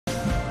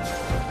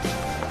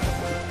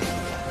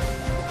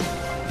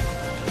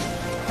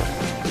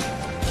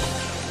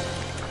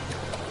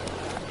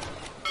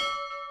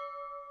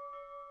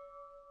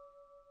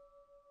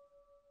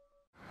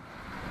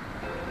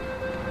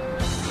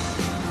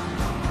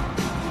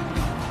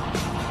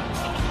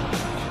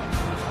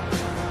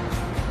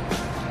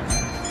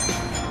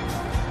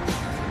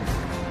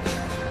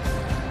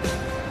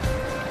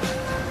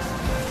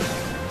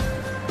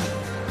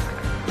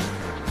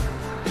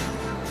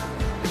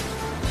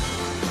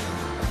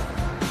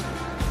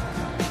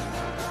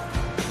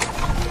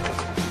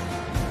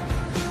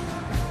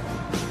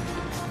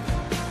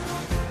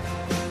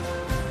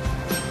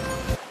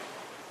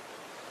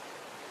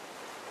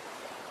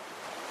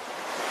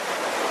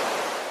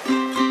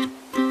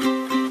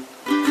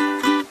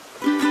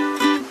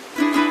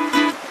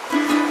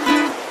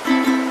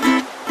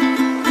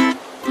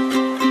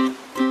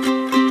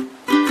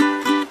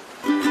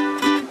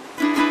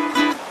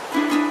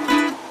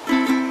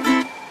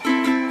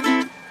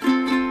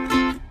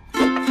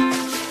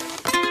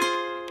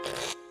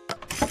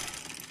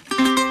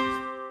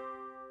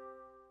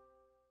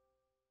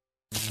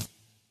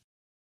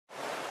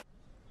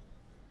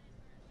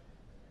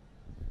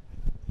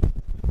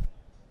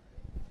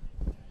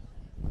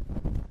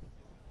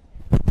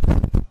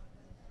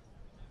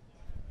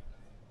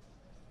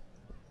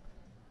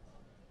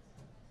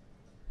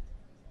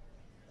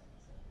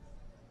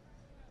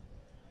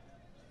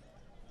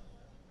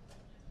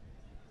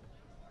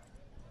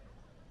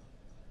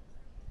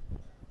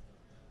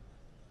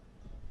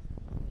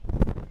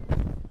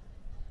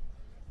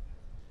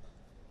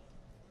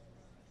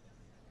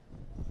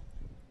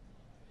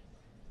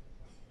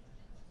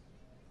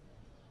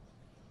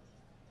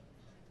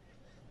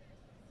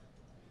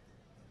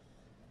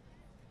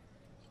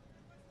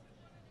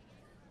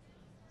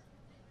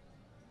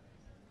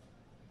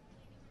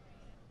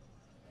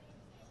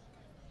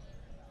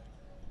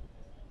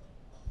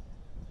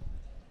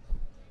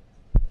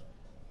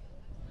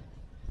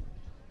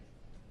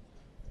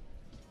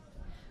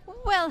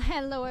Well,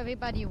 hello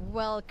everybody,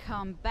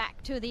 welcome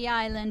back to the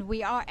island.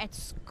 We are at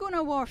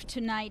Schooner Wharf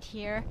tonight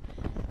here,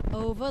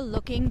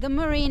 overlooking the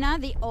marina,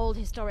 the old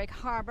historic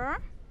harbor.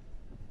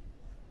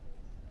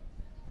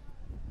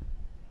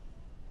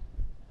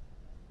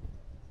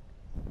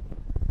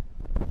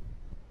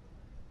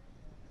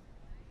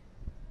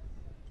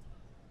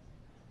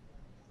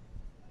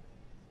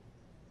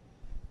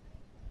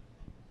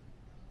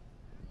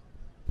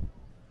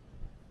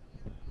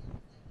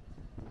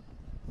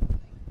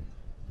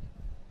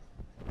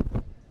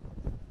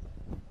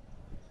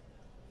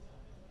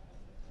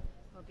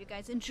 Hope you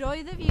guys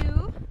enjoy the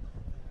view.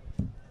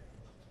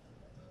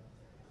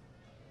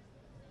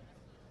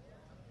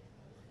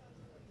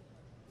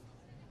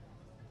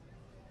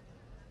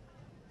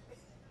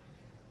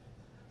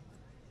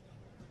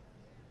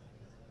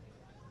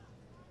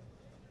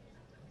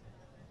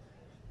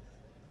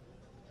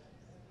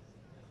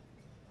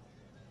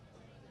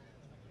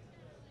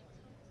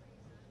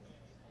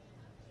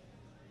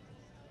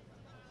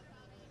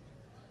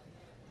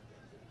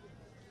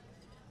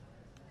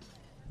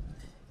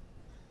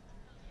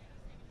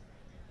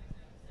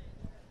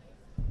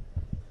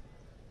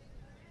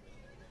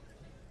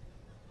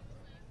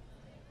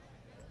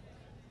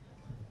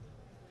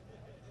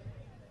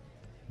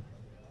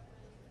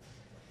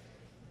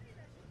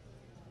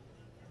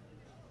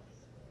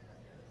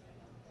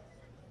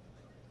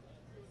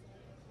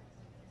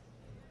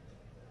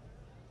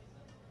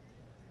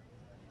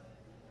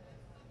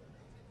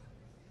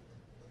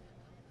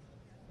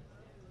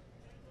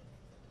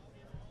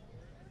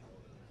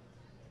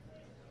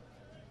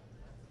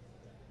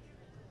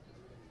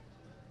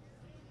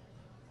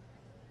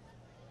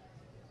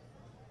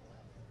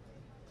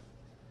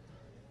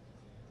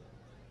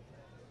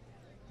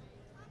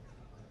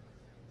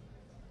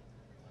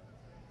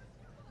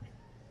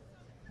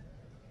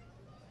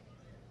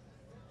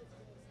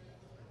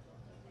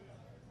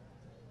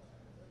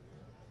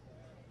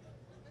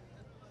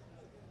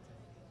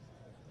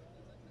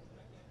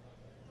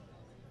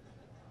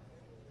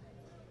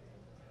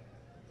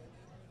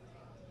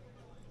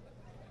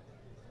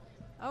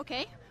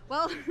 Okay,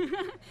 well,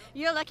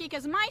 you're lucky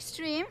because my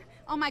stream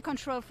on my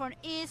control phone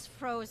is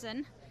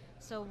frozen.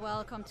 So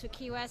welcome to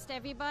Key West,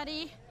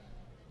 everybody.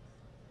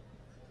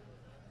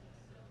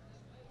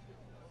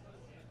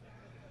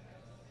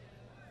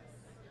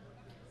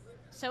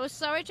 So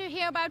sorry to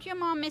hear about your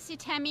mom, Missy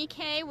Tammy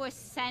K. We're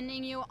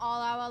sending you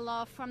all our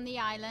love from the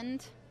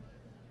island.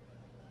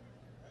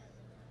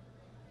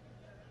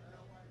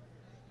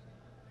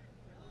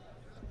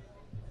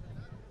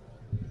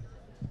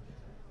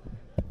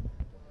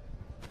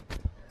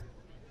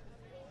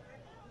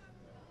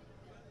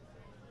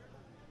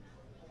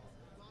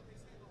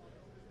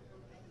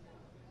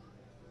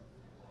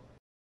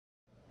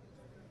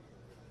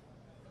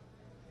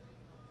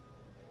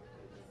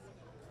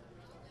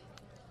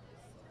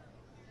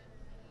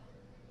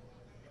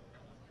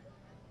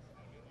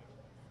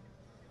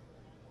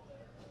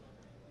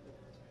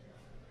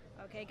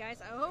 Okay guys,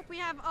 I hope we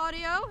have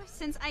audio.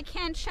 Since I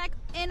can't check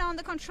in on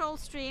the control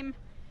stream,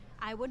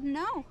 I wouldn't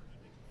know.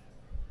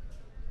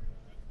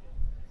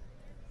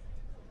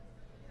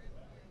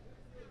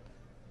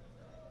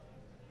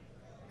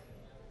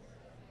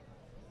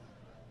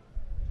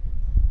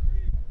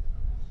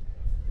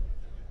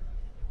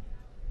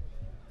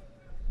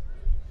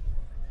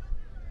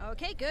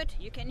 Okay, good.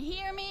 You can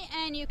hear me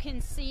and you can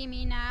see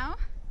me now.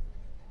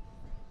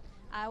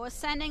 I was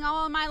sending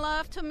all my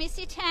love to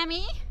Missy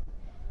Tammy.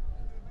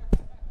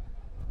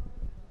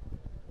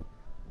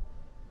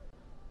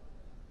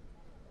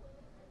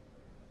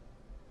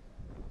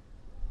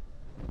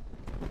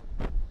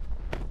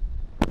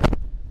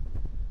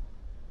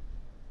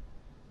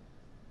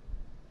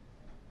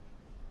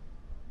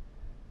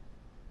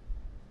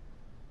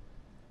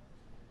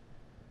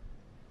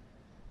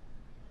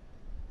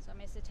 So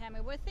Missy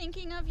Tammy, we're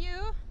thinking of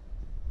you.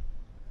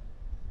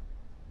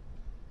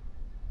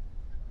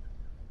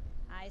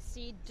 I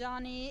see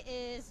Donnie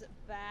is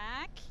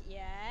back,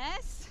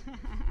 yes.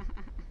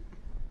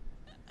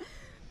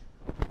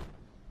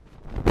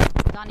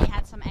 Donnie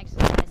had some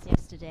exercise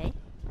yesterday,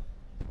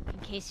 in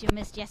case you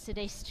missed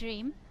yesterday's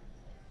stream.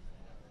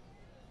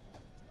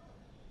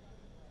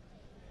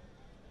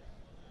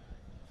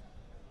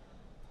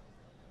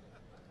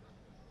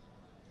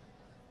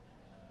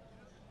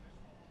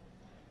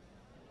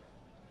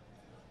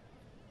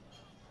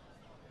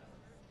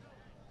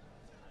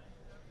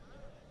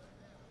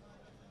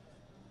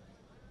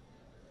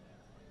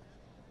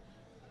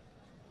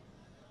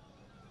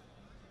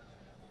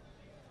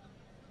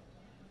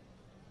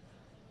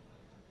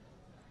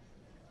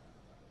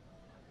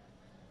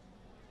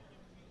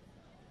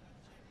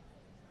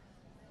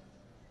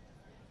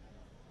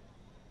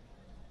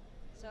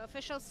 So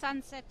official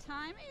sunset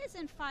time is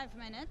in 5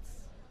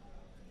 minutes.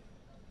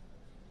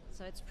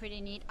 So it's pretty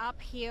neat. Up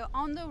here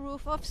on the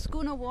roof of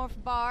Schooner Wharf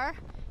Bar,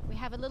 we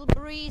have a little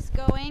breeze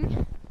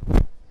going.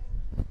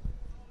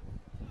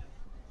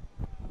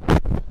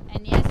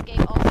 And yes,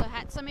 Gabe also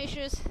had some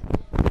issues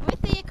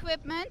with the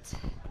equipment.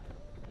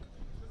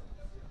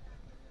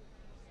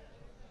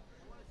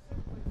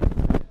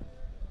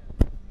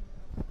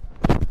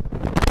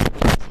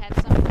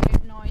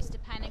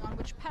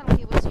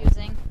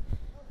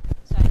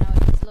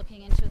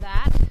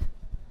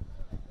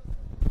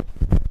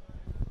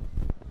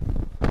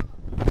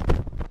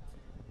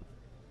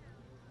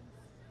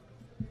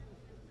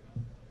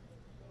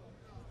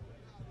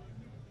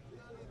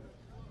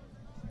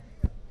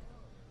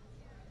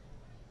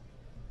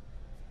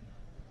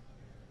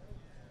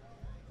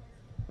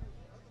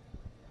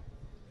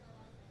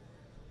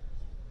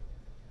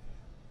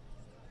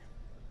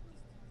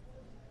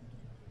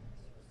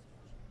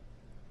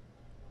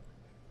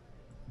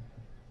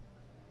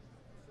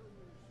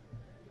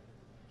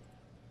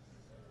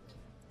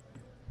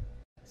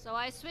 So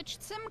I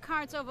switched SIM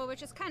cards over,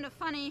 which is kind of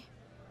funny.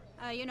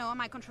 You know, on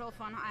my control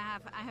phone,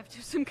 I have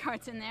 2 SIM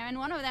cards in there, and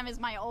one of them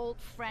is my old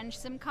French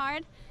SIM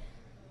card,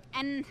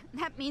 and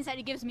that means that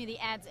it gives me the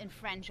ads in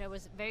French. I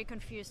was very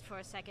confused for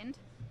a second.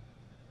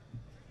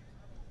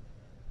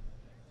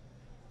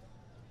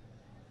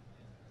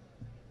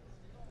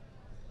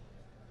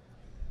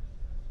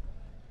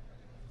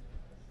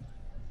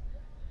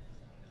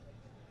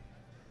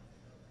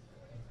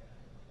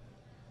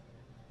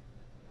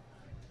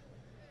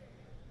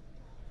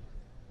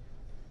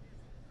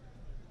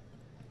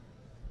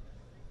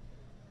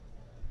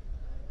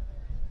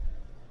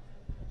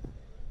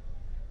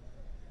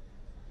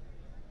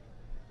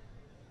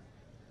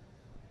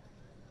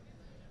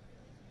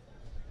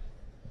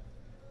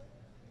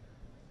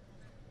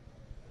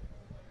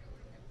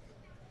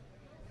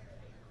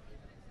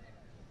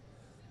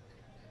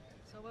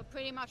 So we're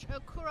pretty much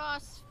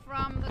across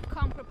from the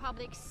Conch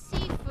Republic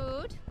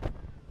Seafood.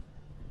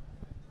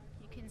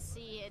 You can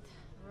see it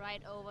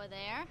right over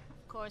there.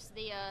 Of course,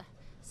 the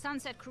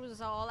sunset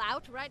cruises are all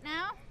out right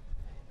now.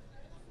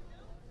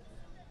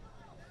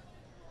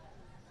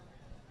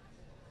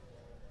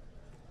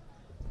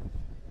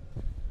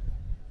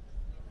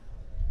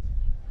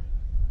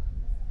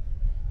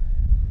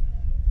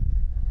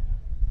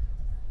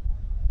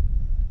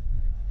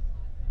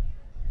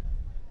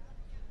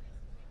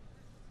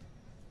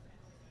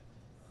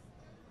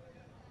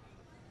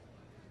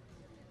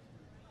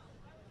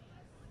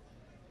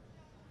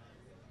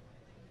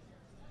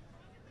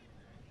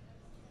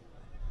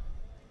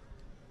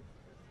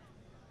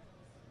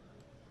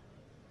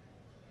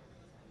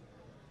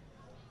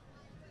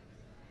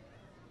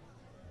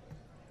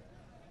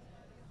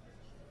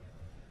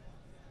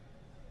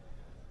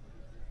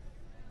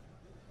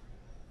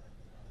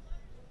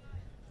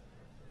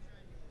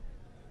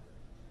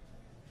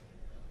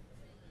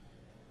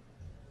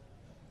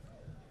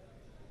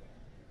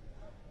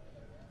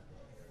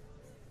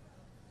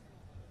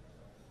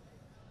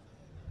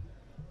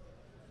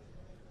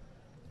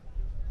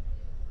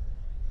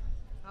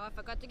 Oh, I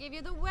forgot to give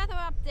you the weather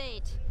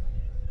update.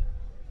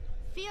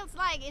 Feels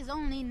like it's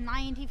only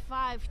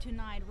 95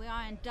 tonight. We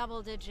are in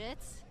double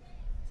digits.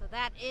 So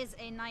that is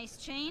a nice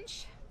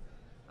change.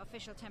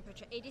 Official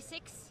temperature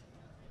 86.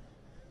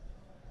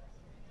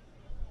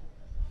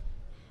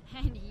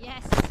 And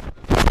yes,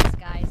 these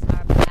guys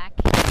are back.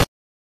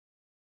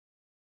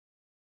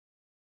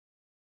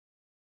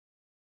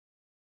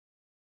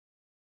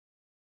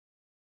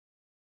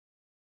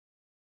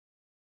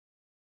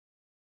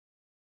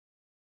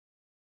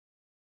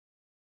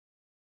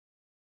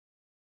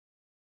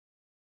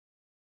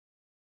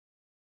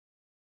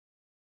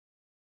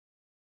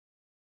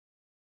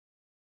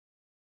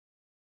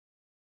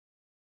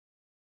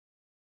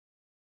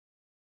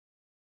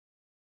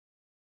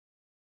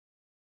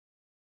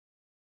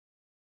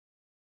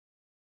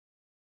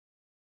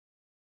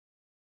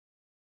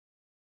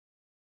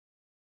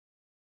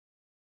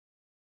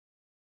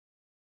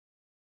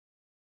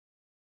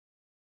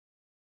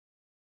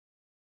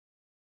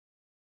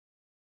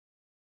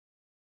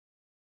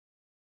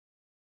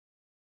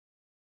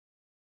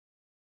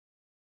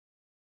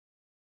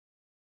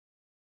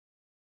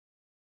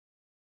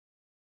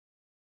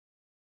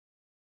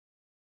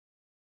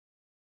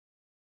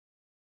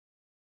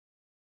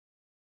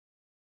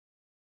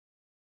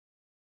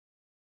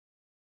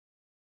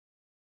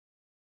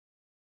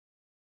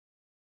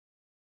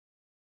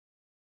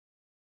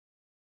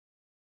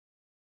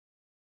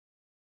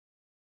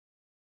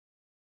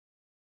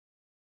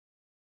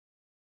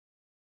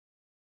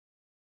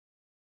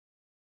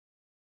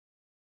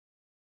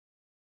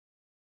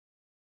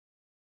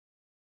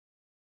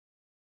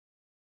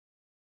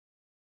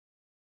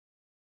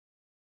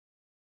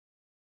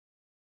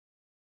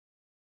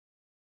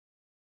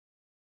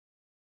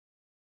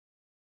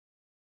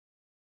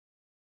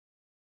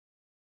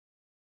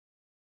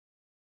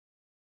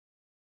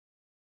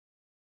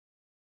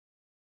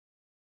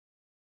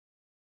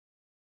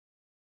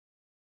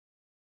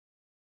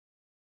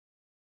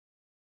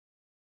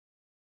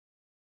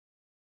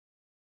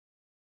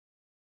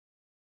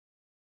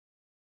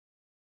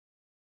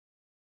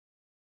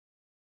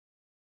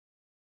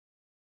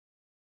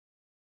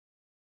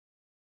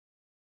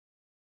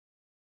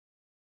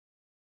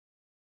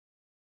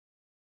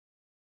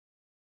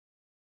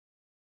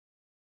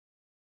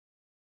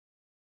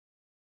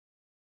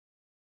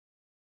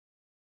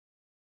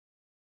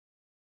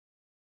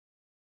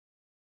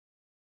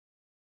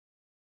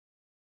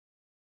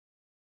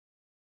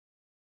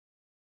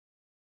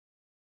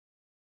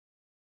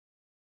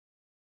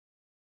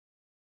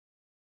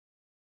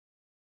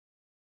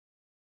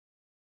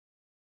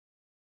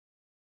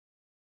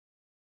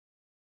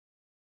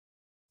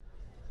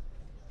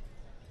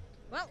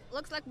 Well,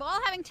 looks like we're all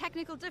having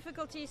technical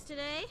difficulties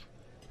today.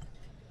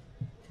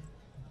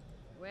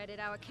 Where did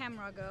our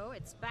camera go?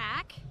 It's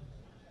back.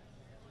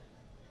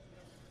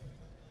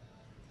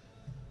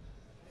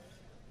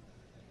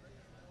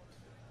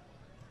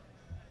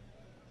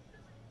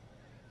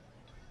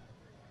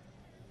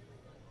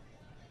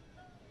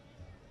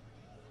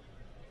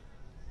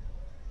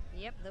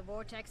 Yep, the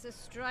vortex is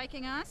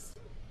striking us.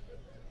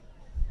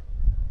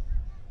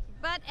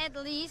 But at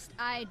least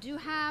I do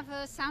have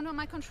a sound on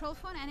my control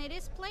phone and it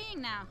is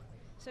playing now.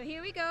 So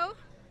here we go.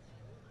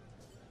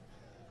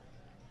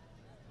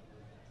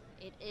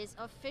 It is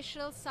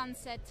official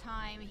sunset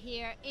time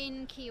here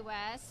in Key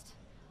West.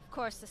 Of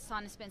course, the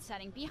sun has been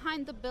setting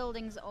behind the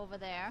buildings over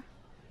there.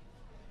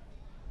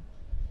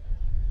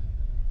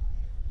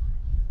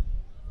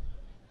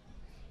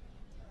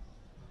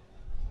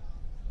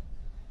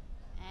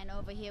 And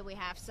over here we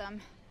have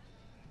some.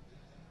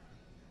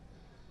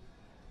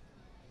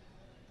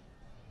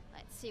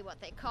 Let's see what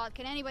they caught.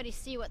 Can anybody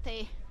see what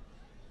they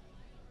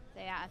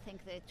are? I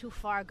think they're too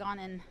far gone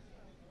and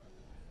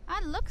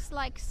that looks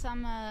like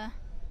some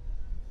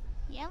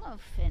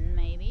yellowfin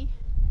maybe.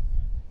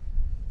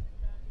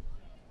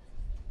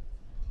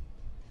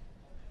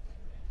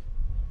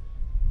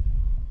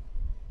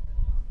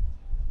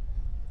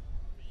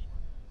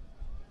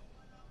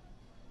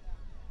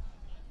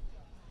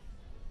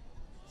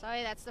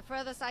 Sorry, that's the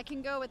furthest I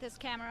can go with this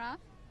camera.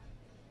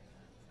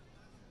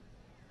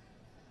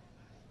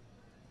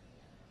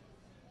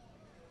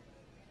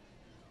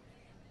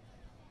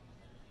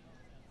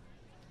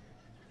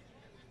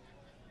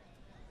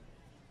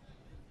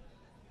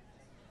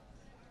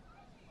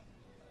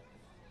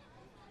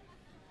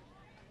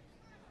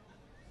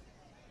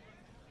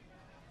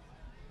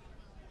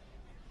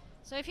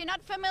 So if you're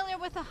not familiar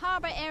with the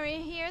harbor area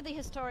here, the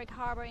historic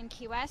harbor in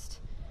Key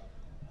West,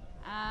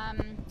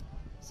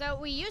 so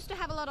we used to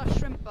have a lot of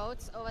shrimp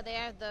boats over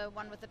there. The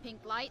one with the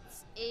pink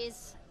lights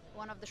is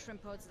one of the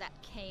shrimp boats that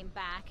came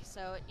back.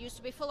 So it used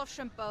to be full of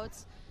shrimp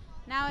boats.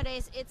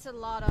 Nowadays it's a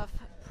lot of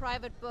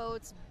private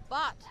boats,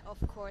 but of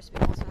course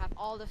we also have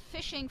all the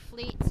fishing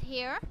fleets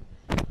here.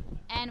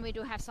 And we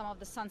do have some of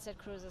the sunset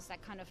cruises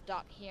that kind of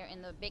dock here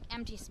in the big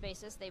empty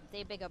spaces.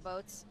 They're bigger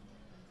boats.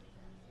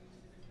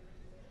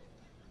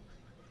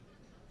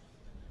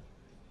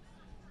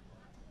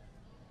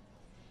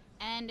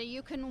 And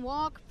you can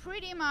walk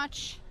pretty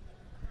much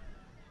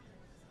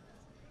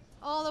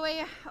all the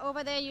way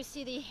over there. You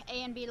see the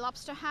A&B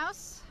Lobster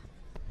House.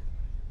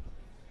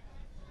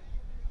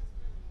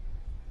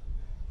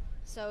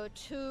 So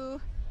to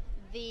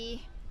the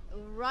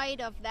right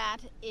of that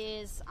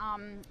is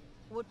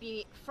would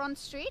be Front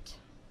Street.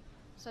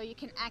 So you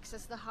can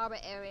access the harbor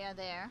area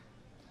there.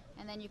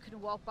 And then you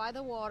can walk by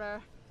the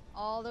water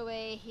all the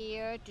way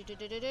here to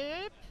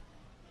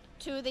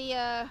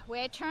the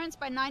where it turns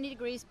by 90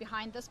 degrees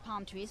behind those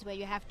palm trees, where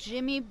you have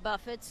Jimmy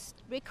Buffett's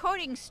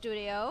recording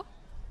studio.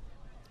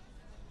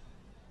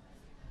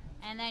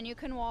 And then you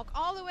can walk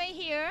all the way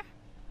here.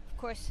 Of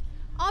course,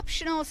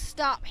 optional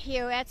stop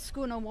here at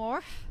Schooner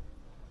Wharf.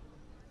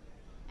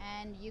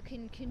 And you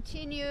can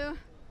continue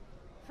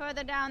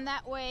further down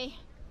that way.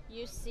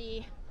 You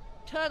see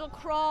turtle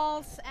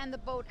crawls and the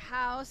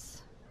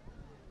boathouse.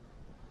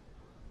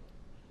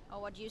 Or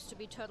what used to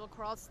be turtle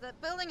crawls. The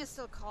building is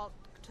still called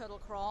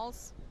Turtle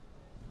Crawls.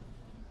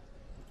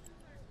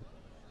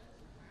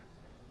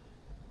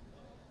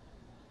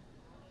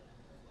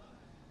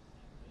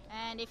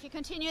 And if you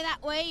continue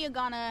that way, you're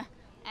gonna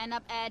end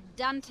up at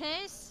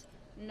Dante's,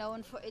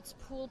 known for its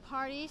pool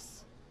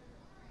parties.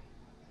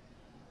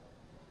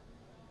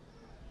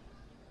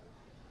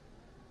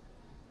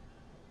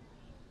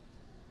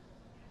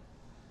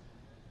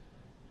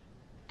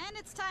 And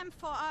it's time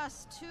for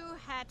us to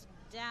head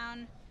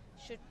down.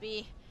 Should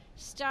be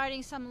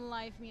starting some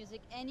live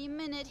music any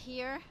minute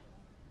here.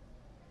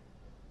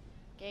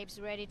 Gabe's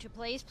ready to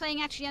play. He's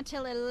playing actually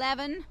until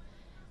 11,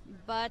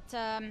 but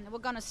we're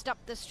gonna stop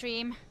the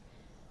stream.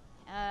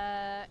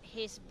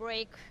 His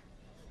break,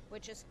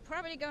 which is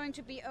probably going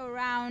to be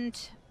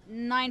around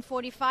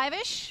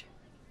 9:45-ish.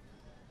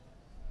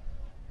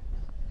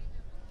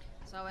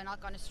 So we're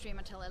not gonna stream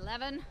until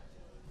 11.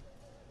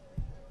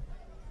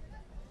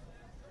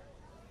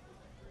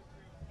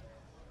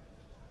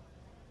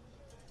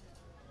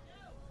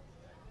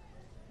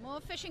 More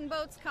fishing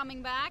boats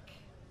coming back.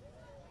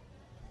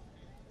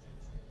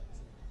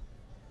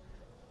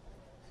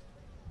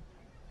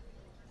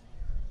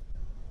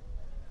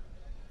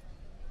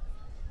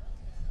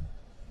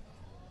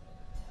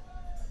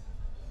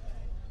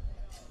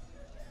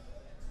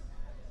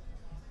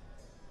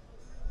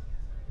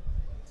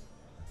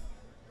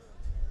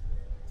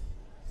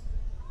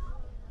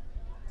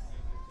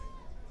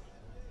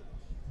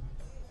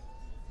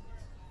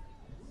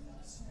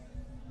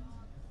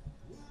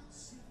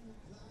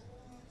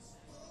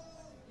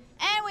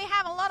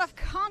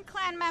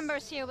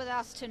 Members here with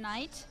us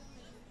tonight.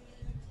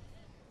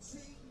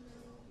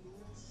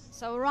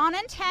 So Ron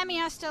and Tammy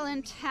are still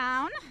in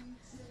town.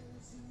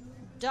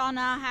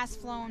 Donna has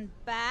flown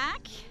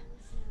back.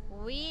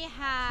 We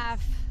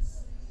have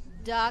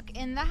Doug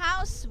in the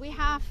house. We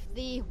have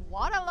the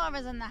water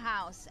lovers in the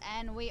house.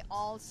 And we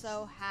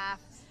also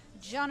have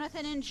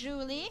Jonathan and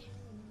Julie.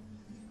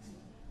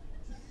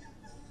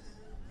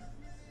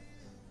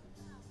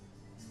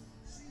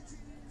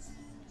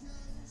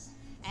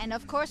 And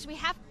of course we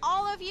have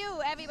all of you.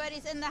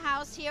 Everybody's in the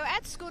house here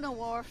at Schooner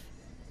Wharf.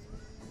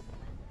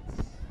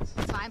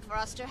 time for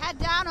us to head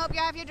down. Hope you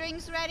have your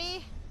drinks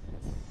ready.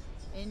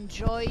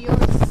 Enjoy your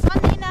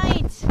Sunday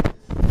night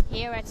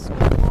here at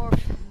Schooner Wharf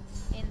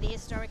in the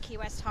historic Key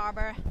West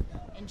Harbor.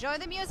 Enjoy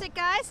the music,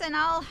 guys, and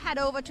I'll head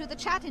over to the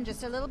chat in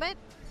just a little bit.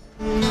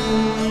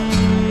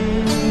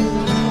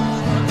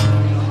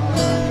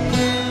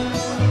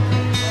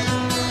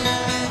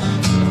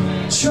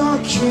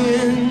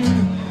 Talking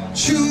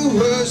to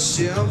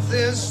herself,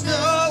 there's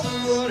no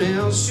one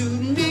else who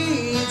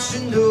needs to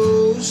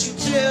know. She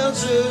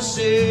tells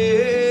herself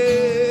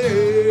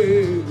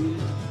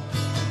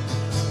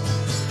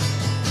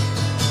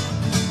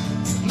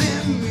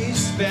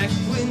memories back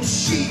when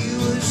she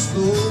was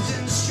bold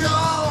and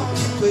strong,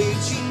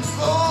 waiting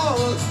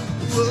for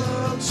the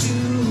world to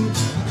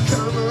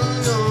come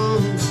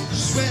along.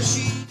 Just when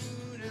she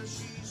knew that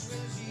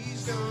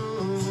she's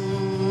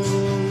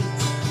gone.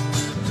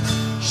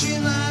 She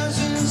lies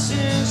and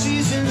says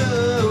she's in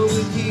love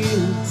with you.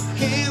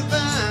 Can't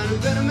find a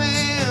better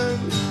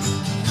man.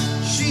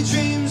 She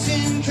dreams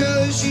in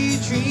color, she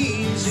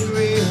dreams in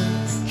real.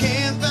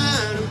 Can't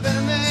find a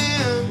better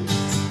man.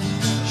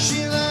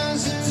 She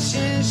lies and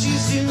says she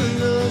still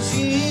loves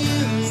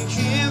him.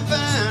 Can't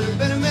find a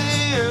better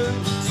man.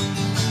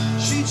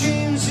 She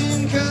dreams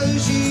in color,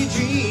 she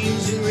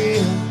dreams in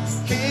real.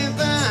 Can't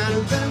find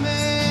a better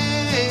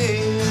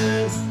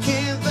man.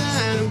 Can't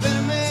find a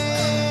better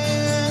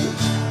man.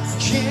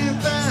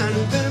 Can't find a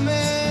better man.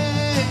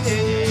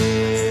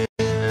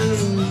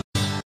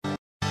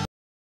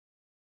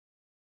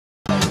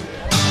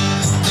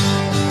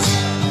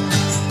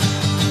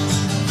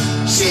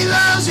 She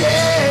loves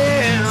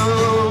him.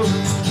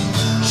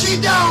 She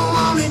don't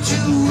want it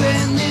to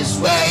end this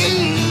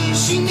way.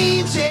 She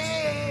needs him.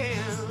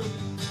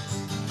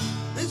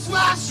 That's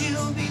why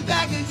she'll be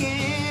back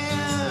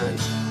again.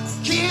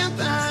 Can't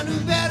find a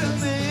better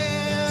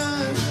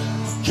man.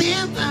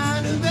 Can't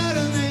find a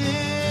better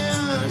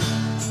man.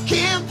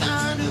 Can't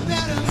find a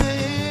better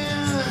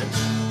man.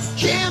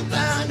 Can't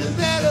find a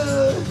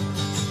better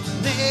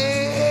man.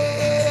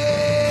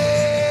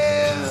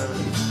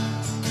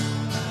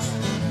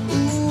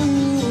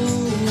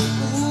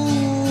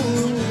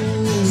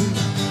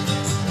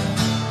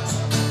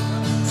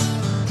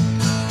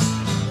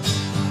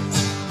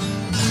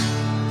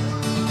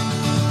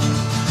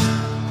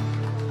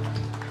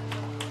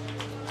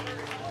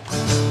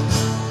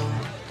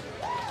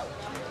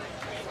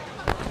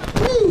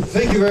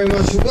 Thank you very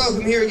much, and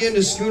welcome here again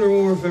to Schooner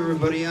Wharf,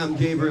 everybody. I'm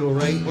Gabriel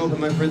Wright. Welcome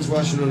my friends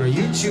watching on our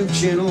YouTube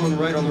channel on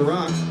Right on the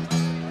Rock.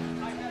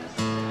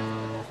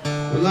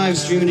 We're live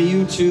streaming to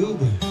YouTube.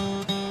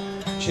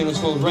 Channel's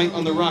called Right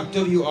on the Rock,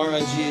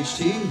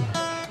 W-R-I-G-H-T.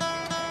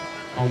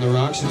 On the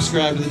Rock.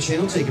 Subscribe to the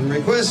channel, taking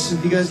requests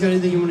if you guys got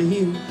anything you want to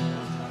hear.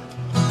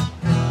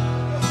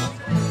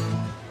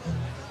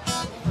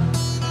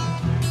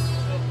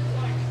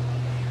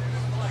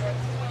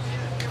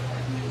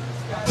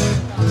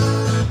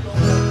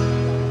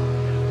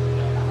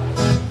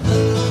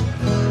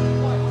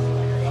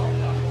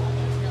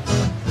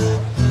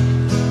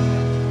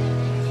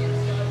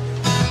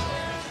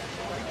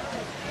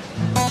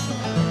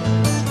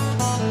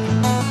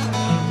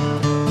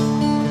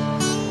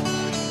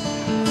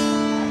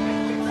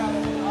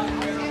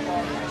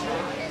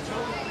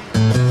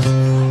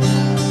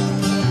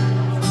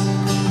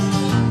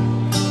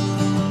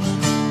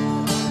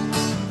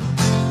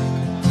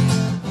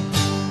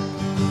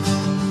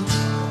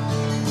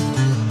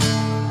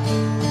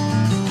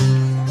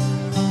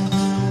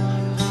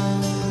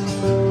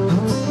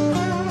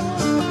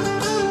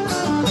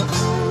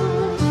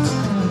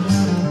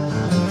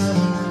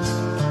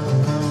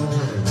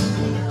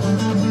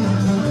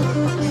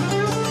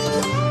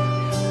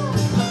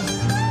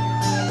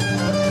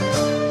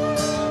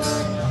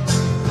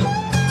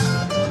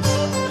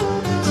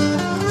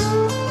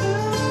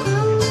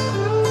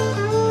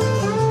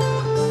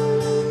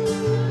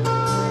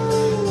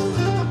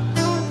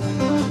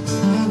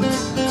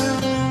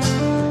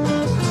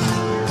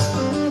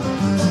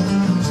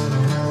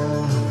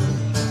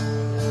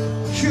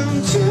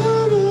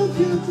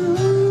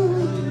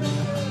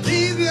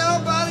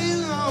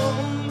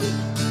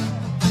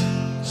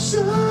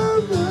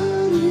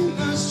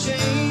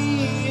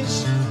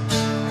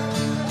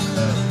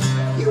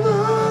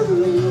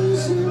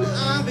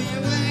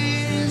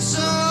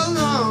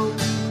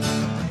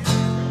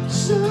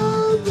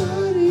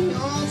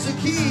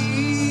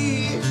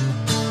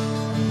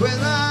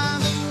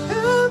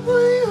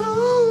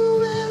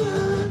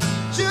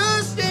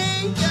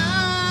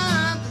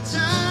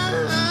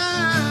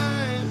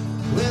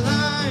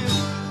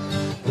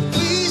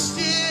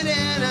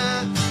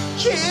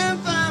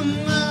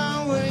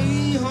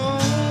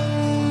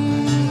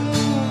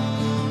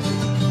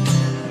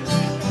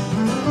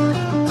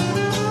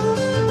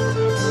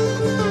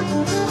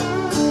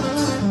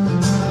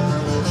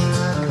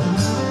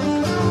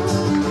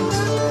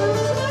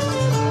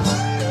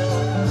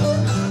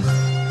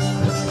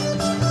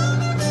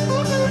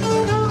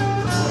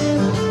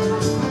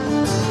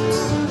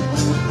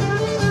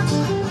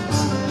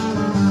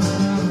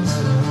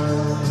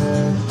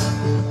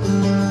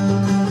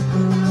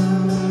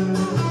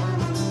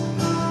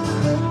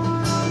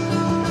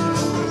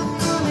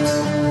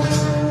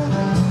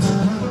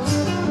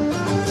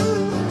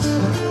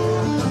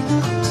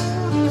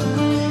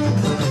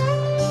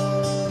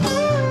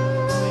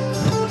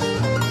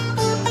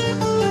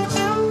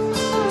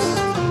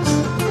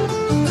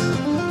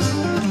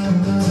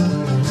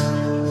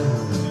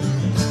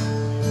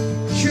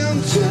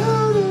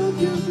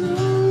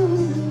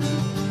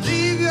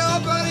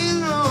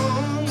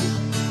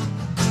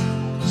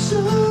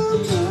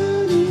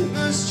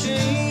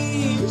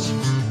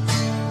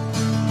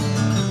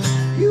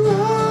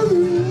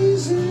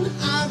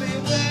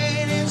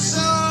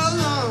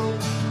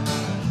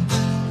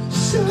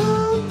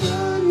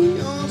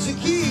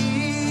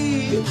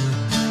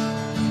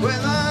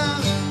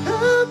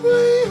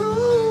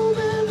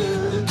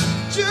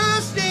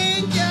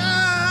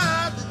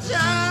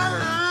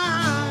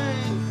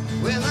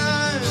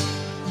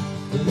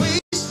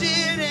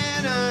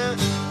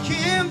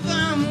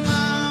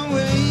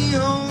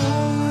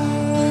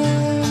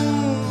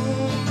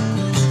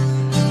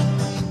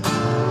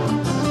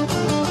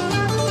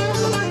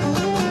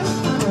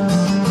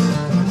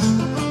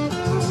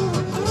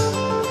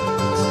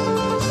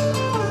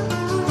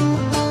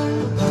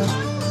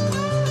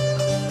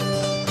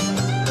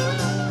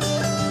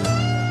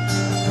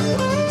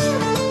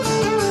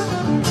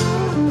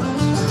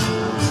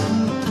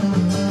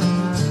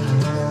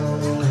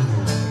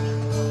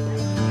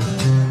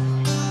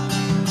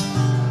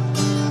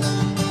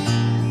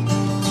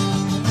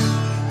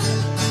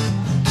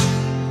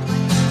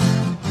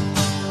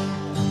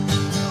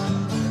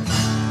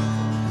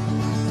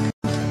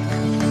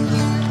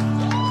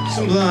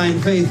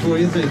 blind faith for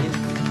you. Thank you.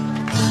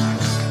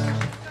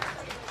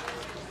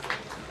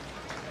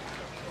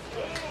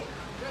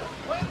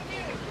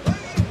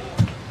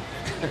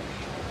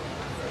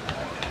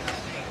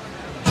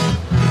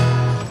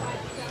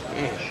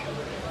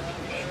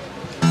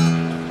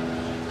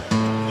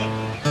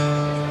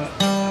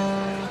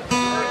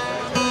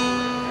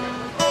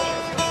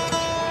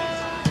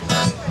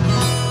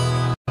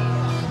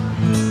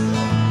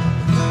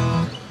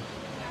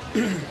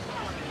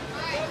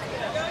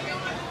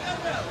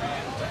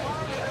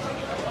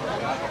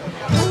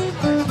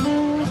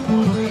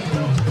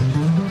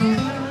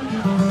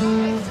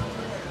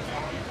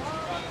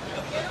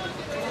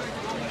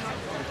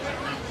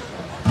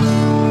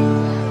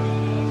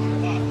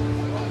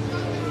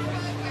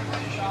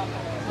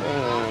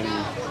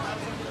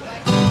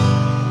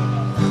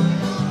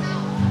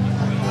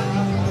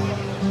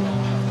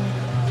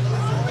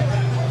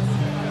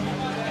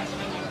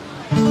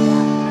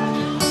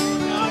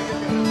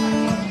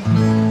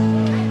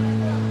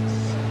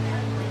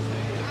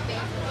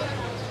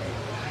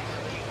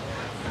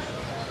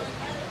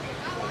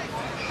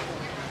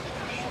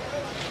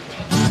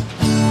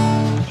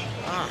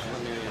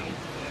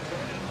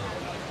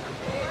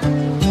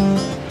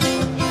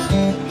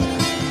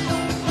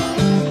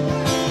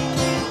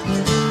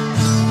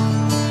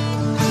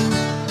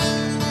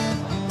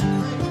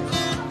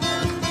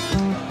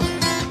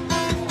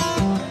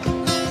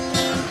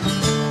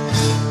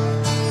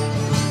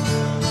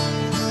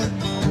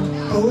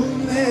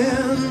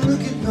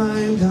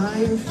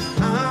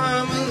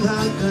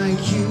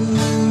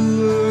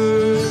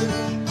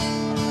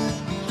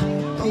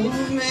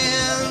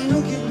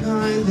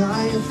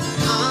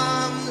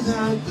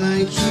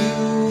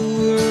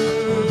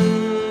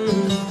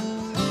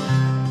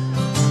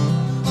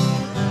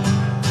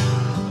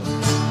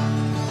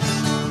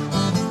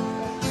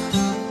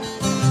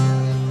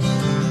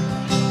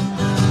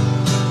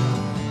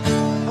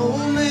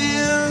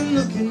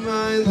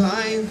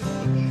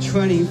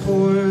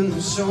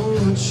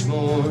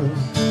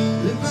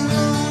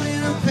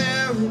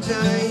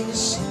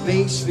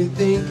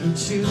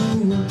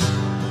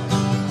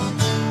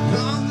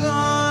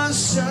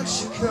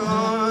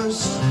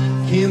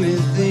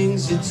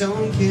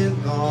 Don't get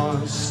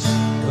lost,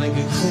 like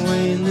a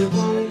coin that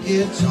won't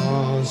get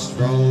tossed,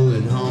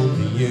 rolling home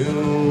to you.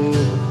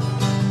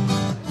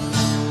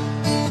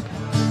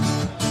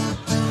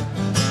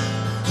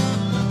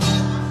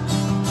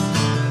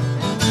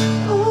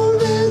 Oh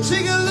man,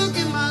 take a look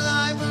at my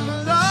life, I'm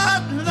a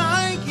lot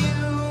like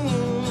you.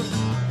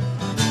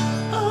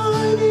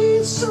 I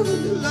need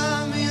someone to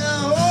love me the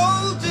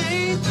whole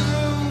day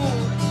through.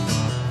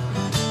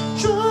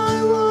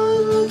 Try one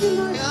look in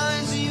my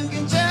eyes and you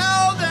can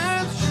tell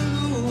that's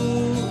true.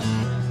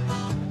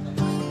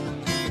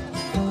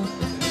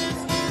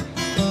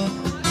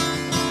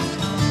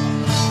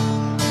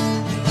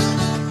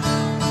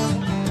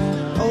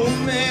 Oh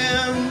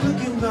man,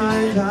 look at my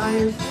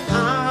life,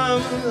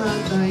 I'm a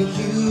lot like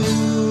you.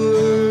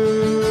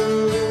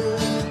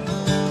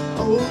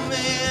 Oh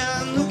man,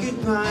 look at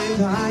my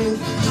life,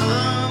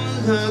 I'm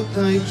a lot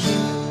like you.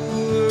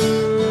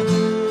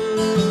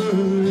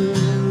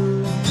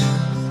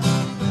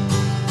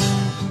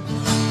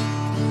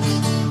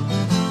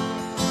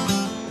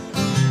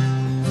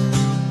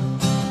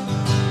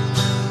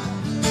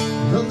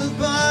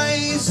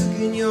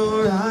 In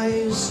your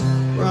eyes,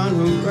 run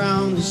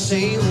around the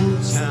same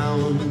old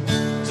town.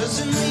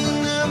 Doesn't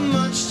mean that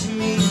much to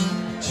me,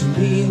 to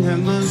mean that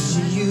much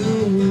to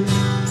you.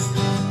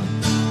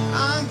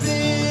 I've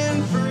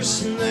been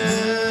first and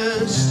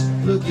last,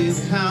 look at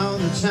how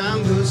the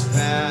time goes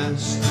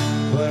past.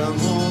 But I'm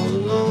all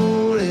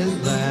alone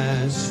at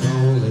last,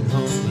 rolling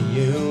home to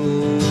you.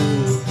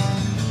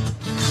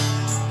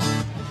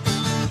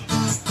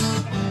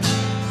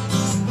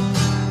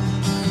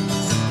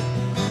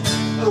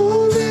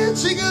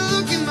 Take a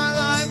look at my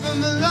life,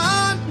 I'm a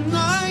lot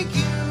like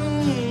you.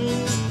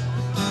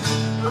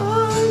 I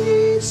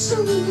need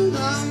someone to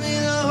love me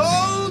the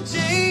whole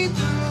day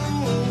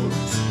through.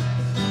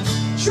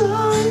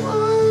 Try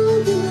one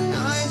look in my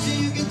eyes and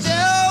you can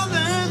tell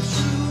that's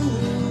true.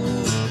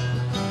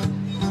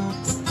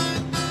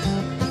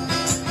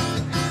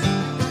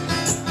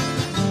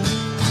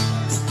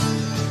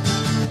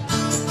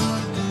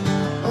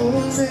 Oh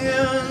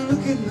man,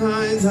 look at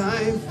my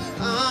life,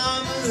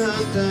 I'm a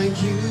lot like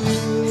you.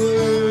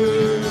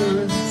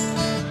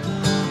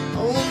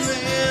 Oh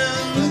man,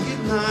 look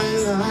at my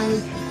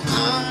life,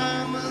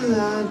 I'm a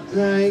lot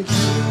like you.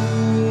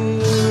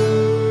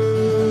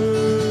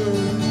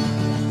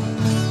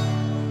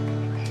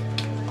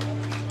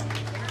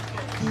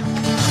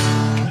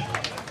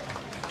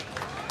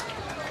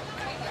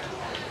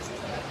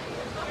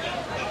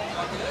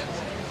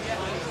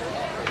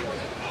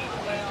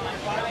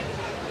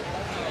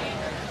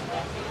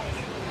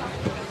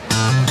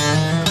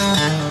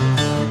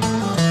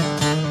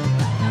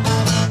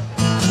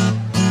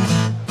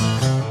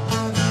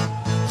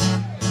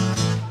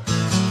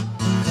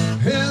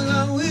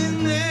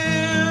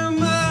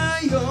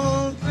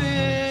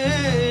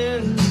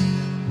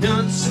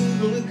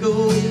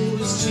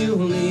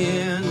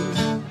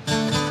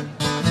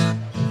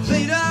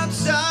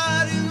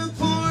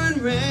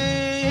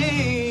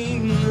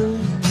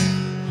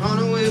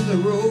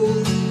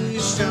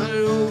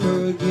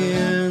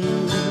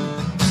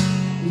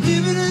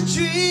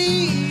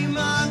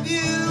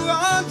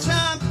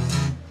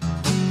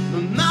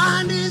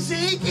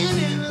 aching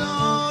and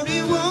Lord,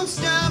 it won't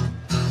stop.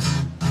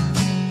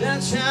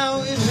 That's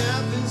how it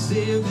happens,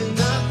 living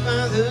up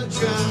by the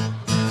drop.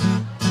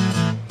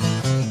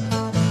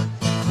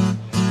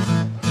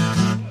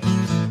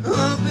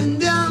 Up and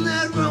down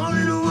that road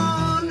in a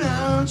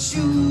worn-out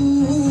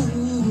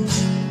shoes,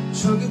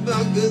 talking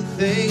about good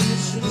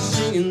things and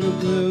singing the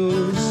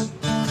blues.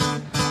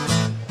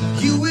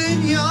 You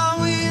and your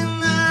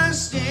and I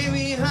stay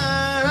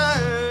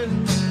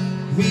behind.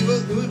 We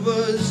both knew it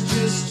was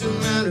just a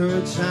matter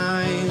of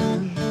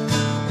time.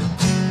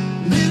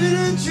 Living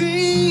a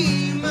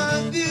dream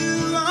of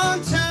you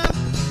on top.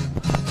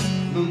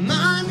 My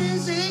mind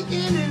is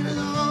aching and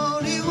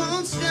Lord, it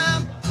won't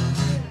stop.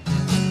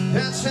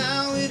 That's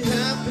how it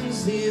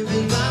happens,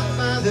 living life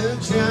by the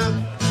drop.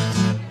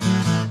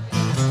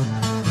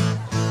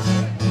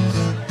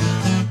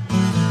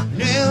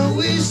 Never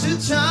waste a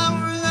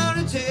time without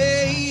a day.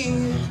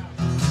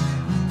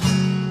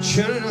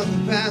 Shutting up the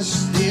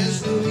past,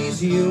 there's no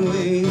easier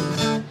way.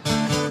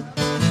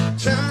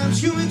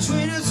 Time's you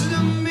between us and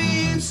the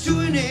means to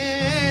an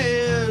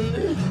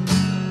end.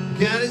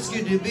 God, it's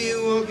good to be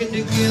walking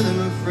together,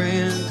 my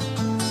friend.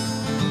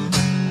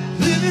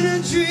 Living a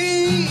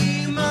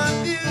dream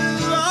of you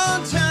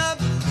on top.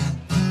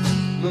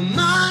 My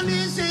mind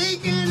is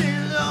aching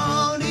and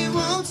Lord, it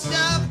won't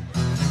stop.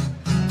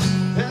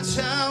 That's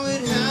how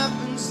it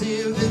happens,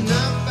 living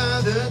up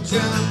by the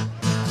drop.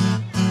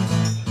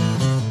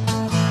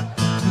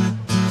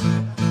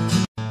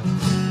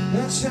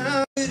 That's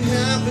how it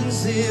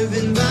happens,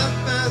 living up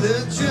by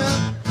the drop.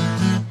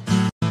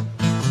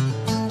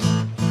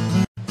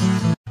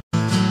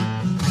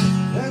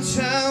 That's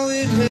how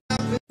it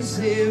happens,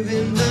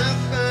 living up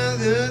by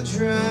the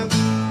drop.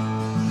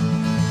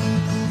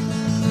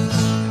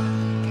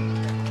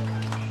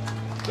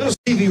 Little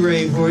Stevie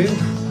Ray for you.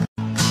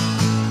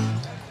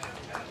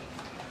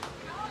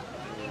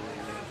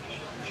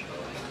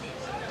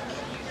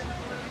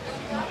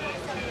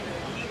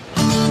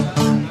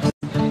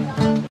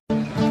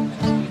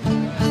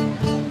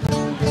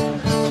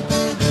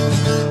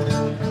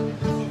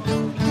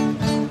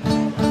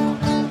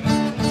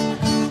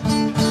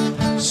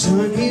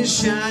 Sun is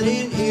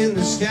shining in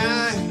the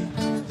sky.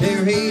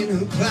 There ain't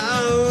a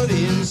cloud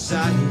in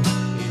sight.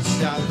 It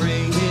stopped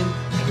raining.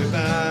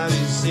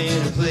 Everybody's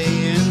singing and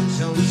playing.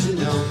 Don't you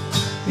know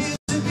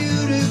it's a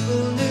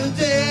beautiful new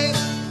day?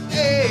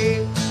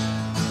 Hey,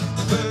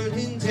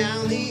 burning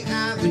down the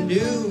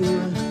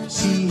avenue.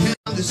 See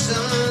how the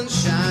sun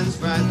shines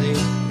brightly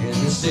in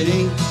the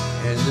city,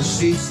 and the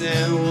streets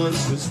that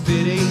once was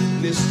fitting.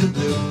 Mr.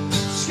 Blue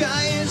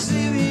Sky is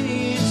living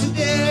in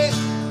today.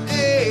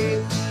 Hey,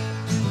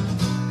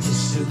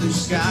 blue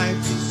sky,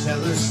 please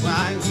tell us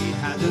why we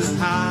had to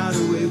hide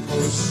away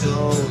for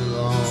so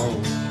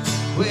long.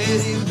 Where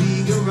did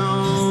we go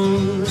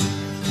wrong?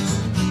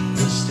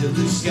 Mr.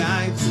 Blue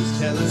Sky, please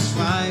tell us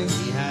why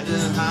we had to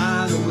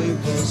hide away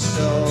for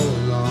so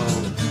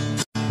long.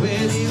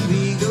 Where did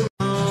we go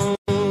wrong?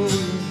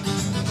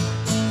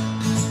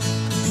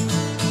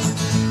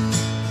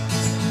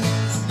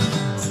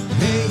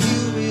 Hey,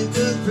 you with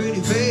the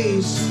pretty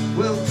face,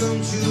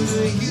 welcome to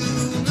the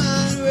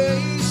human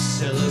race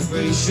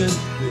celebration.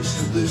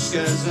 Mr. Blue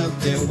Sky's up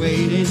there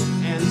waiting,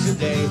 and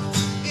today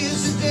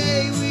is the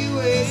day we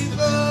waited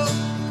for.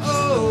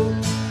 Oh,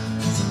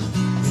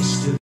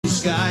 Mr. Blue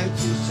Sky,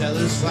 please tell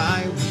us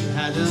why we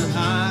had to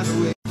hide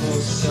away for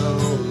so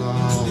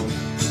long.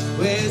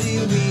 Where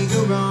did we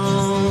go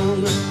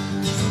wrong?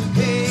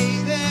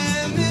 Hey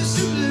there,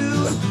 Mr.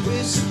 Blue,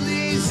 we're so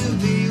pleased to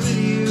be with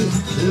you.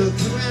 Look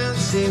around,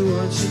 say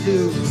what you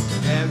do.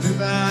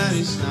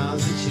 Everybody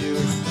smiles at you.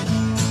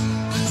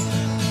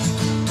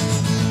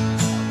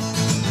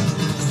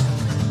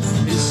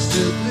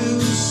 Mr.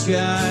 Blue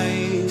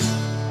Sky,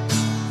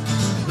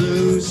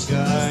 blue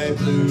sky,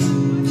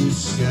 blue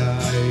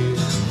sky,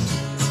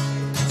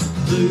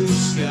 blue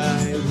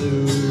sky,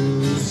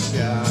 blue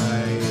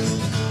sky.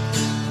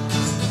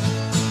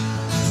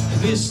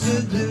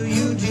 Mr. Blue,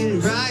 you did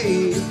it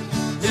right.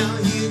 Now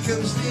here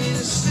comes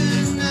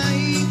Mr.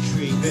 Night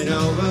creeping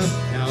over.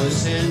 Now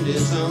his hand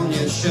is on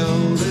your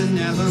shoulder.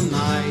 Never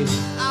mind,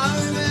 I'll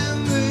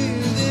remember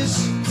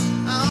this.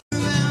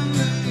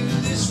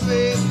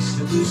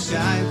 Mr. Blue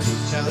Sky,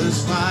 please tell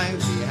us why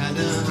we had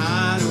to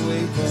hide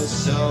away for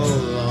so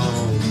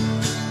long.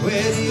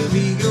 Where did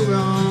we go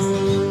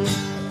wrong?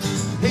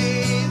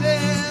 Hey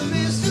there,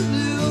 Mr.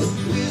 Blue,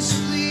 we're so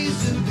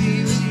pleased to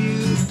be with you.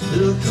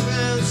 Look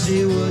around,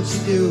 see what you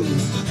do.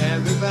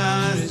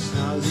 Everybody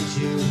smiles at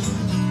you.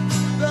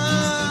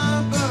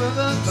 Bum, bum,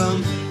 bum, bum,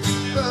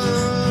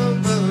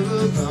 bum, bum,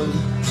 bum, bum,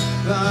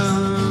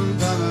 bum,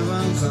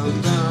 bum,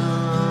 bum, bum.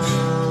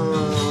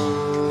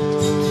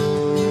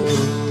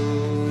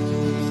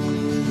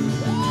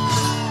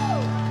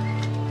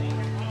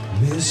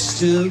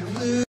 Mr.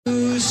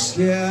 Blue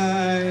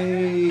Sky.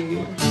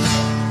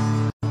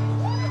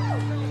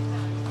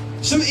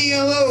 Some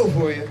ELO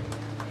for you.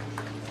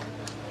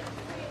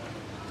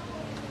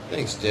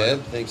 Thanks,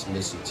 Deb. Thanks,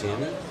 Missy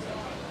Tina.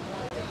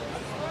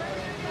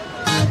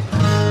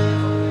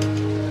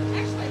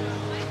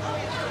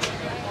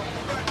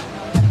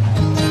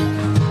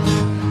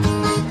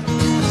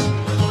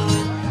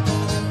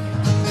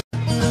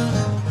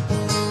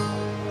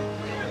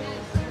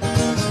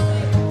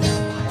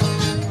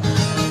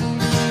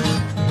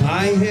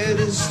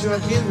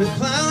 stuck in the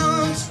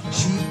clouds.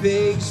 She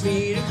begs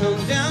me to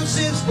come down,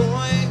 says,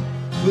 boy,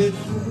 quit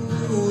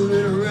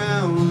fooling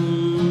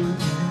around.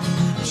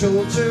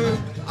 Told her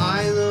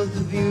I love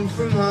the view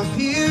from up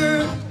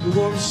here, the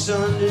warm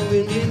sun and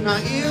wind in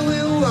my ear.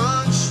 We'll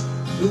watch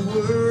the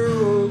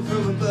world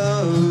from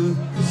above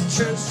as it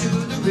turns to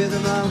the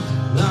rhythm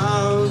of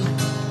love.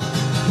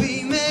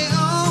 We may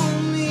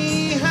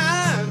only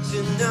have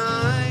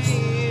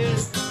tonight,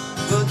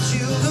 but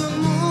till the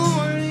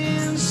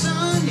morning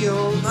sun,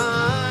 you're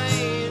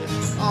mine,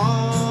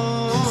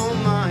 all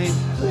mine.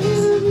 Play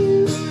the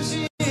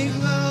music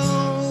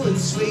low and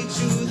sway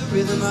to the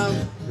rhythm of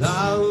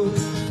love.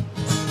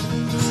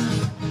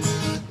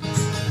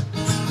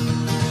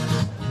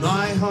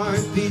 My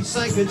heart beats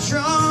like a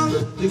drum,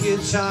 the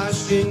guitar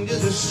string to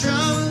the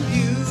strum, a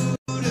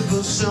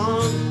beautiful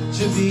song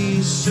to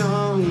be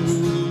sung.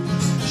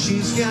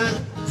 She's got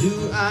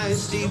blue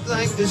eyes deep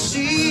like the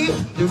sea,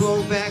 they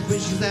roll back when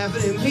she's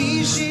laughing at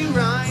me. She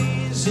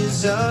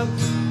rises up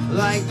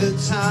like the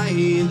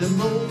tide, the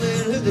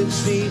moment her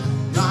lips meet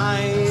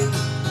mine.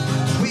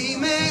 We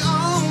may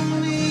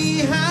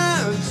only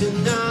have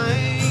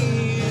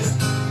tonight,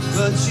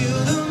 but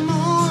till the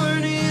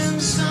morning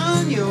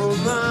sun, you're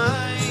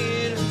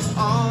mine,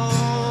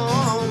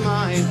 all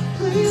mine.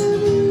 Play the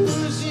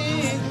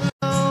music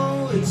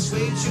low and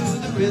sway to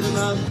the rhythm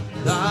of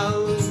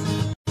love.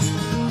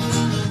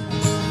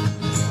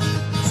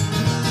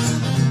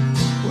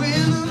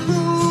 When the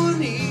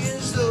moon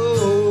is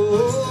low,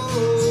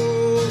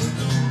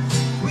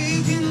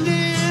 we can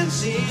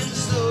dance in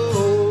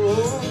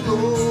slow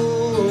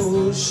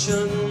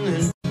motion,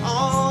 and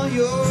all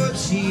your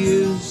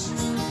tears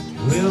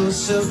will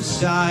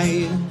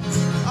subside.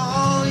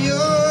 All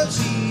your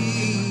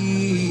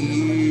tears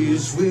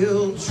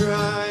will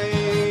dry.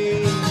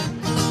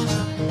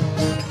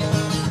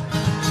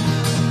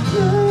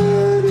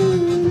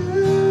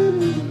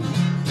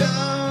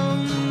 Dum,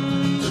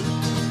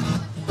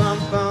 bum,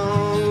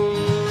 bum,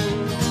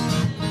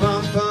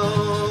 bum,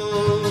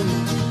 bum.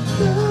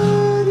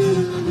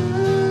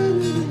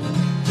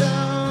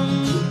 Dum.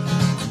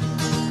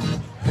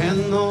 And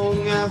long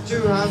after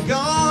I'm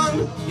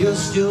gone, you'll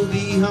still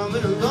be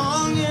humming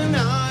along, and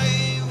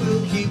I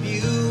will keep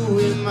you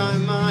in my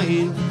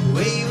mind, the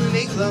way we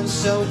make love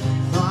so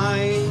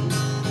fine.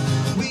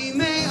 We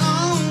may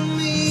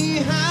only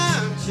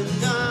have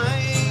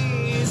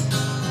tonight,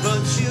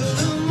 but till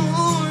the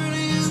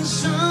morning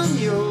sun,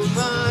 you're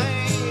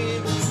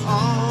mine,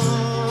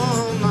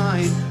 all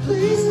mine.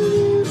 Play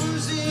the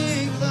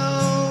music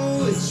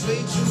low and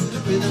sway to the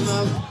rhythm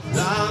of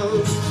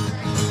love.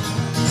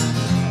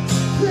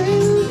 Play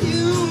the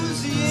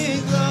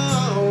music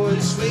low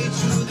and sway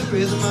to the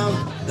rhythm of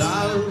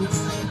love.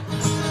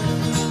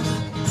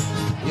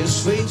 You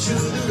sway to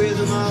the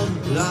rhythm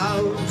of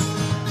love.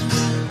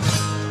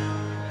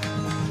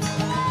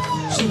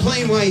 Some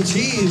plain white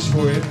tees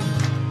for you.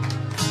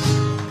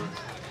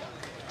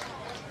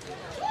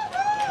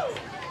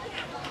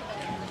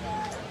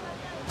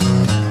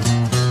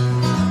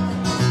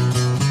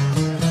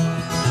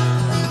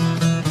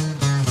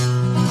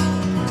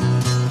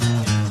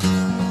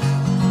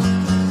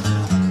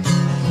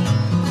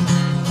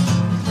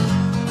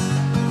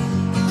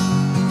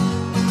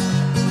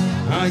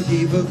 I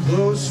keep a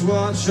close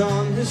watch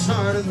on this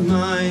heart of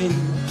mine.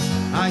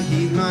 I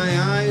keep my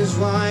eyes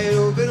wide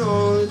open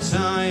all the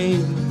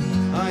time.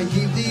 I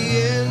keep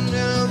the end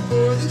out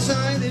for the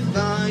tie that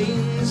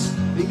binds.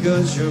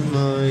 Because you're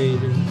mine,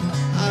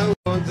 I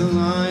walk the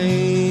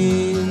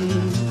line.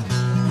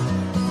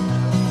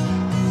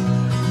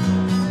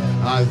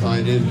 I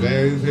find it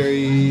very,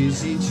 very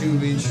easy to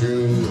be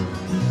true.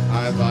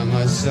 I find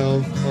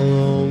myself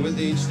alone with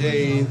each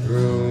day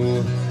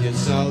through.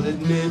 Yes, I'll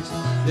admit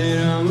that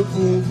I'm a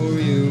fool for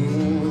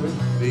you.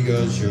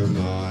 Because you're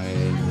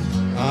mine,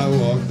 I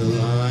walk the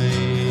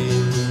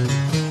line.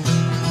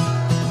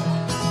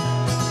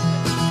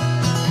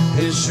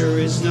 As sure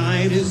as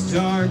night is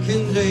dark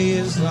and day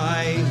is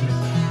light,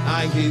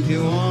 I keep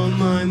you on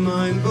my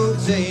mind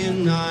both day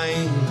and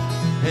night.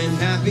 And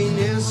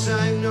happiness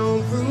I've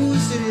known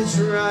proves that it's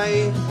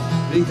right.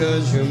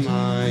 Because you're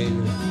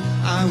mine,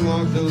 I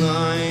walk the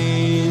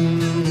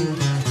line.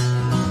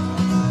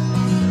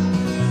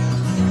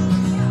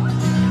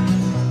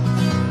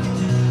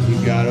 You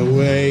got a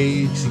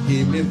way to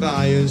keep me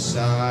by your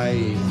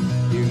side.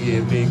 You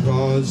give me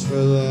cause for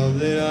love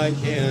that I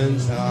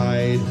can't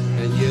hide.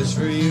 And yes,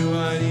 for you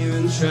I'd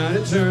even try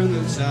to turn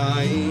the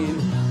tide.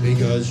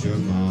 Because you're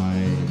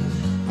mine,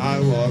 I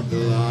walk the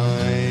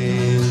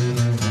line.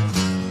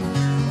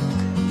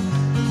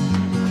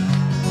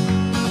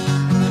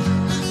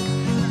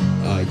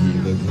 I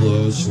keep a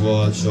close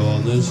watch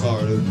on this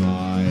heart of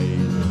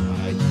mine.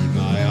 I keep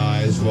my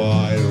eyes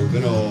wide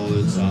open all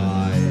the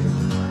time.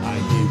 I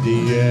keep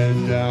the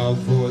end out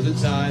for the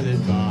tie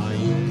that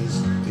binds.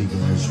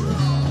 Because you're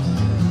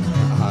mine,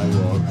 I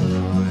walk the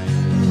line.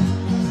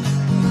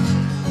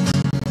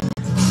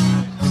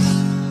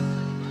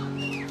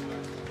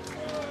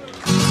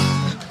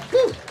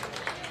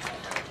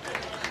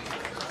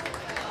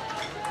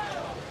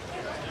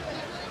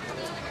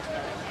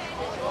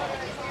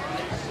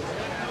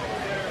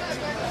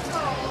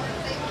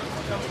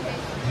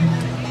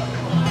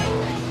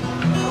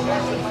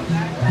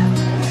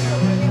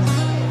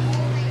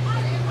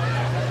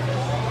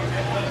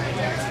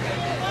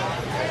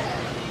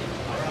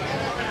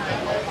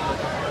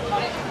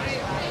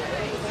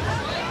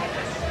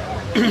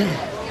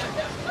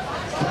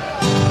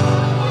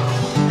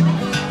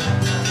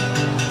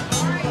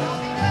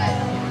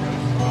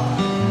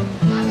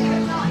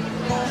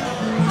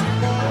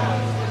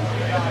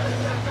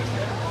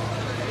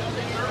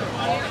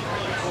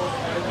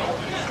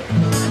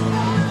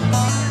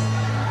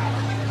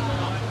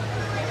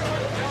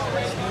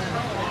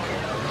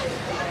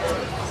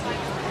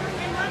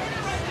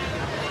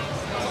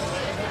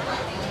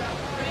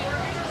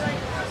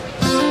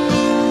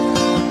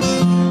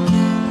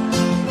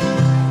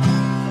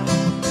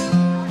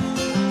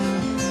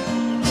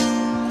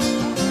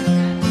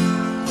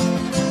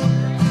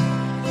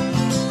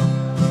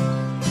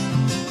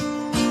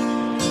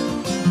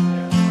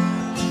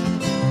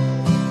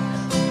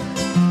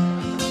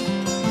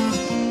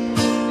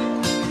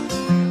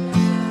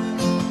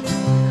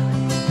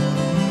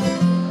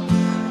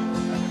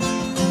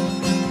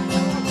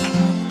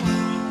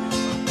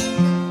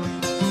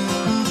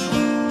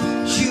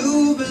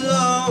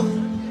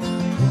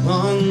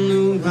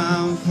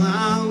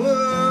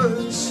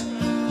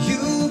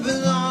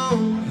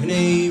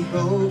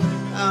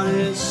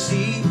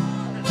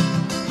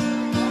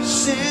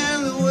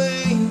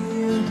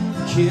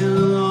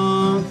 Kill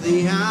off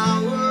the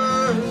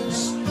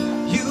hours.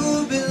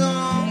 You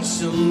belong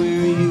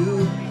somewhere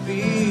you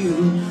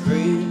feel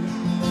free.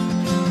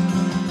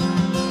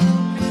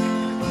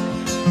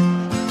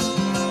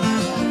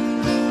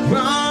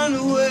 Run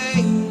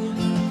away,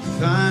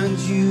 find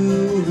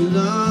you a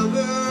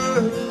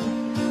lover.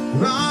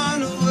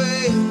 Run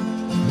away,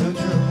 let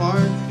your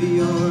heart be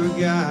your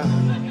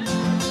guide.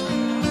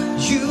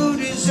 You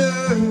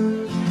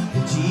deserve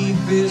the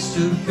deepest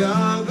of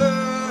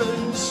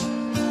covers.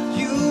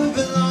 You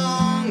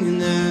belong in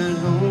that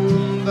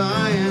home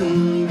by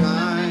and by.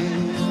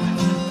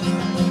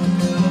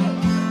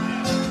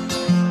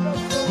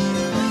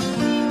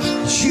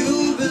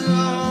 You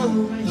belong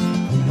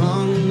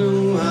among the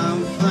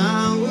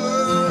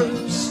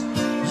wildflowers.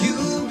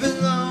 You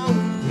belong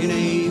in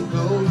a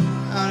boat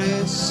out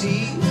at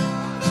sea.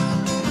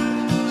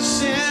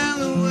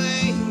 Sail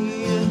away,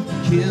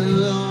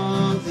 kill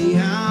off the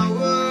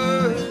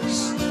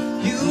hours.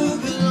 You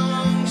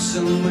belong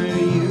somewhere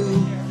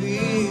you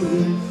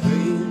feel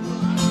free.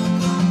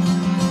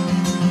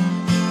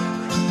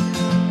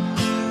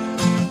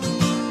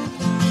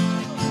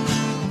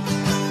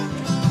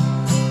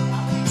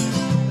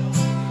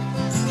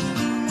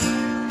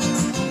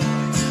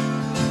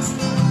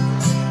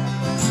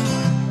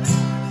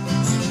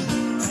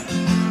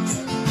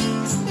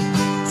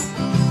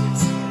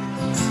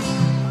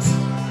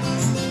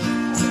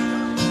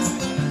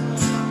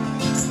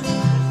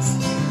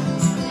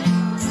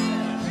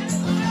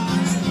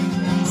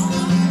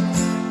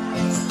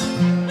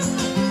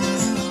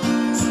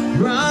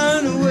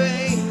 Run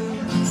away,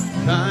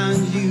 find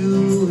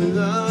you a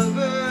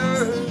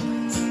lover.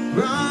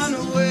 Run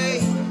away,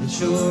 let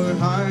your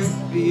heart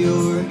be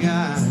your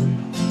guide.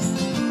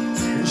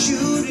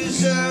 You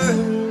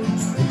deserve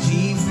the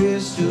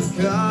deepest of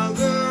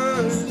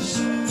covers.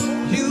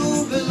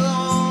 You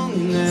belong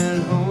in that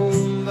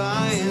home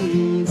by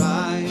and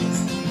by.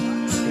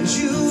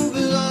 You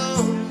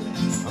belong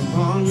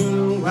among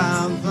the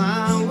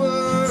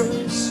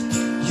wildflowers.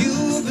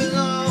 You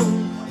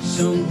belong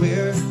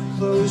somewhere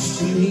close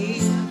to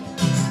me,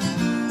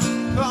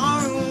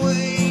 far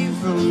away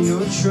from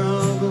your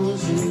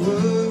troubles and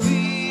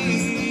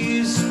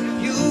worries.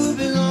 You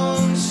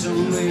belong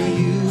somewhere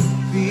you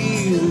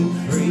feel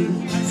free.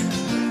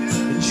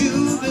 And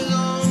you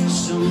belong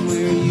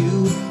somewhere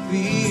you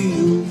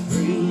feel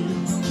free.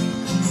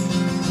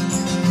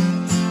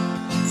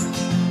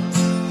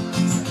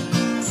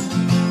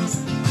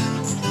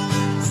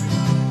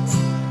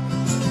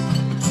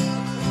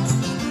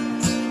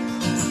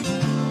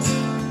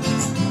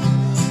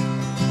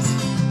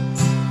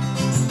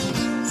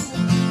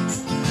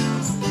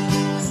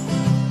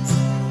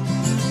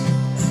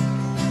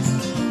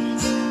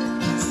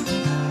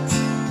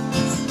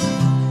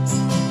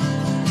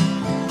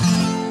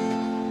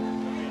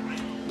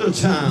 Little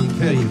Tom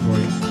Petty for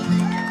you.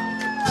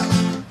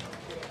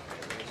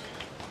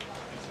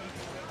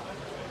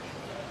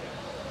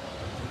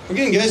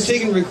 Again, guys,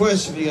 taking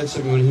requests if you got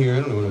someone here. I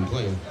don't know what I'm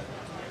playing.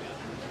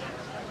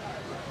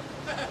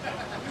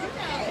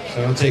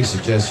 So I'll take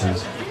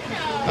suggestions.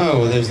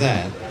 Oh, well, there's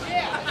that.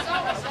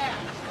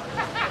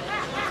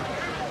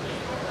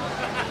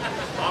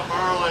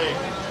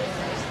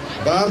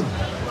 Bob?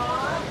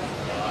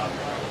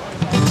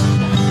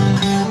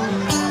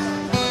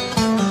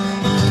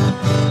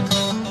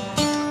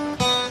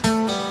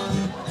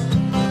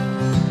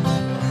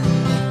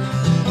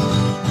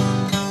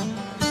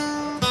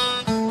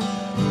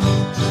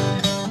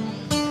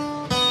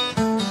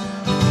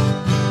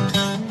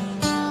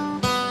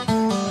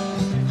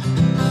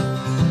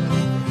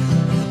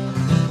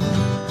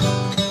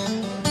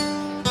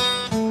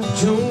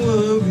 Don't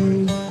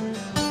worry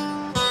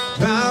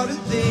about a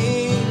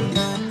thing.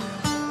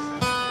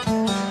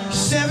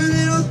 'Cause every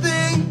little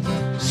thing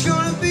is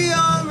gonna be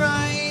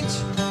alright.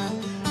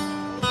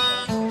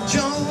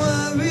 Don't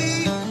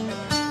worry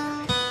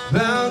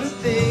about a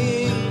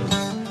thing.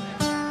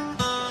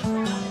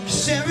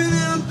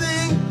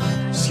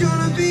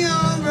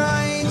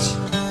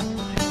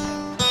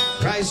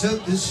 Rise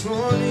up this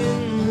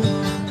morning,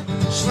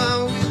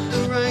 smile with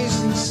the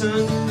rising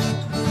sun.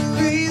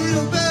 Three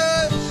little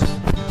birds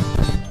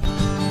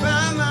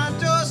by my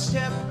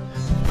doorstep,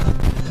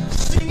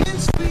 singing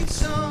sweet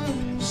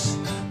songs,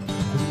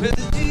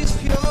 melodies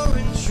pure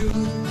and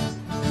true.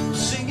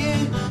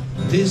 Singing,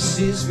 this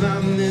is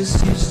my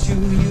message to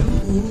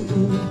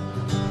you.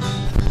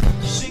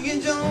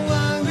 Singing, don't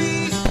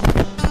worry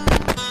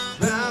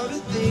about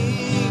a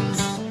thing,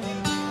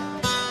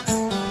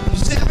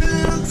 'cause every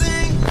little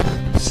thing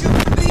is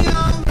gonna be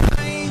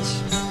alright.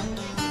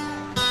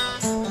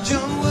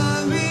 Don't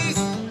worry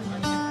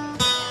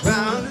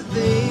about a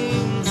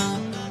thing,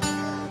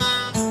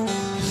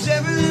 'cause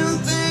every little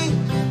thing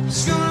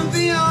is gonna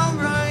be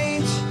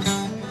alright.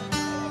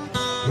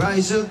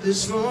 Rise up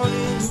this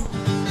morning,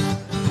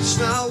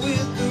 smile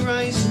with the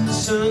rising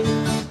sun.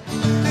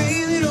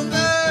 Three little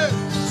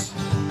birds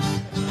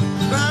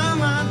by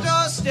my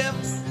doorstep,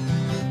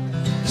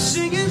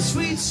 singing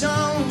sweet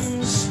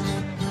songs,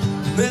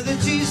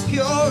 melodies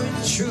pure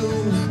and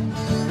true.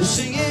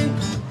 Singing,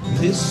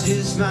 this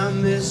is my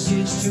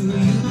message to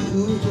you.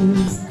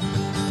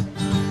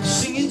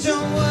 Singing,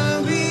 don't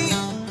worry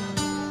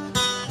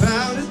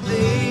about a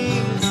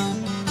thing,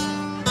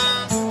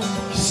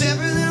 'cause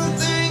every little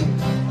thing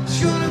is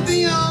gonna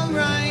be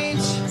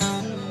alright.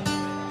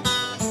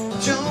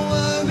 Don't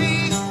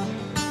worry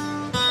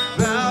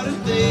about a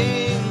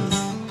thing,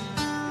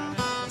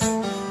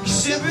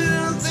 'cause every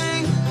little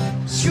thing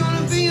is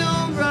gonna be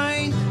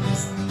alright.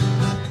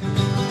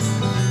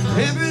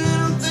 Every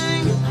little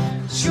thing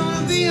is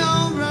gonna be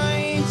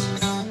alright.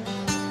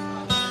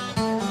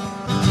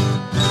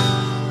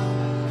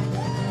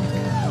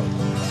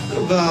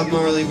 Bob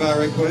Marley by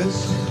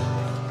request.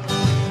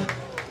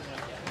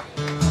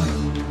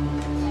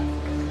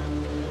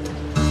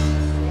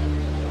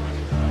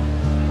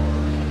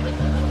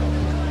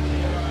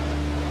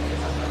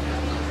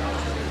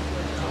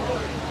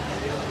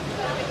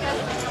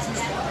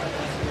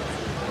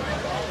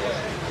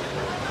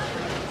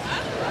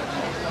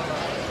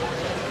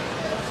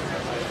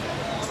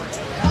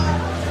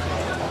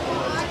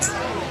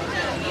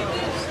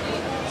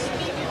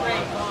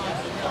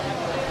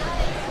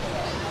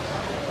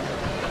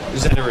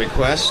 Is that a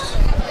request,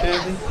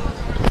 Kathy?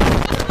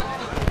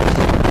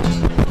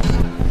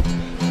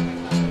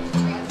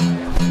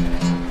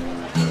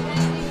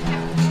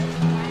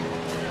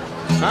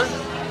 Huh?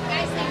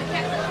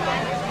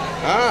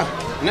 Ah,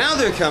 now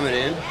they're coming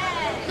in.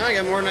 Now I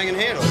got more than I can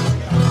handle.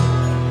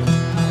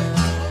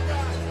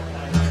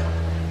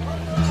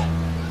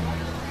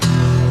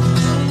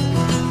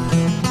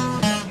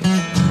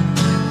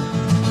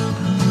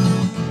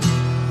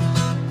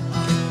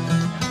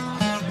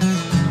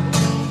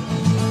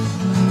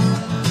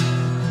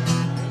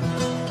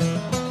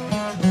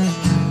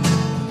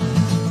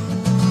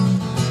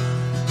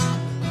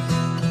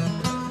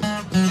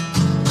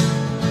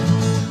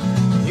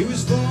 He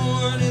was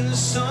born in the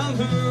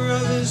summer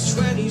of his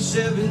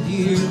 27th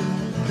year,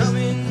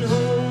 coming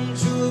home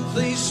to a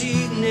place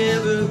he'd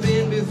never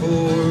been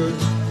before.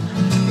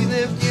 He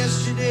left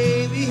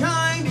yesterday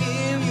behind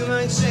him. You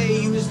might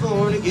say he was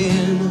born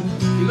again.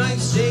 You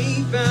might say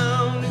he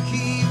found a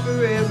key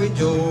for every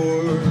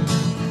door.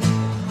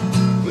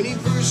 When he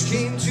first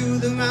came to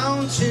the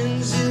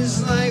mountains,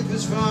 his life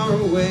was far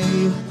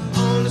away,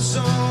 on a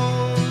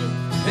song,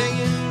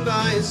 hanging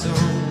by a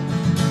song.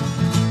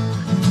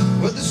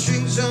 But the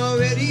string's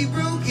already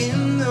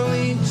broken, though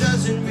he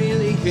doesn't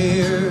really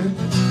care.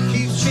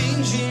 Keeps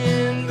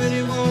changing, but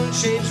it won't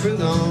change for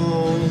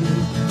long.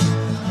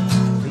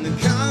 In the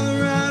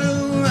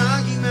Colorado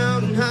Rocky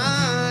Mountain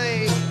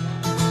High,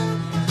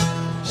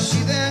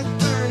 see that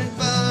burning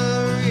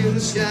fire in the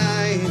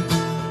sky.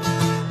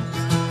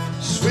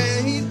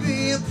 Swear he'd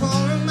be a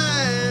poorer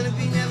man if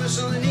he never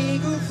saw an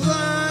eagle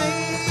fly.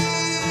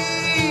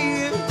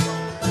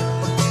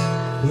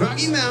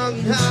 Rocky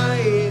Mountain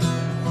High,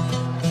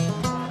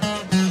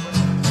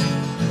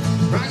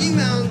 Rocky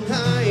Mountain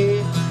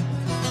High.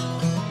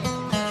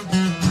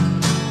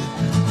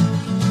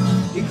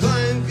 He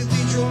climbed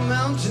cathedral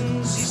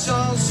mountains, he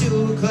saw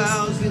silver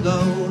clouds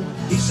below.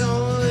 He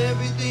saw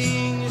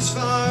everything as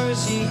far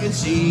as he could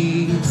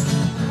see.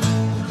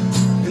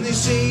 And they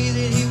say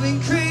that he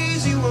went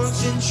crazy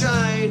once and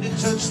tried to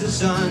touch the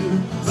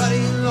sun, but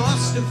he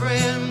lost a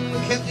friend,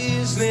 kept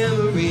his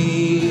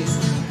memory.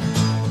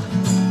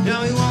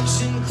 Now he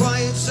walks in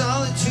quiet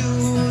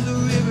solitude, the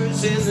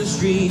rivers and the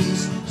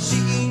streams,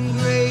 seeking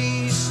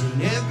grace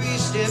in every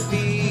step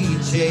he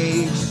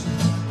takes.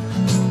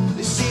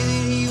 They say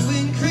that he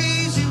went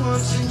crazy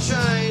once and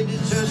tried to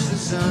touch the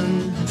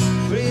sun,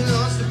 but he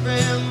lost a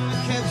friend,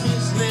 kept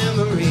his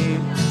memory.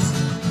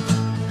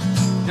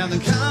 Now the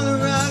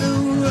Colorado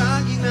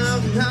Rocky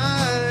Mountain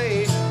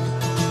High,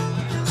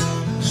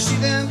 see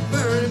that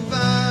burning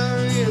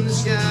fire in the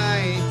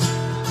sky.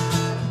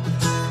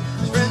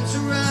 Friends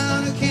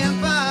around a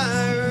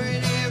campfire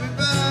and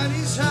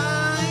everybody's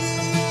high.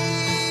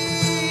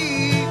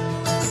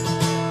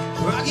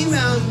 Rocky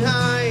Mountain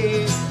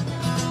High,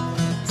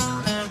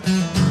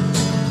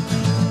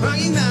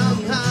 Rocky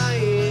Mountain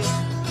High.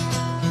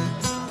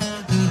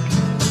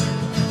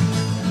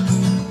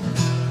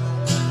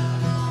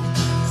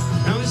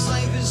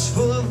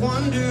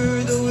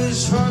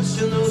 his heart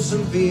still knows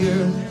some fear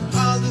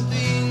of the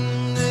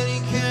thing that he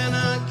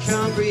cannot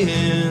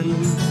comprehend.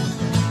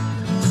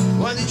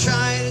 While they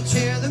try to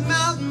tear the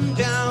mountain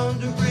down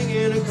to bring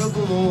in a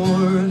couple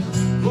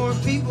more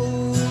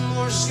people,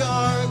 more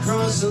scar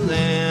across the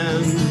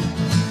land.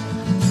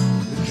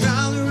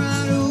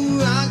 Colorado,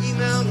 Rocky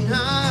Mountain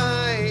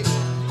High,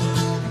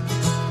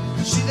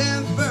 see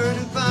that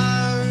burning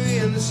fire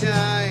in the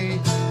sky.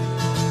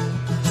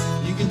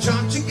 You can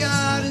talk to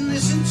God and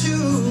listen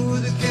to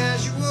the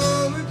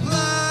casual reply.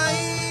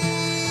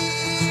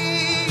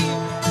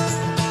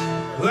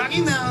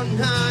 Rocky Mountain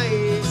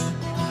High,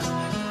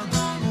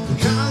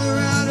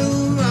 Colorado,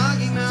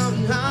 Rocky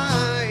Mountain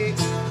High,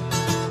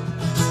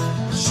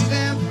 see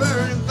that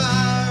burning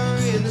fire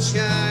in the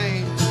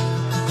sky.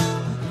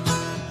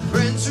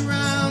 Friends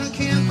around a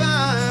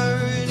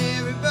campfire and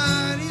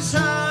everybody's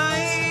high.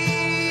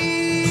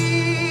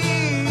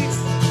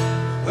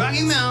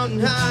 Rocky Mountain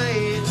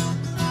High,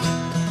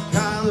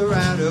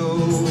 Colorado,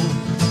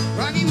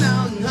 Rocky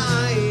Mountain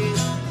High,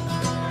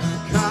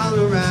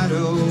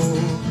 Colorado,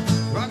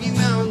 Rocky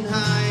Mountain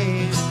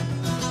High,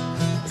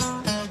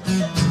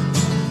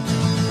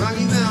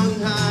 Rocky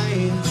Mountain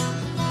High.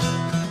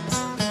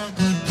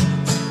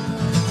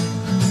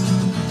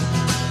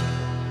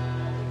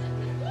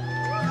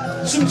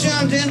 Some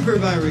John Denver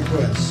by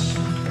request.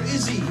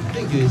 Izzy,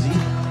 thank you, Izzy.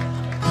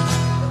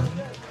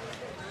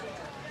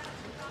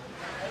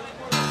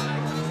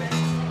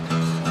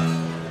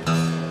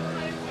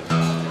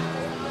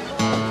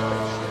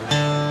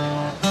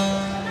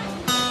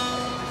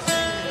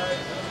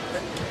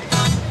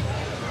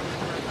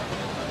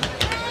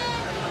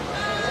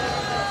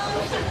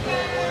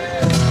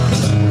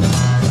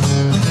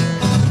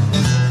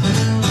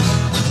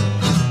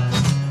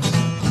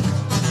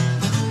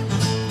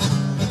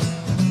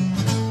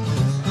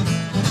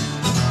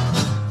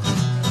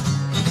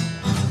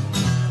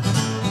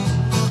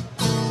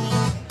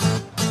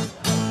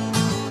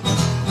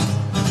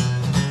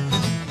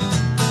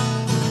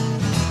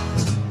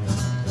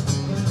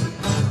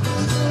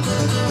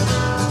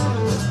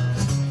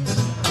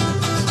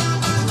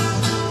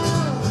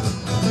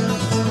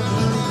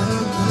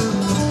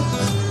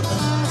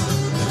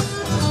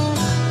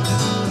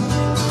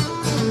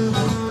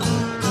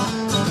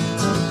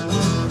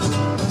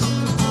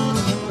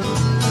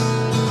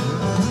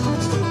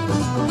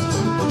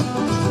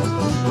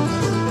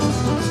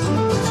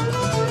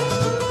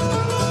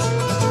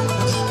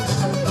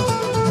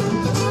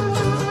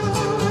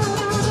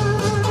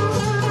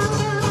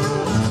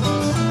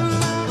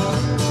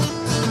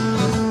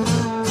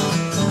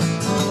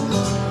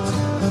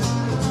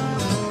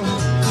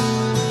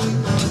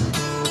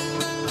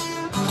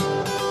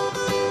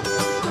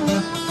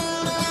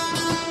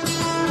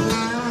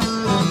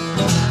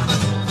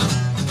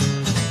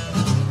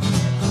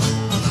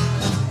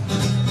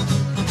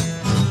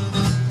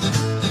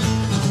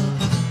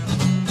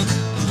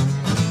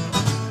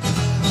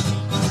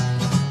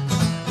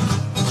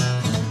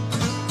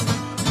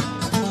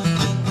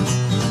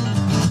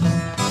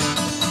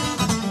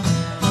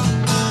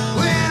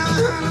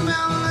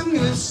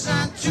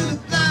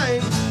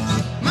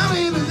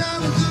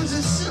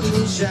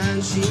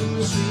 She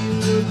my sweet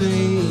little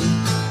thing,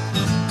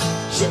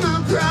 she my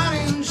pride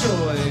and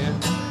joy.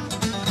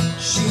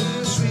 She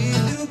my sweet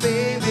little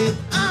baby,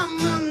 I'm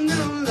a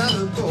little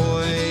lover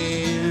boy.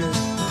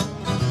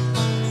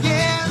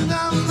 Yeah,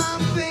 love my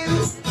baby,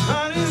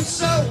 heart and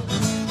soul.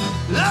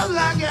 Love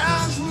like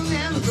ours will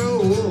never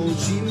grow old.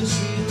 She my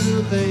sweet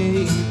little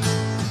thing,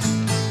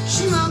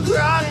 she my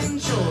pride and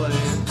joy.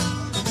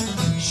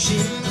 She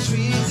my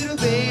sweet little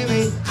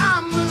baby,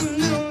 I'm a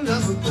little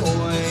lover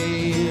boy.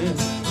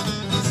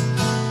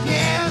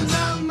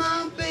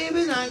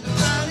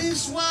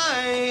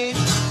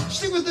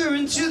 Stick with her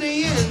until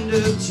the end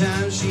of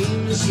time. She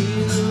my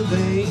sweet little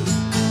babe,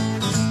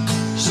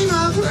 she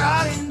my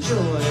pride and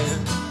joy.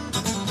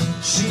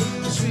 She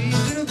my sweet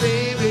little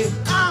baby,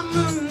 I'm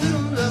a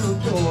little lover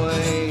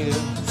boy.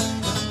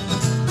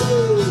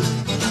 Woo.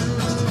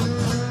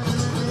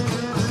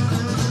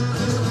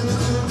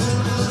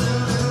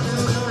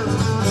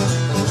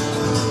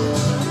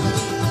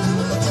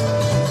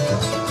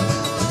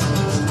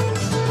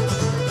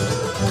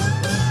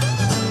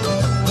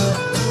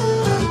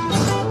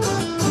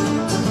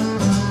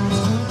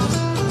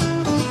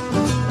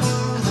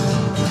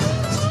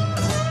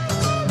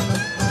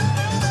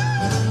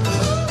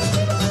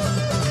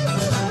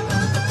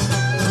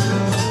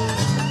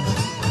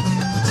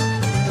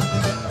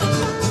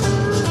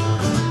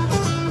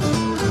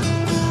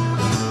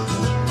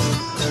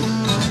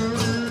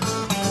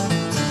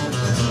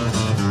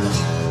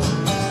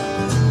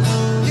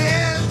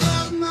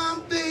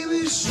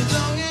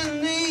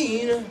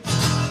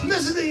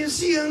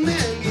 See a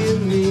man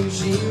give me,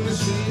 she my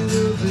sweet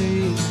little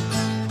babe,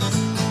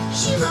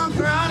 she my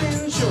pride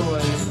and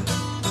joy.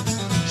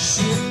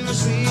 She my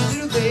sweet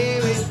little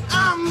baby,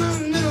 I'm a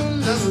little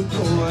lover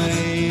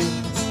boy.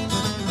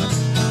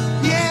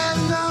 Yeah,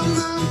 love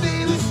my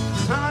baby,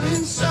 heart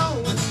and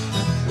soul.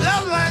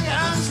 Love like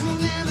ours will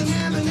never,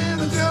 never,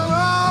 never grow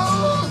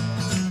old.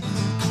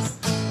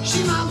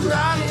 She my pride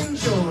pride and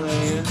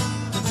joy.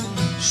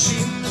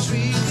 She's my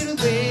sweet little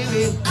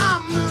baby,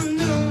 I'm a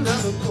new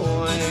lover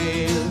boy.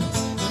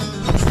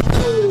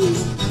 Ooh.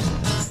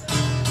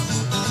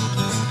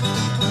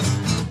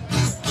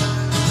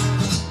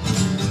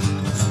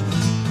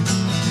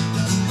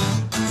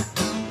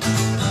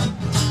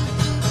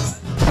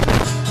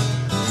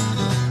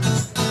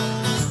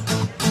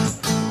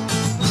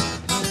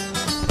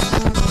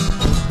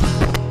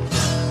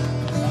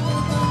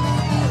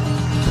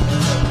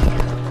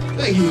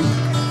 Thank you.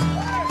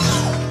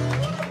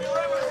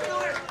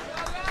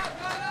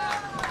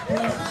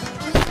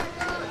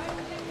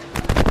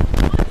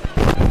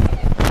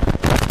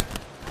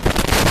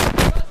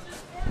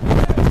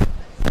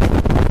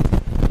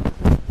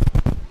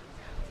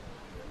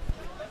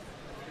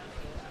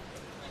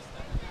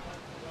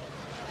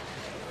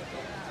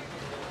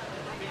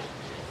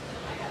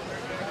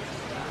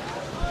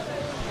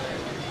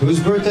 Whose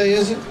birthday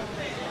is it?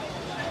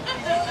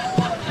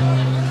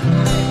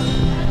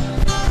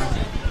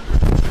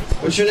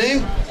 What's your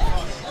name?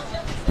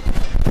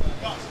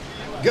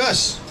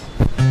 Gus.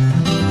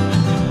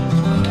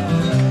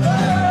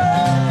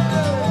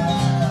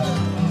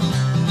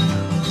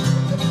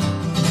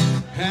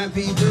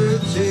 Happy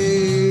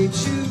birthday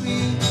to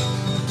you.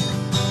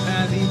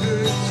 Happy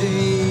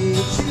birthday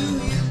to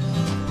you.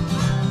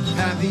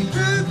 Happy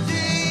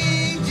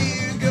birthday,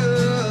 dear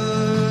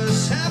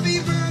Gus. Happy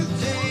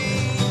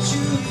birthday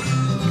to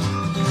you.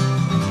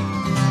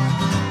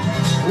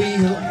 We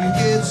hope you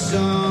get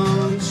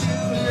some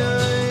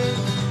tonight.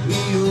 We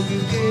hope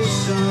you get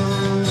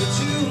some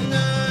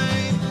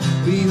tonight.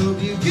 We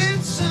hope you get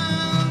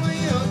some. We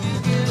hope you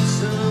get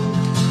some.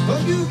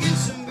 Hope you get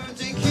some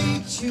birthday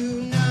cake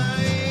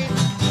tonight.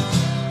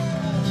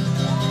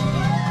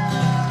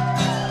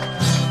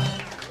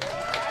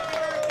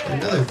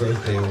 Another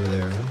birthday over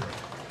there, huh?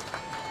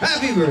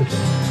 Happy birthday.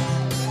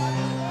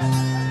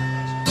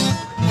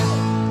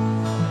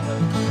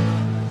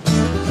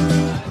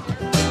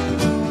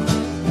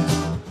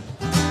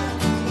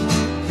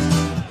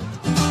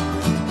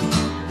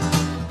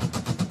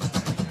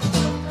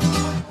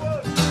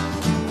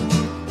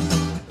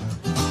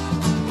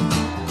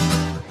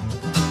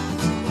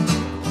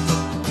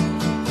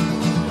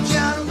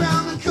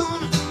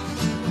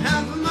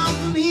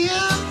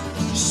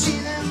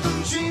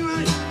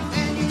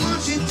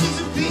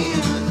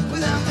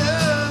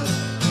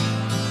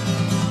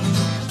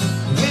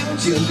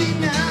 To be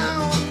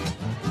now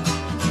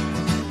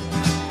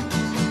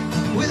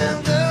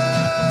without love.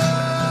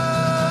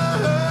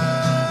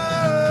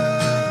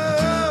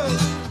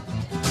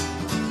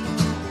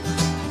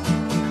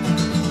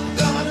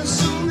 God and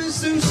soul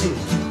Miss Lucy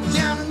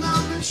down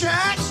along the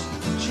tracks.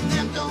 She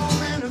left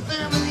home and her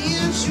family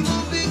and she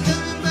won't be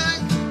coming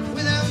back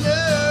without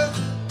love.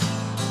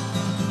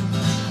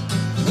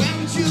 Where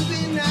would you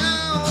be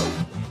now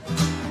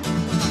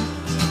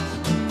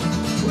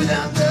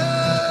without love?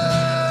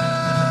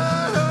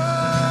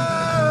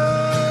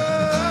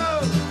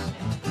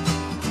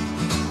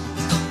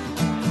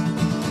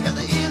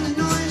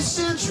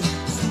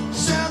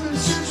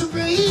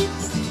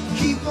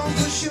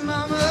 Your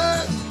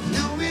mama,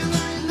 no real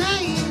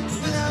lane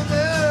without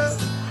love.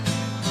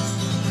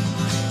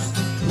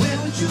 Where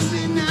would you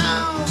be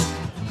now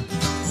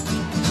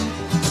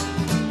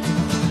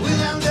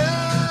without love?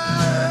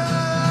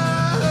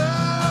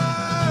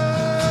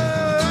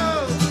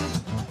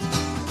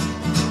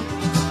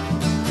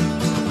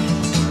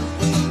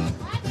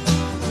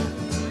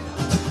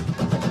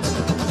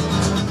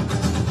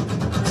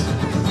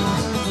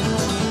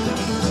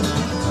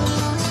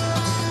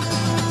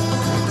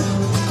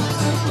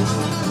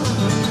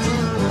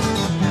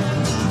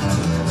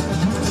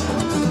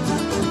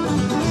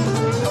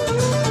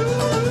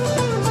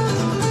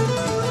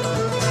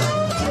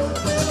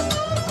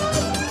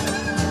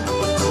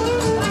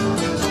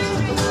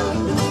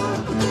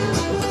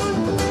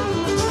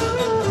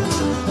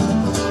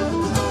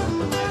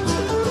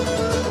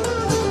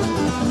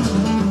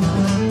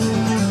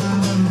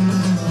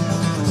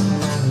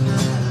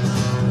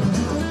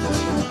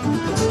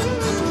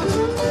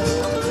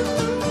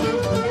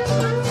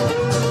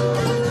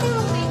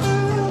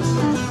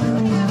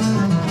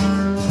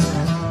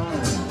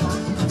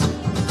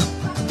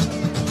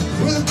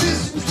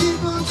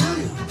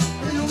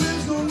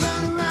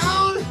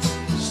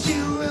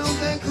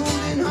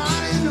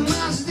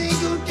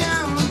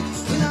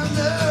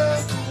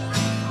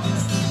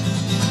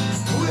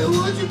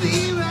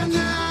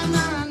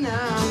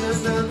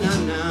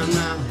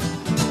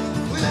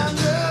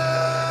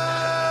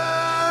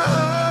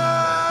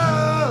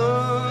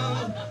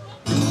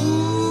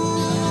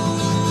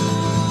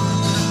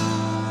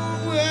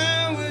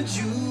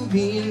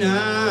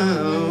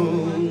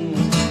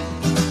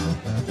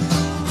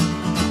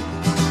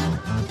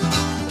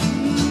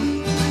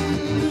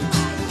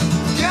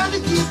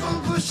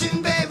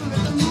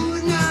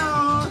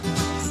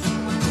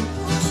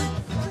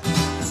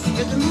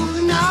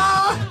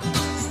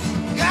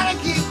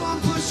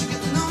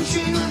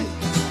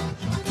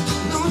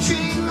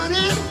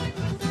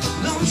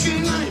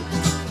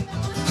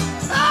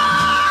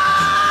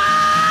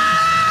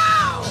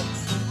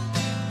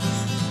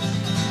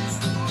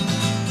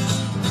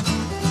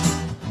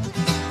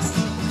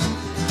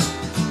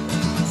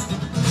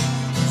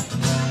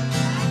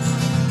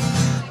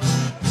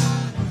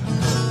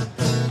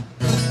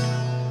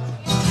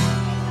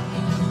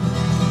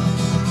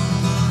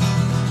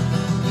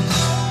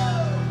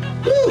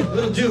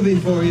 little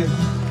doobie for you.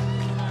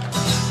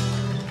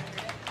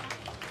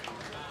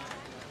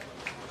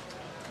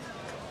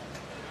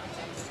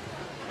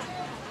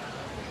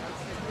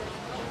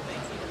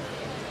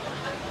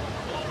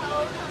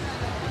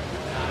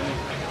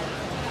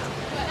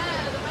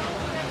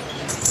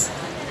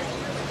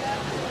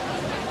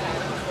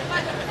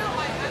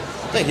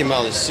 Thank you,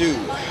 Molly Sue. You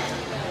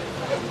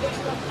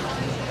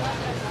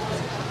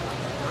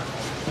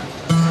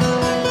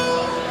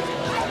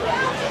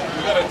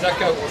gotta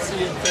duck out. We'll see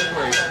you in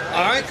February.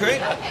 All right,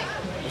 great.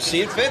 We'll see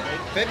you in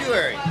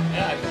February.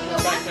 Yeah, I think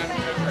we're back down in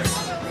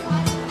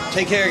February.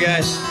 Take care,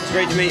 guys. It's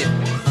great to meet you.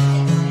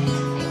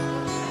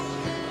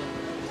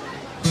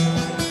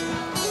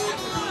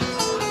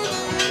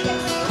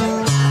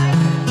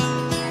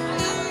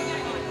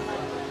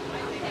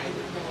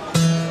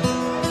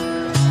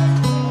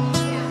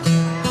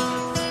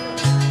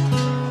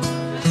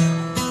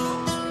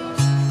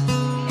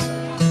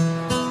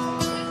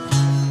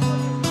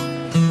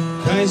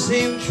 Guys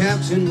named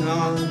Captain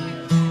on,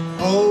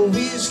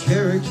 always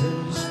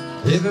characters,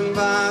 living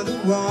by the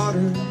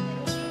water,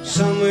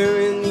 somewhere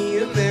in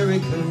the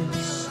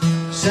Americas,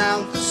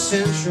 south of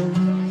Central,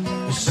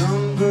 or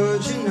some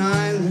virgin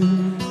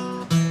island,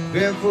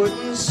 barefoot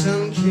and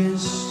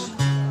sun-kissed,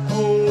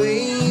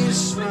 always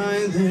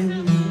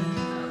smiling.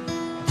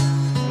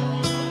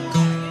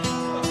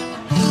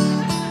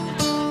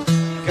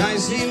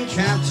 Guys named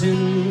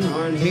Captain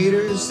aren't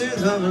haters, they're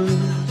lovers,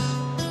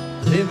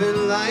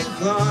 living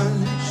life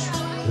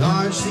large,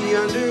 largely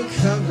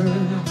undercover,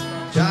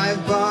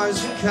 dive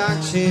bars and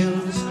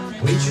cocktails,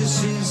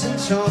 waitresses and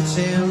tall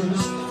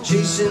tales,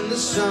 chasing the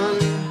sun,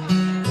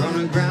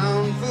 run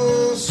aground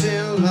full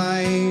sail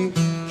like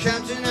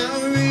Captain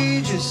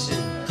Outrageous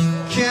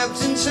and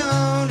Captain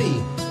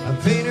Tony, a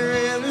painter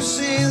and a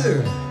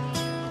sailor,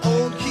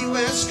 old Key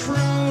West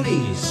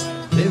cronies,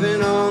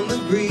 living on the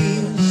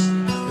breeze,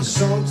 the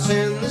salt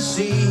and the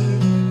sea,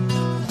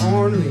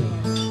 ornery,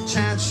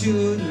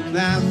 tattooed and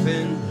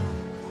laughing,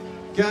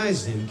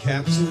 guys named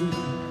Captain.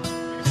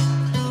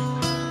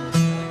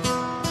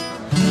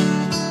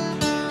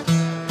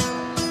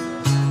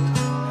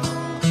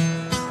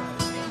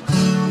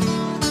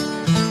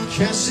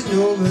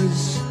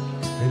 Casanovas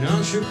and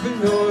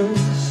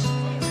entrepreneurs,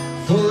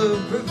 full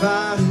of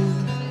bravado,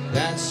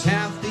 that's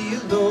half the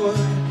allure.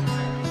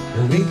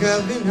 They wake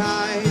up and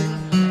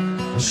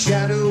hide a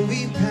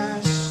shadowy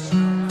past,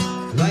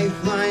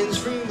 lifelines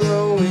from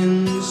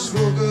glowing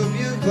smoke of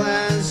your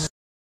glass.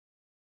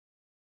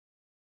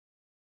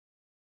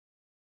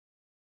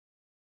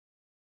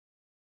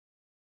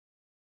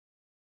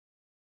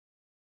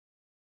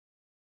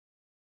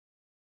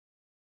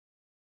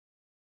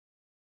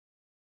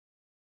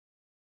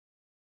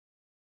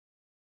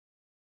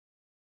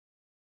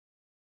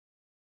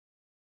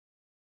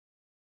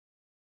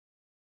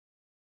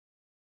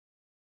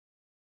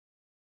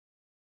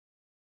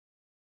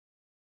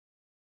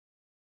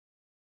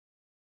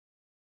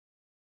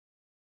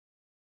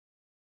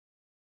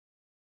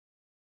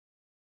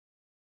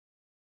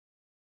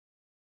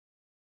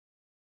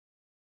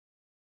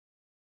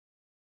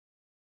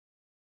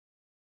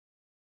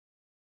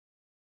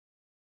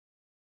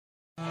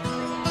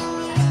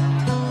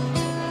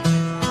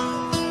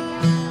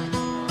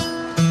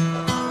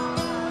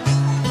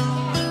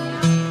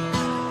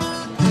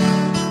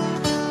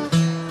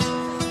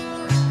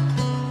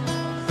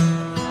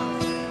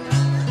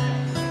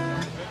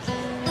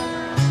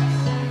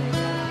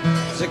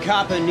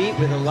 Zacapa neat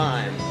with a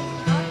lime.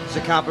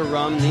 Zacapa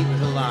rum neat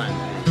with a lime.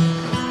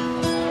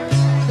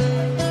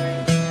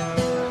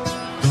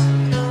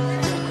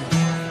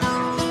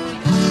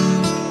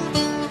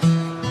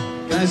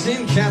 Guys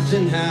named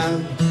Captain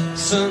have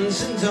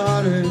sons and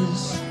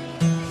daughters,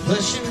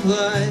 flesh and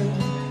blood,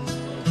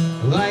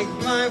 like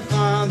my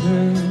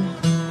father,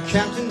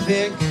 Captain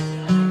Vic,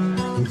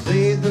 who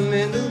played the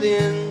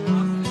mandolin.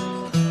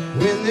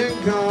 When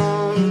they're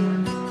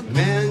gone,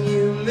 man,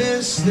 you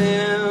miss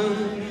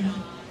them.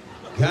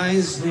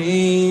 Guys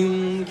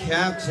named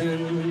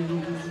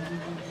Captain.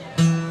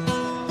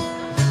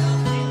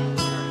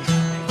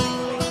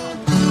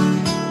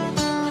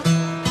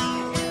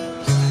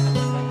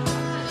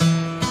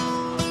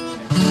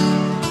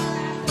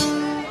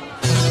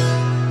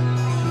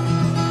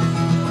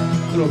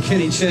 Little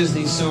Kenny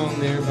Chesney song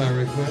there by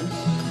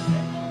request.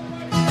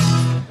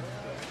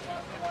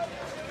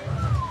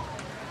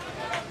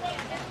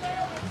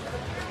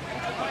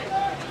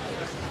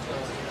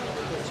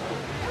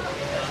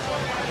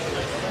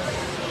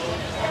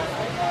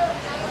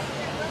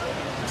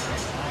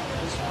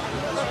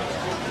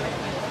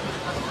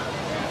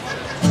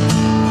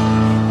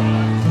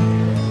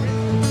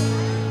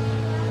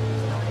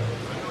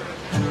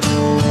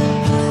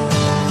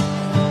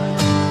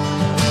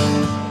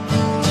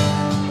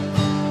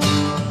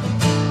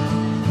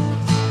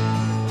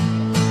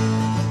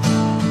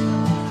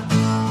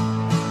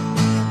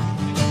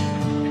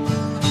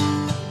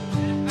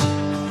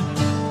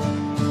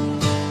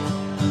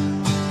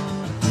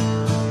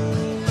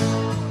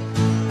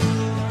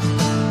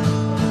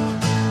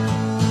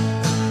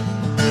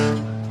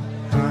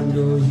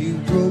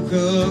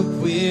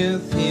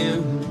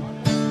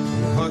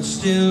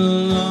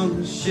 still on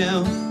the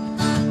shelf.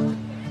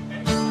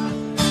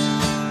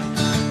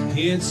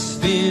 It's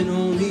been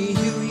only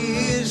 2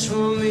 years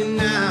for me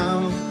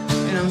now,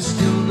 and I'm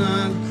still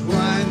not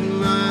quite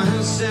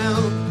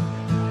myself.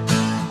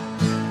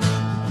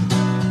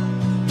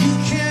 You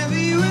can't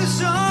be with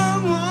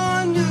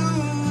someone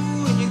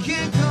new, and you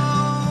can't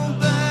go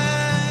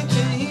back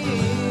to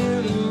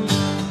him.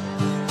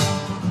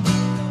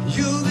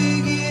 You're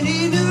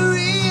beginning to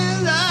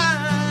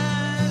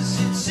realize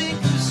it's sink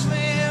or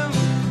swim.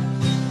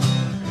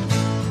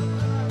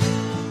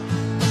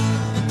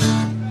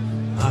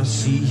 I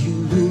see you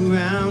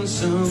around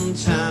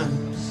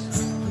sometimes,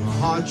 my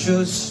heart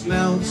just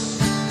melts.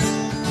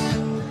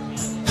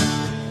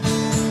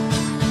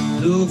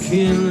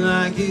 Looking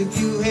like if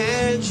you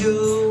had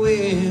your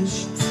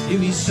wish,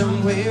 you'd be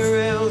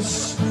somewhere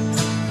else.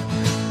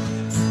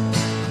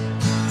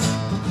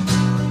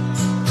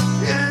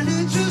 And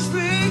it just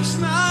breaks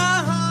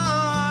my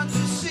heart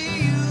to see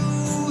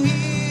you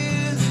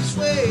here this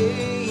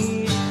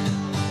way.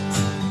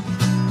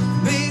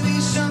 Maybe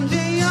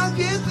someday I'll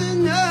get the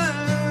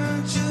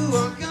nerve to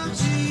walk up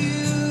to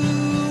you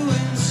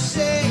and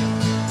say,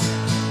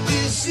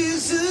 this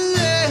is the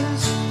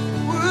last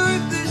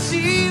word this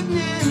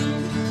evening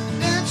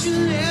that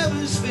you'll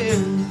ever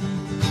spend.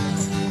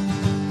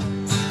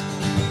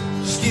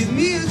 Just give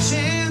me a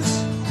chance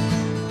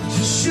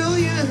to show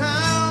you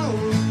how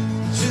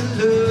to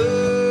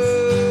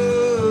love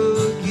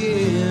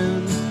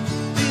again.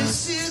 This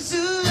is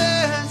the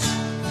last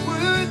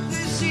word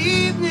this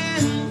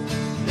evening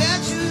that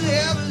you'll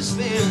ever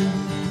spend.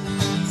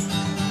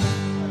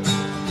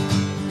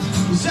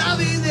 'Cause I'll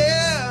be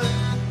there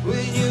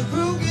when your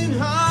broken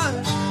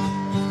heart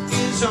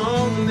is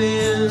on the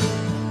mend.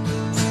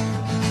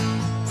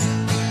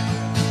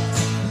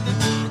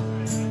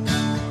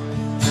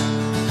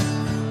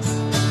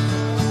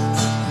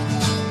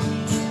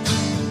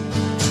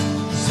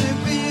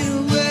 Slipping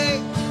away,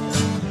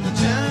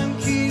 time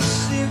keeps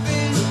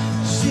slipping,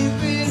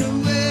 slipping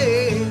away.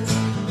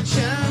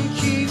 Time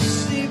keeps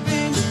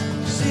slipping,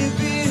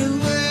 slipping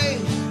away.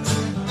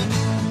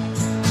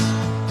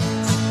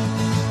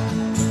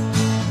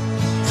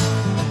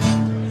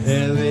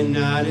 Every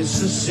night it's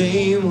the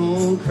same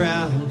old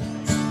crowd,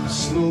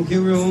 smoky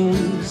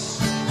rooms.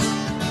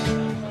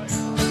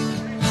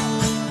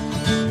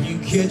 You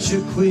catch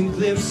a quick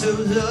glimpse of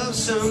love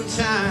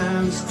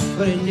sometimes,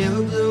 but it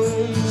never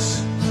blooms.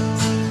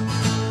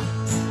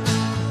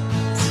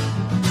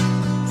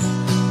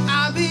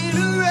 I've been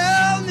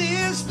around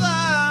this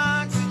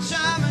block a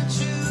time or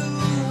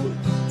two.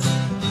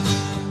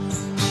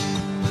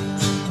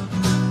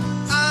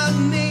 I've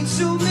made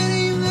so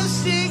many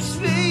mistakes,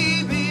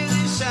 baby.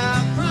 This I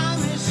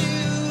promise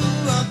you,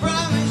 I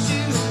promise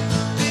you.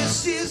 This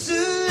is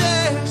the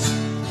last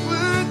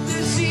word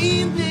this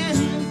evening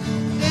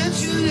that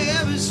you'll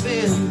ever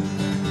spend.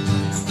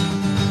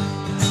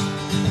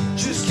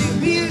 Just give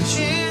me a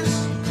chance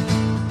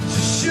to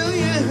show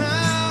you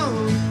how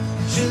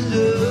to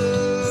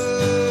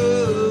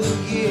love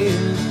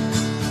again.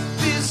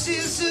 This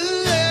is the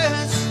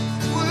last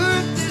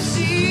word this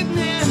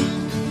evening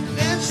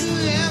that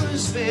you'll ever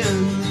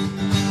spend.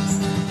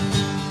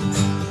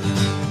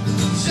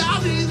 'Cause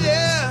I'll be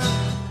there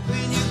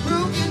when your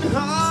broken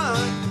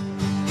heart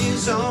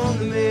is on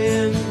the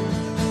mend.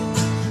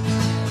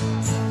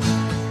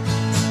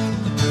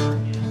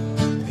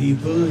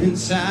 People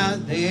inside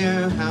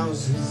their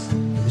houses,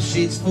 the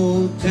shades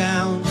pulled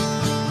down.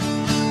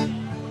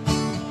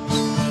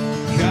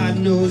 God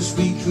knows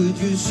we could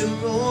use some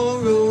more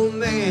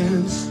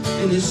romance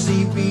in a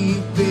sleepy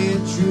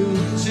bedroom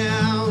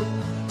town.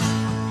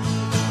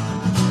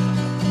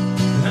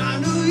 I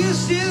know you're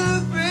still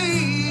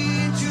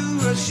afraid to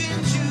rush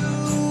into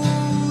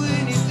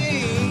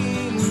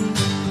anything,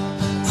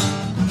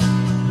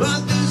 but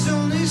there's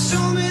only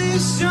so many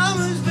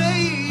summers,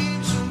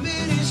 babe, so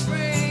many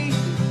springs.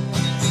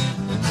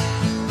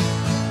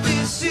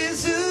 This is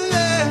the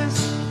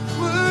last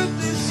word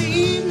this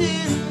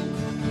evening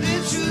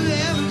that you'll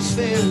ever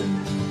spend.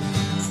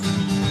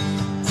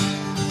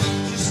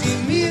 Just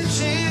give me a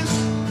chance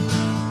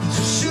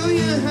to show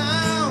you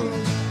how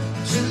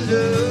to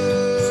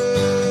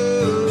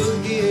love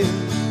again.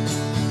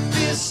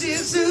 This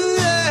is the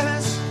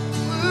last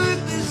word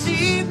this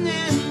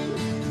evening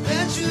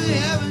that you'll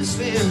ever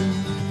spend.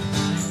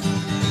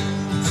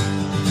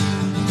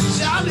 'Cause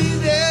I'll be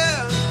there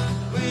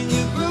when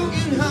your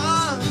broken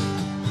heart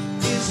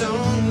is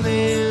on the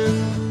mend.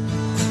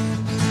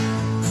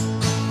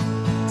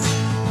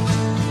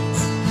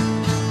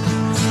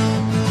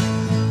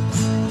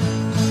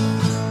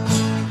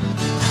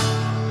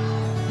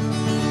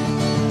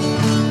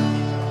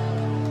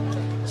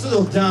 It's a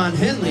little Don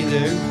Henley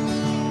there.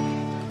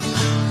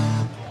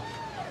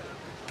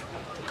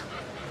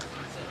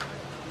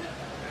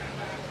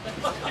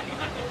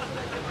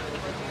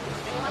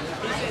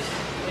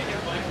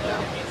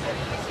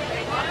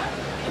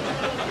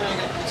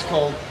 It's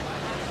cold.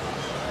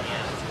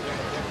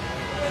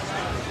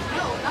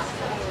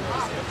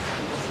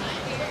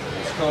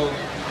 It's cold.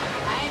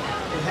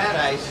 It had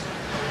ice.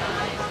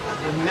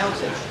 It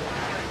melted.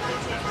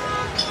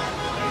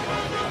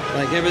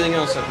 Like everything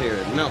else up here,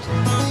 it melted.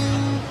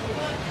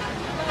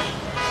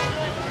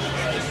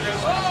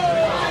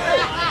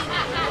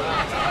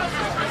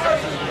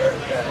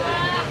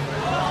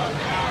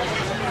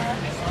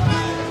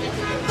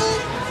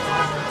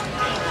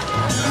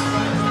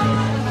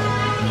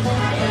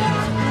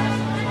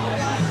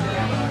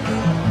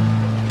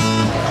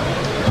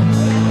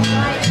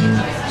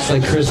 It's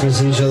like Christmas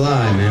in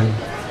July, man.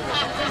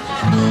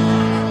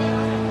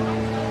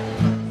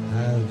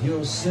 Have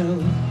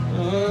yourself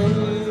a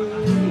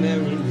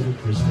merry little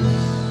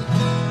Christmas.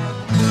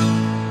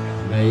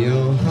 May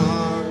your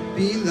heart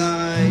be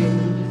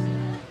light.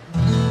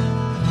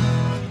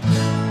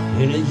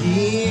 In a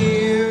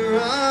year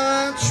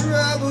our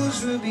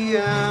troubles will be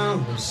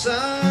out of sight.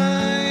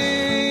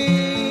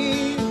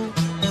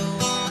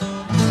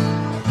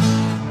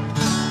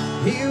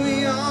 Here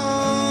we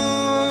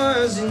are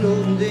as in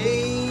olden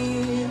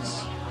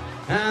days,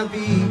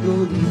 happy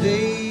golden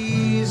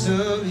days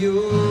of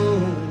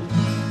yore.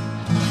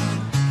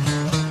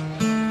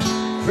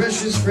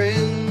 Precious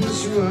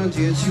friends who are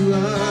dear to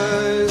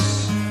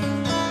us,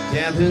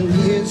 gathered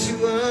near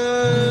to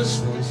us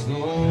once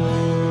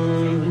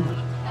more.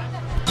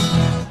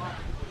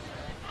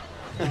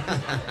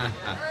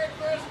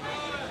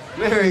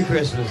 Merry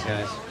Christmas,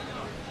 guys.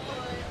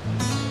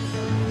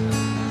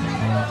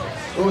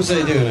 What was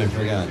I doing? I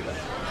forgot.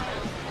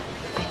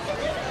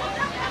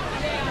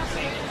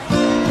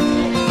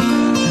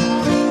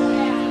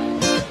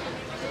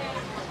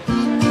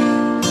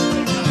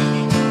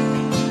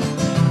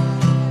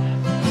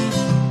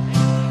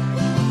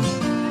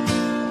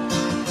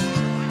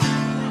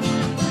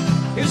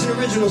 Here's an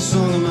original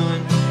song of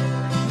mine.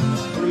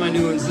 One of my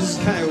new ones. This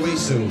is Kiowa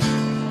Soon.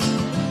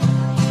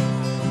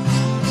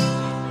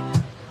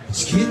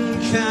 It's getting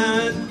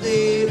kind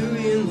later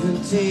in the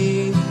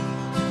day.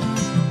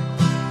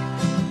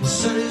 The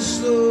sun is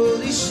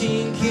slowly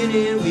sinking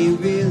and we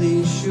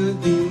really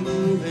should be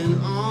moving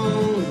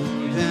on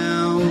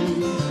down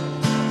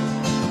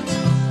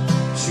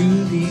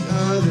to the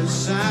other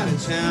side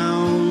of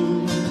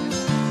town.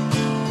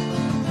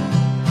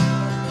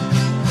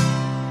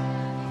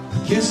 I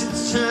guess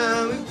it's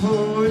time we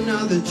pour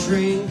another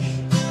drink.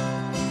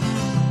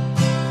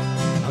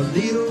 A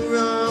little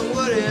rum,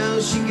 what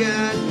else you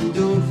got? And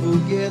don't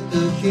forget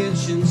the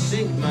kitchen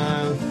sink,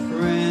 my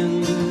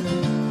friend.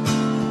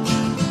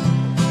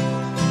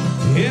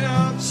 Head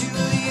up to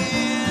the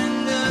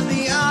end of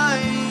the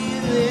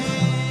island.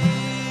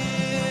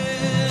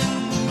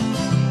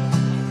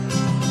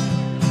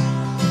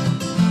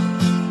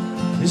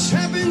 This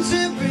happens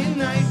every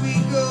night. We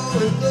go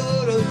and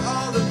load up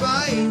all the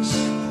bikes,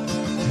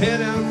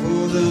 head out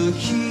for the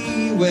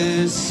Key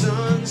West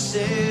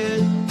sunset.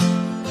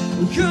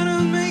 We're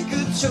gonna make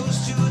a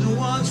toast to the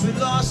ones we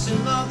lost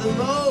and love the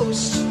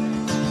most.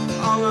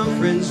 All our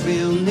friends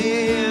we'll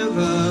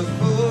never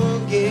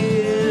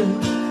forget,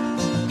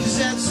 'cause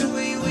that's the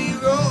way we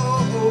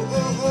roll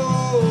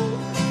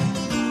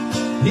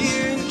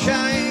here in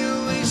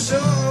Kiowa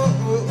Soul.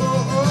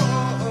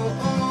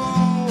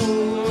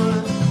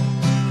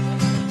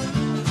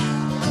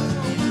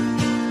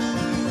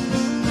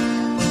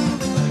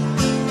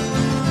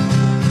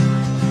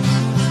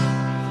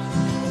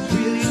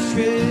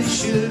 Really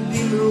should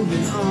be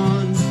moving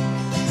on.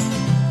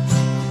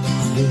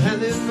 We've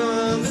had it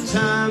fun, the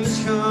time has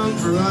come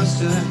for us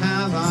to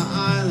have our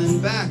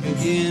island back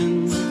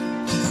again.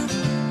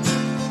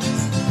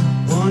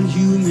 One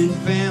human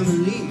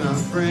family, my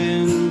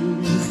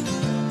friend.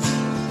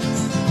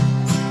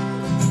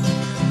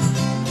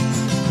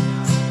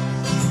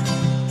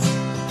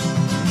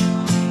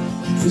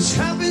 This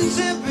happens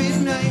every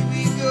night.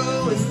 We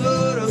go and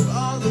load up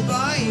all the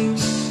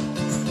bikes,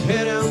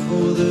 head out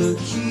for the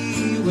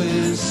Key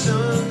West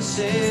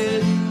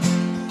sunset.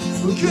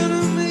 We're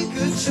gonna make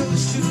a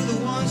toast to the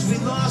ones we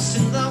lost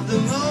and love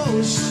the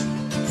most.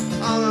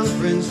 All our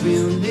friends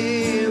we'll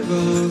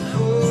never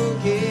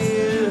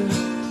forget,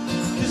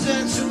 'cause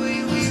that's the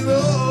way we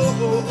roll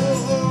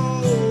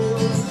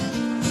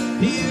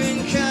here in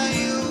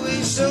Kiowa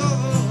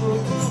Soul.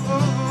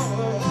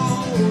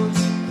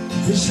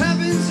 This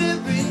happens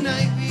every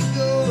night. We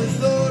go and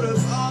load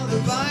up all the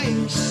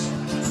bikes,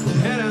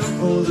 head out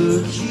for the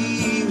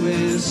Key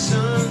West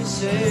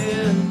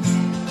sunset.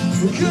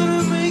 We're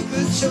gonna make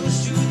a toast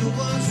to the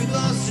ones we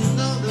lost and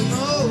love the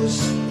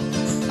most.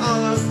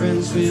 All our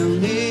friends we'll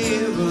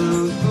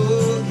never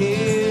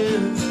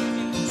forget,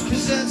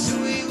 'cause that's the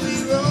way we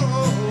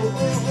roll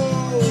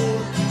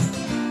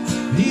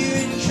here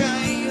in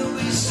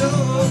Kiowa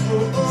Soul.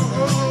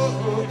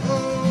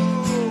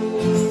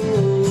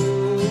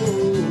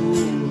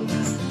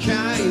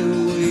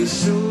 Kiowa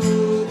Soul.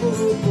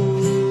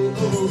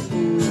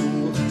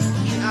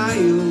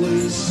 Kiowa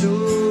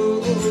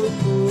Soul.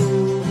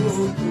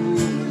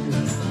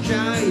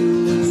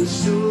 Kiowa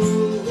Soul.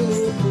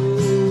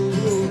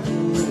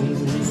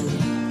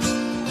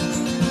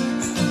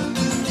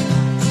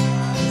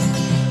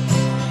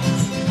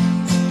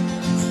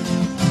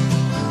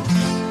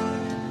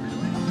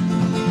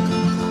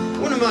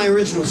 One of my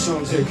original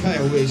songs there,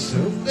 Kiowa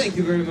Soul. Thank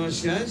you very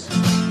much, guys.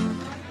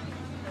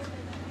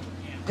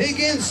 Hey,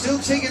 again, still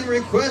taking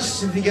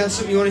requests. If you got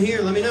something you want to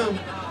hear, let me know.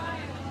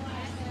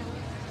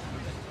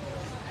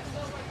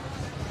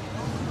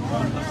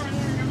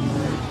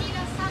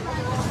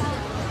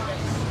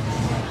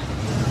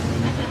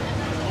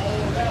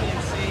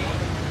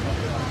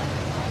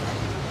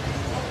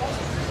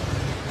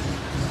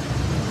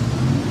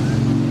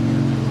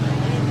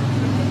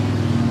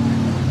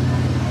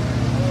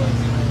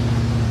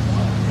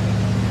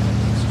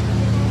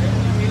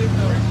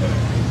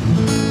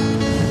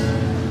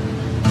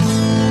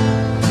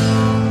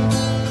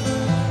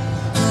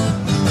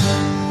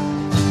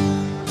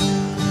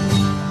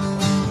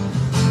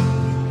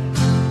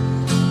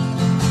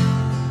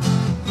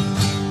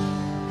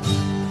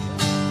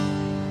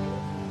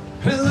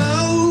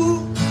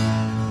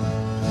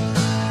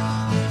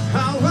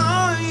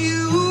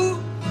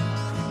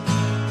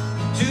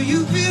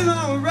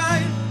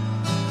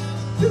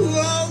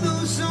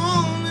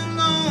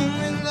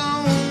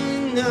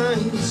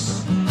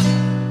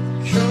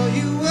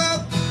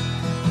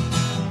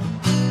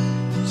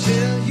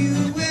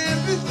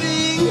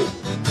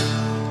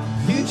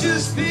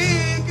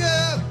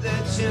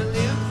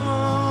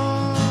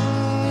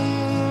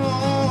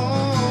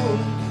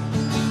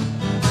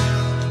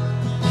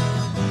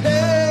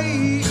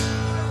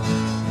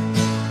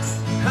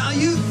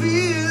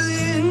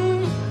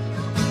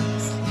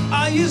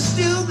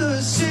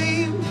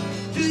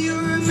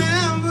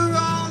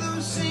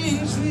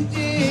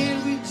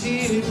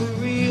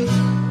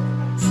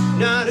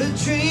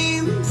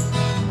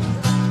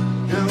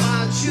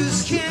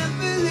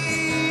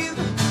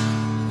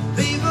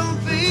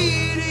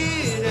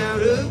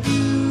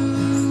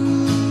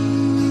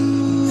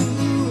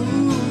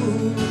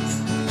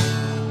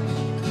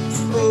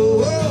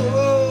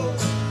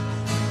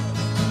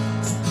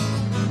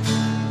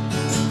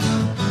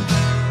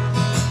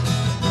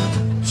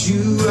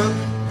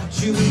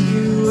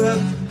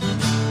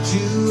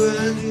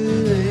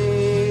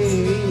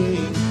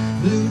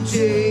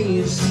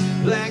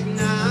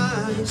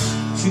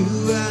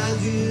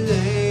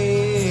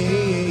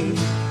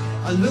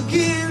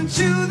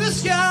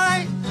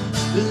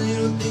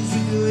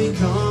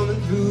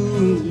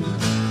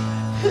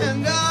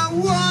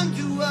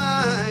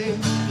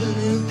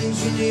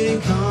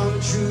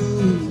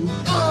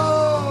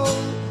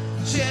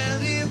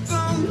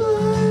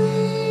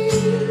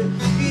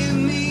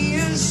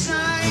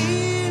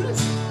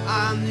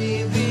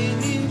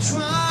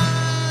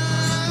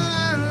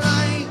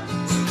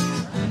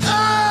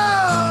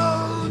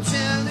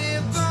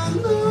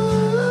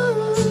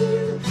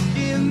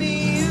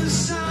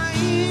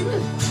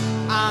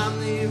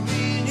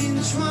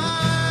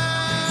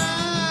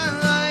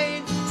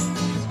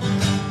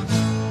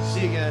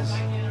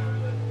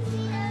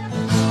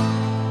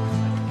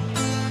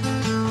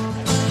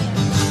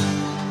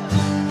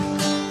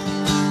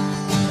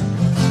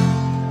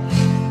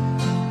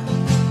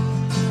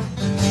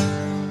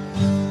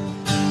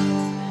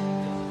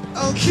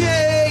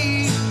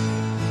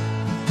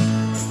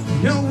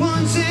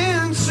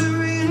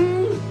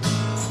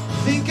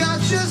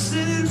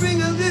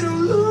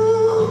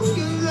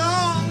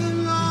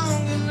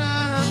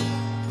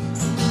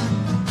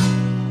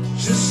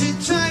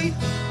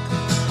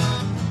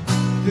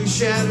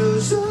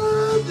 Shadows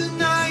of the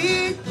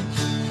night,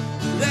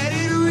 let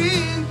it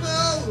ring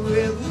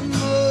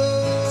forevermore.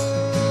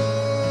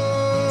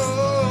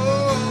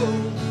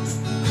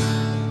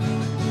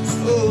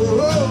 Oh,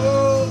 oh,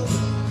 oh.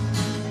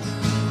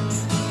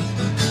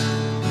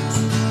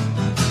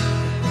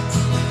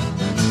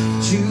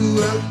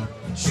 Chew up,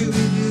 chew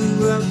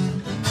up,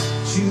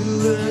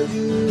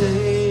 chew-a-doo-lay.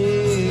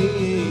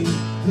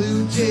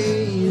 Blue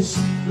days,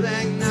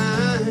 black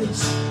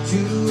nights,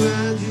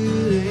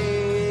 chew-a-doo-lay.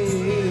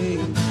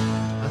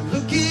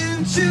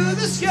 To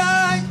the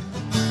sky,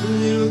 the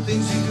little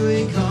things you do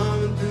ain't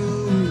coming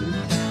through,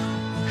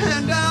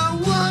 and I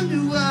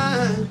wonder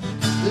why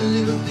the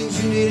little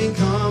things you need ain't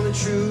coming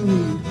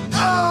true.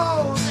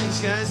 Oh, thanks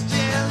guys,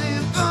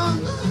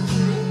 telephone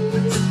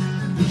line,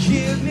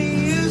 give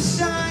me a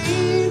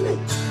sign,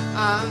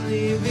 I'm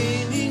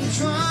living in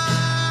twilight.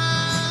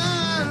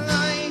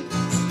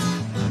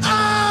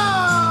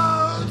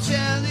 Oh,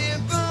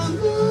 telephone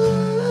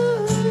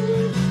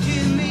line,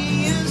 give me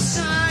a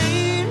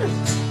sign,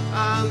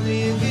 I'm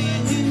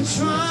living in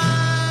twilight.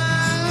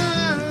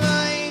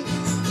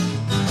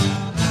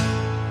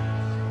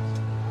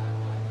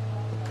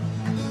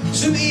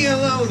 Some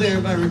ELO there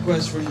by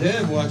request from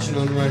Deb, watching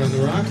on Right on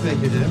the Rock.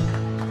 Thank you, Deb.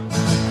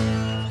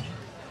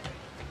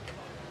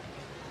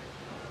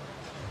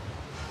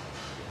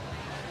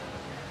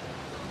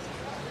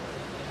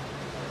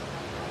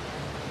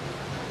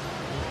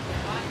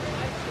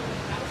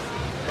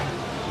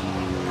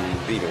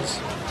 Beatles.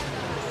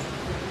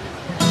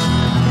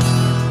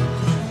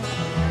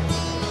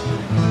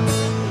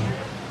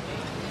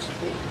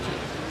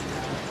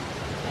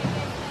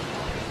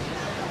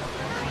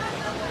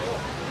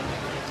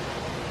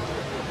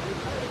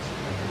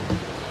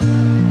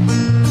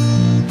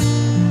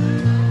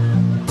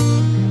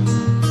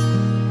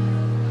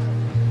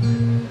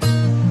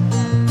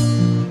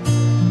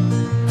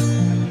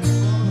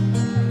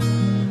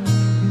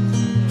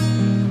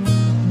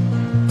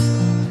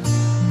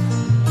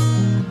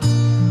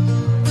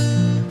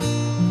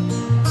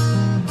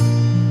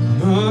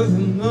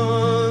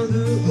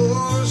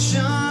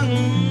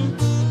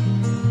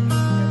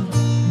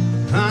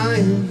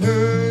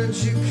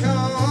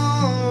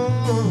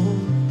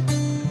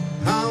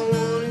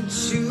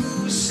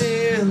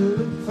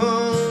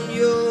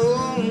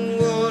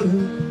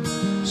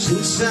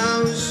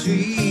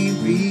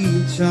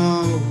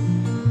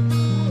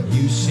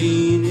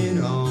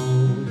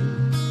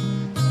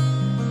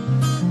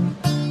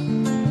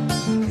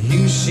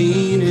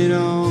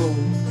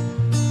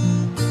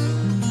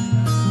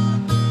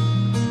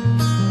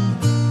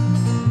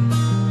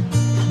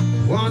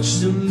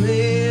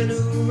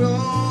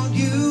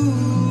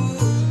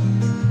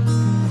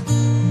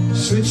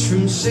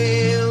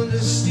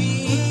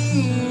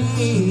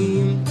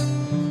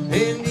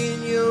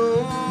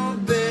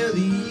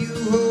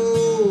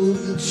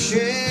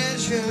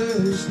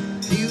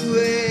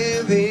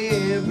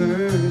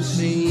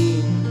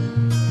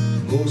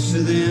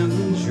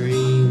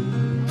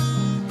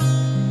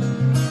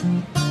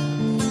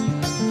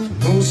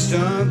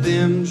 of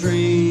them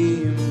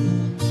dream.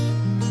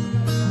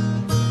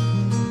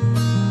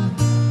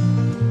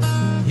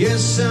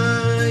 Yes,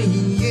 I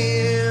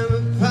am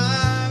a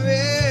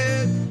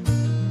pirate,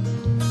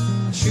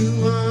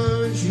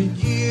 200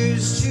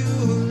 years too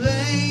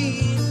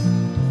late.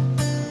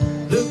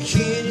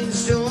 Looking in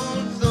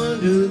stone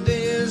thunder,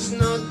 there's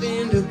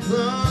nothing to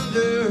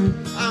plunder.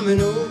 I'm an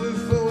over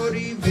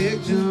 40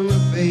 victim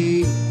of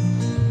fate,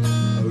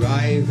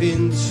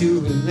 arriving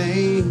too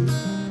late.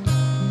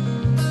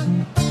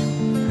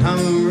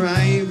 I'm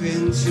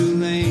arriving too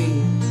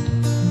late.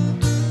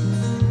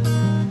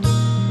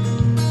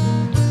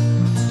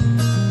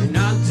 And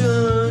I've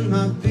done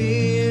my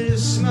bit of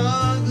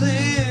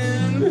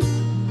smuggling.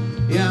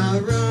 Yeah, I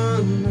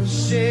run my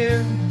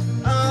share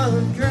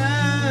of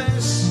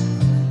grass.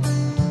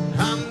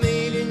 I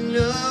made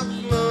enough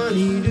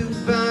money to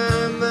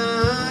buy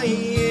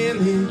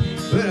Miami,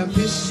 but I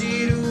pissed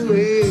it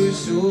away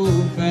so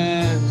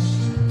fast.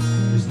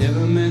 It was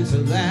never meant to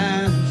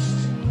last.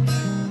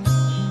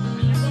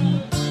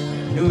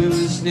 No, it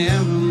was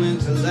never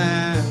meant to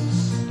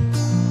last.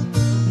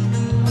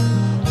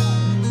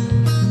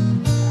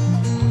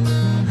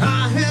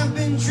 I have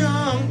been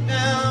drunk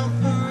now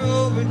for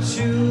over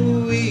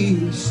 2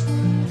 weeks.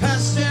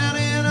 Passed out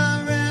and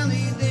I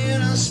rallied,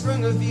 then I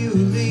sprung a few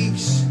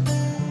leaks.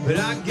 But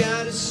I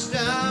gotta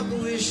stop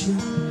wishing,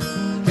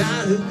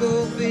 gotta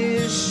go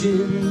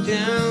fishing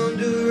down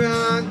to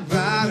rock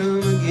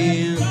bottom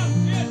again.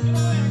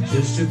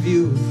 Just a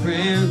few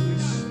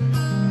friends,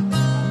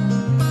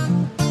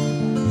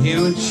 yeah,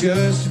 with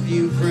just a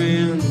few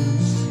friends.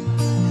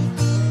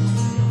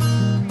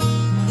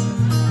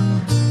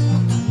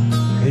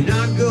 And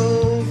I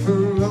go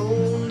for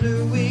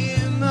older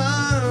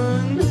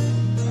women.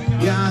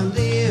 Yeah, I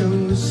live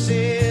with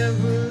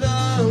several a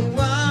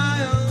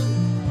while.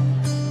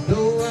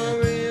 Though I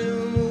ran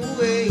them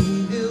away,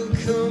 they'll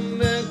come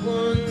back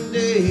one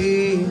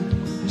day.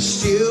 I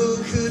still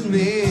could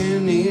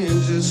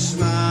manage a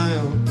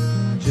smile,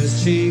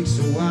 just takes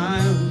a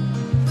while.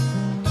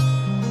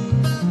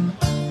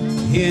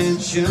 It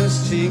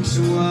just takes a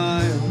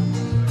while.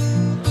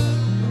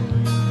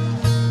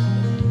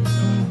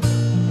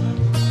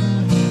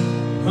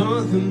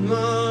 On the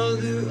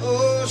Mother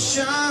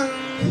Ocean,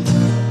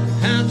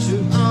 after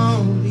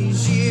all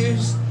these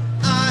years,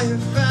 I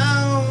have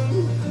found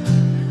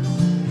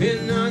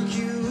an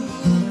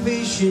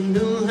occupation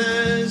no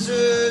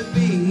hazard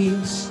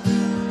beats,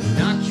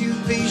 an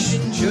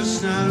occupation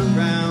just not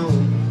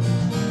around.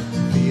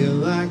 Feel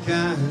like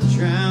I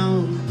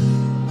drown,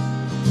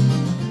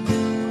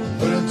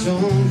 but I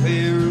don't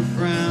bear a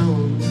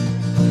frown.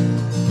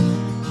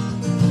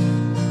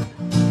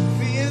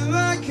 Feel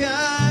like I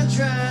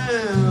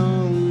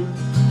drown.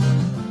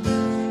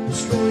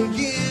 Let's go and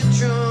get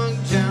drunk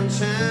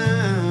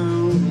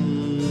downtown.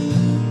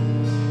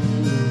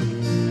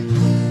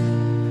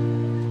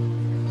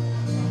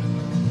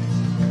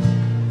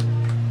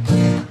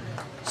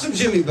 Some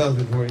Jimmy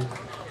Buffett for you.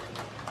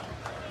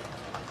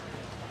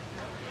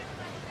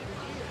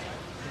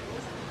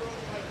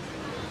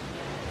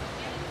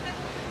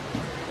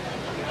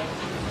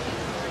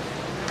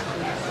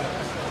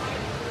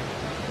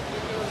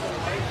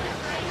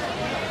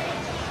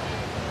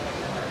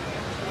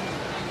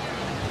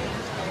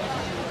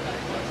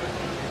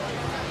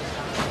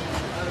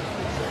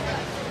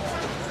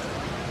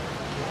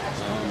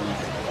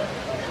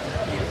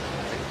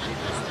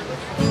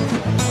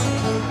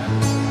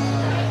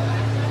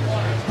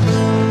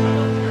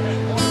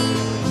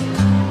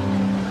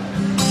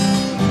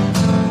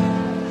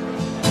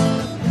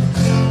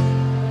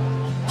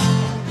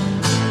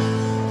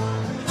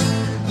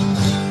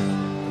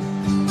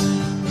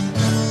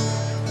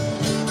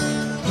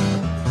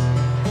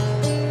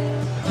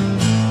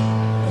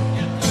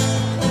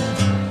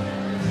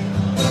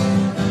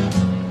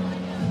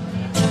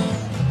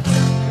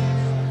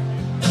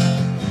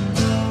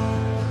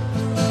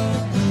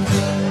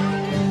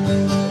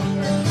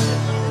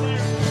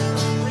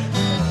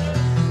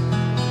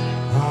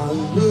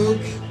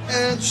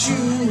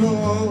 You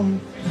all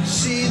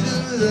see the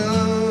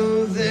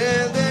love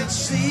there that's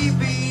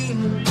sleeping,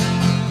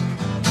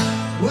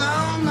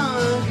 while my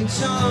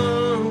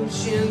guitar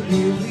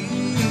gently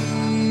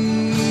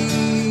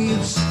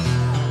weeps.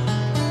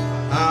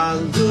 I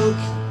look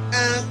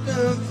at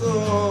the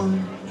floor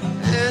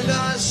and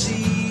I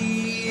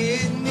see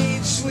it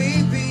needs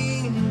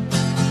sweeping.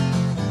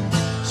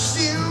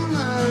 Still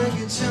my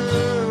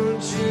guitar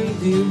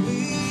gently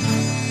weeps.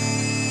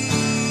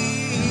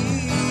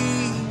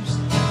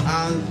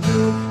 I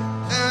look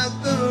at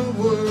the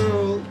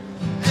world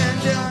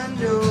and I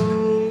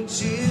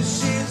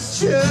notice it's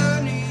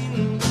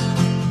turning,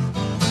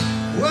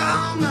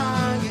 while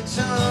my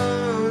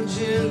guitar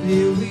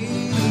gently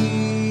weeps.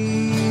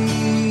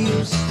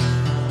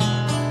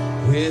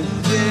 With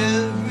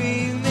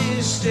every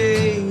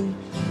mistake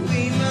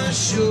we must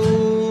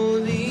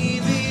surely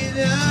be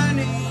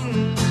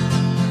learning.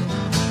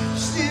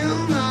 Still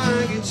my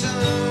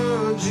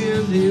guitar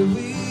gently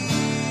weeps.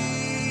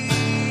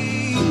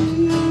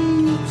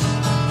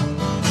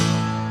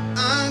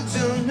 I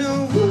don't know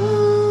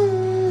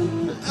what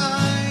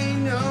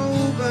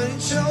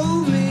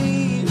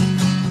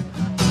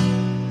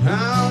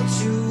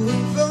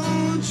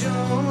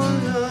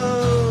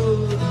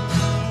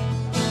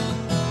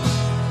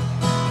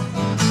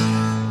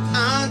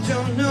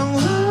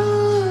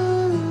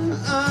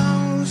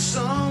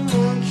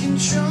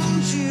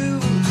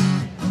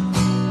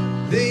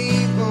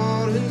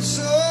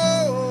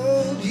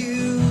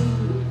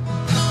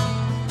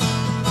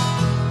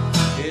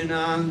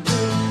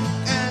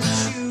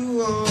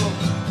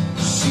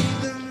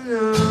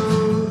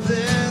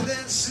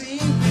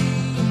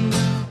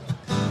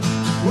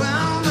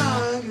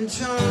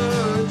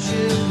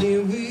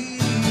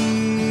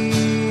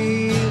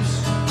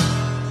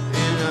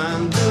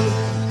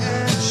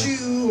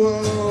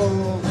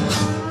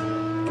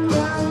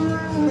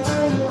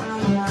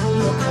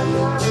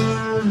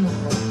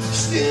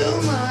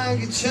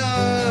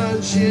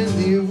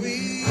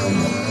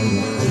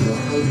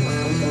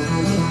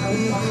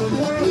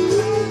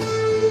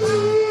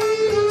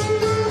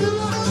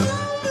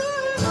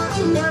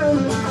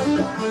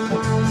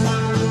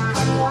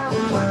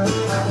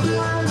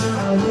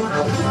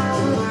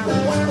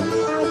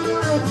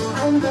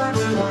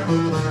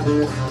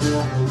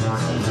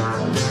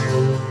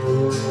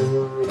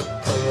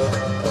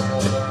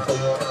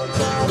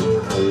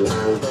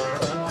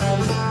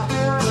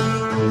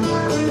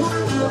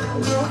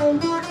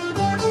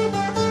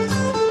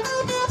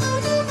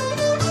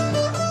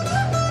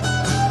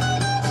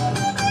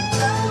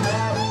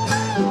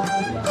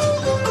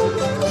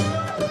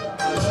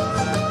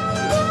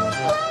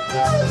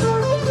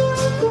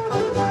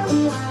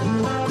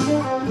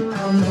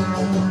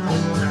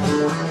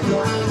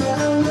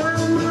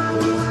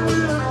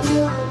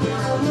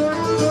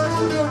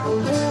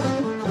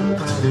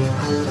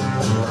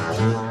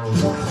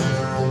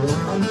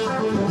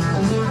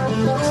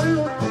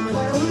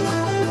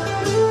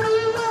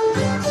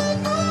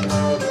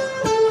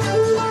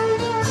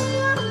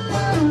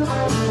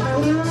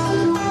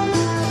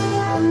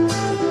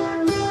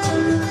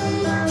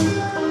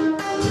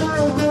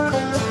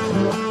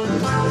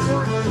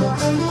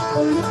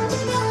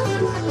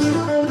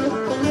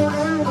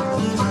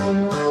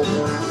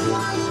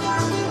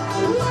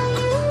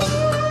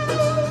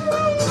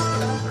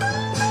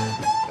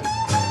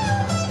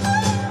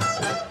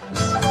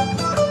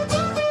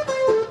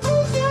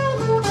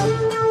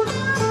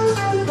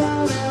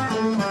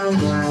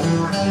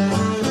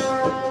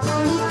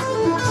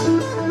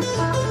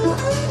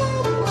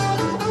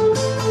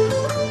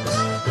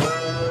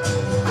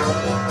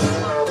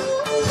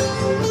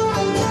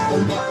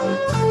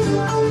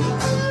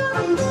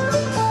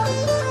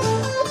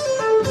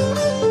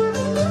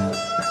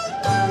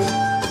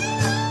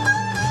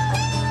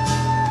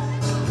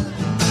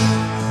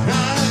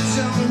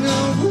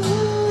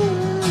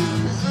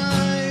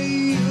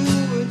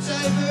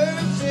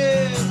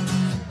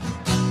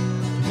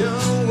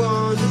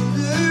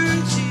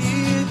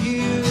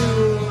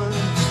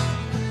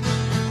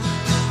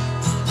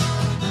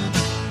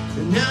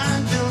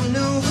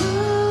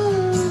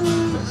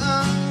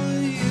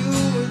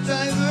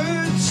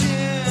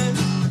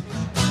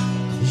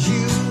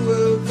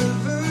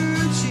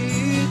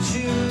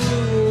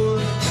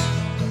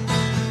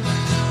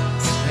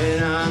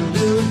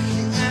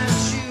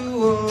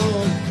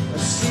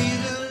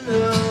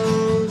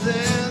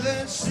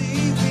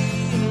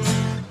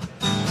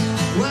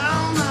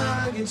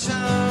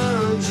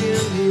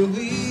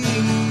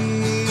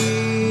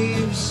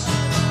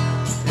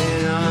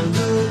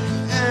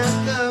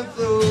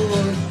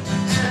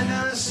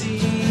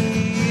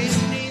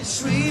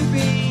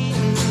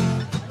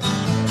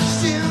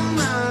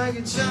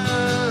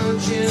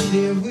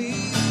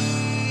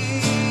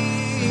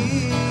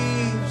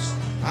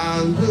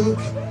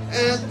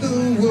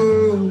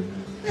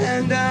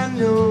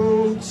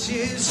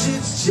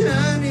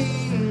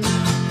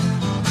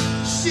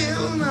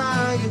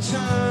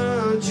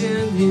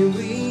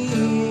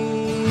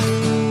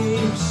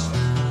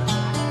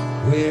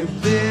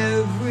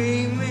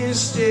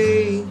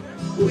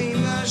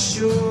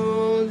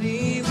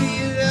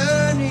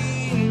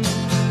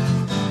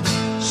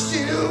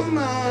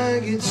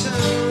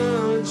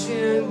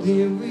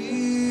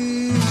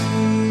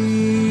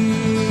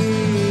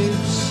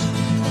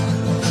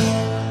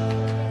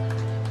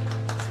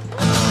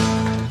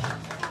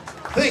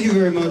Thank you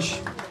very much.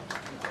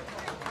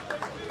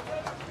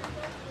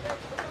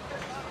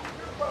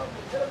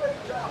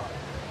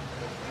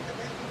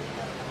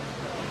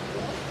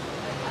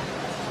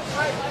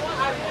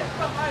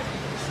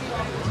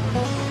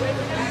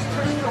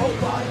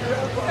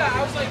 Yeah,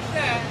 I was like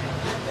that.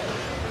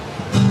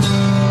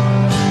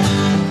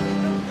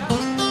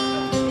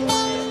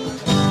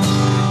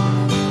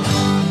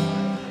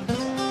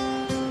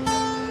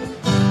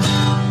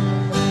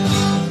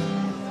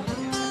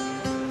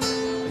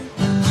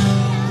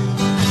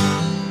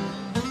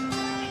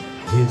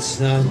 It's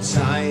not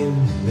time,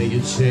 make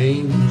a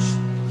change.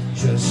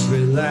 Just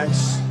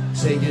relax,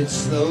 take it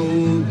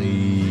slowly.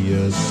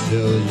 You're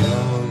still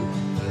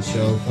young, that's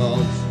your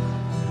fault.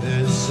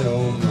 There's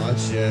so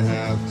much you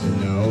have to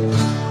know.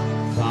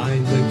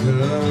 Find a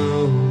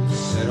girl,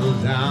 settle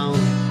down.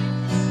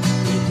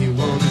 If you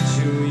want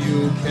to,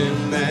 you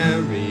can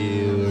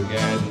marry. Look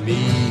at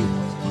me,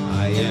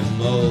 I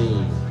am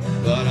old,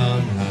 but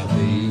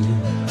unhappy.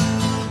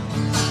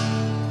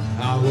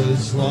 I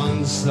was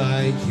once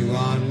like you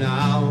are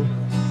now,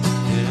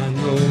 and I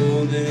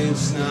know that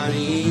it's not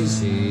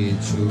easy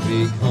to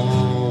be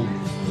calm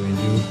when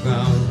you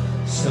found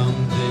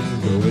something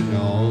going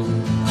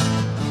on.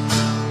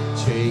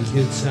 Take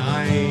your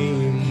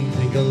time,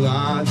 think a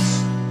lot,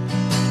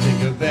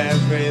 think of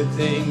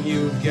everything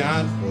you've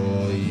got,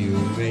 for you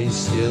may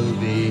still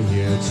be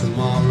here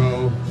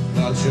tomorrow,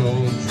 but your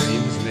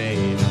dreams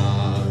may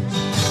not.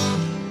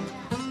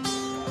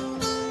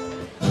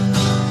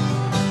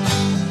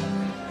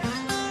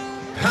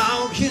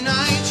 How can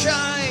I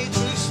try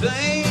to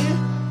explain?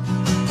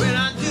 When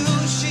I do,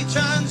 she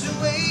turns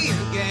away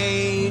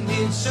again.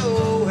 It's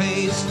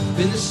always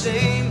been the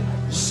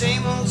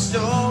same old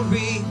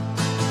story.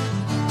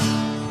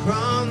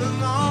 From the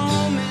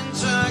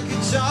moment I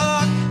could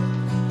talk,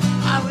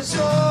 I was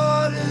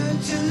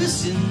ordered to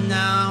listen.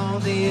 Now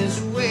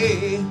there's a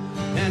way,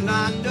 and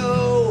I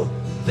know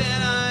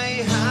that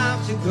I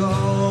have to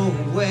go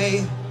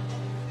away.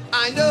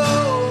 I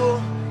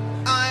know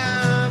I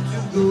have to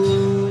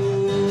go.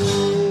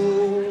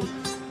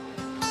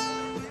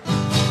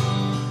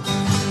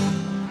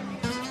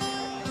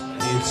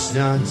 It's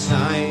not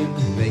time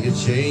to make a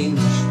change.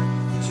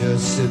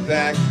 Just sit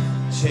back,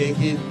 take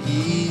it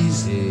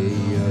easy.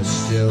 You're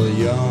still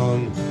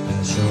young,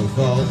 that's your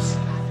fault.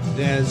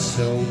 There's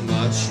so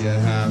much you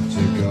have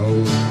to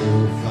go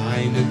through.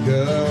 Find a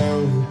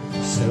girl,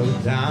 settle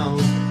down.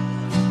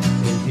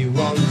 If you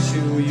want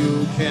to,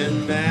 you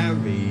can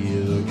marry.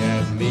 Look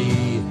at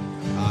me,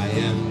 I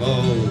am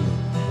old,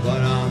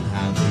 but I'm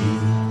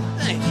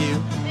happy. Thank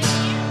you.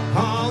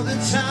 All the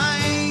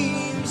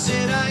times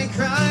that I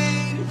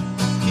cried,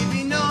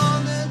 keeping all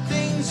the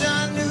things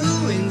I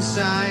knew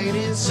inside.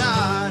 It's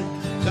hard,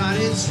 but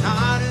it's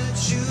harder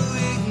to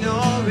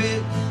ignore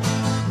it.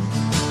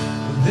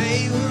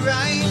 They were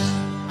right,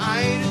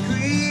 I'd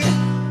agree,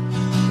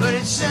 but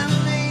it's them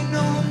they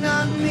know,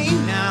 not me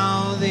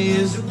now.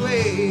 There's a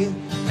way,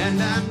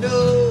 and I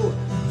know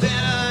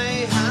that I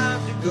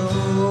have to go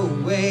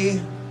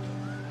away.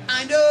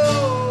 I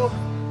know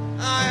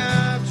I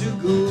have to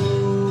go.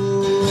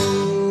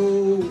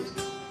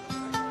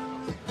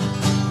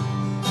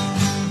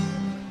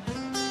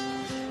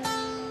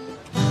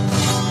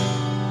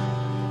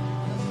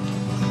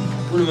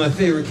 One of my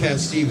favorite Cat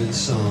Stevens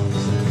songs.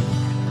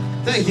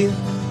 Thank you.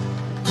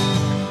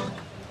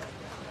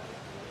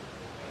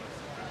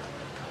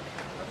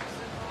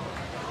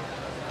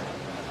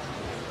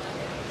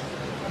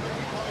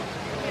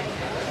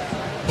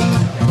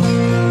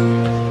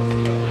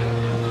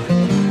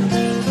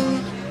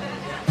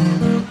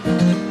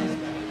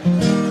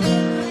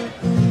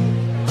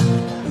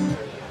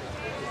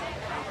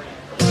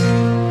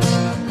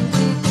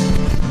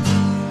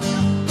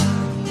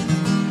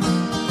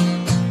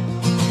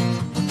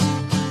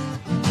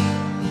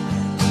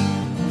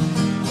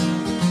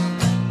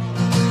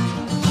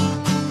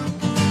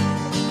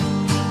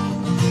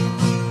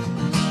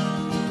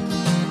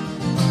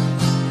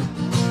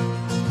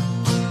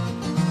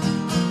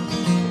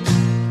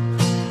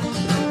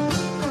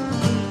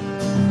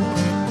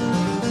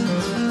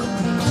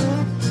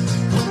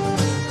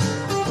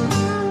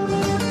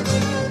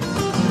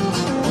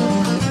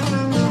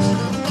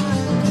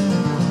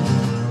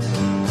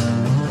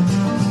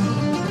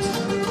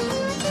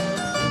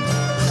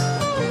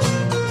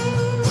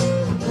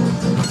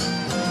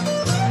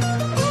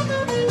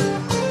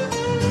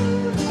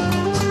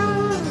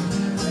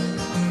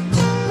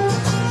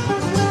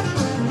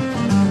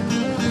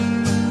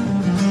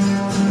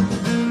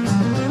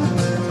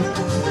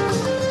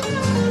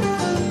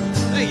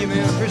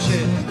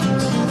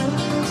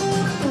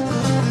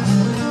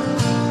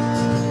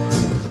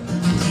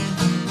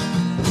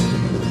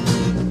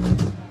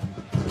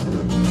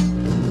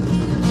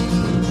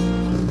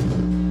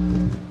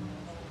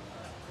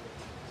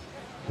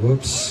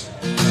 Whoops.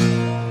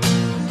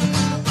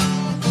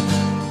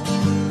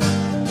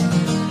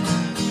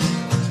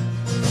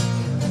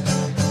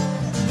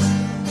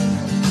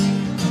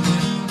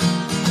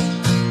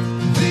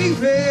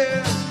 Baby,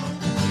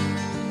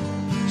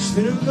 it's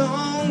been a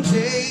long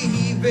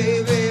day,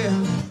 baby.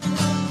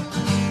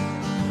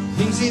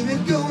 Things ain't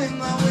been going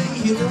my way,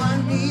 you know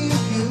I need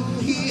you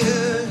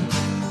here.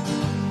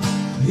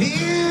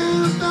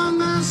 Here by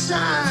my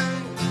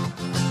side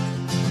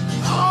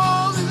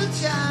all of the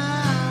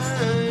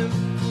time,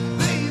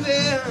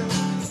 baby.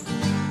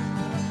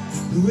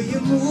 The way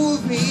you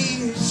move me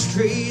is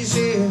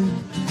crazy.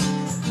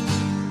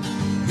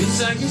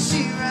 It's like you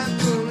see right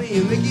through me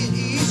and make it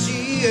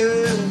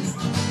easier.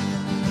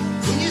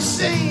 When you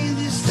say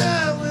this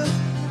love will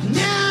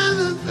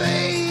never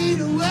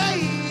fade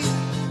away,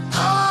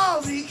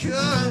 all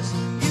because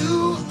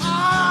you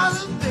are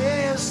the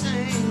best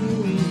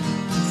thing.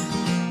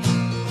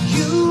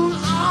 You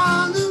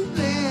are the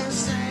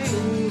best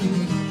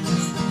thing.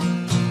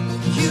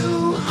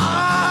 You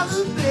are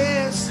the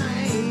best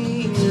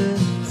thing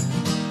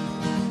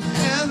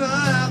ever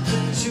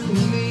happened to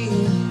me.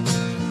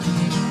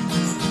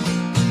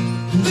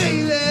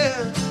 Baby,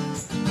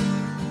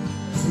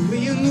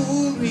 when you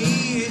move me,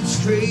 it's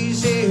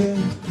crazy.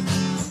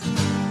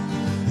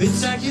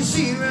 It's like you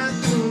see right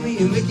through me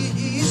and make it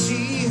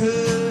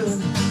easier.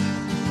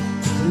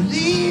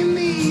 Believe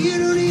me, you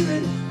don't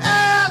even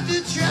have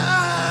to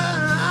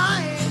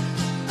try.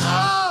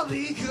 All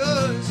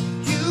because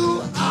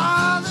you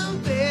are the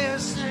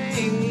best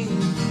thing.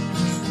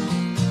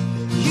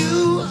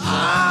 You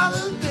are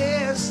the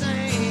best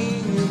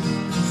thing.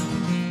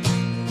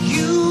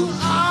 You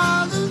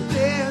are the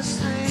best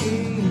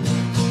thing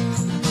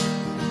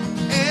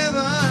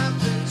ever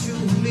happened to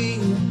me.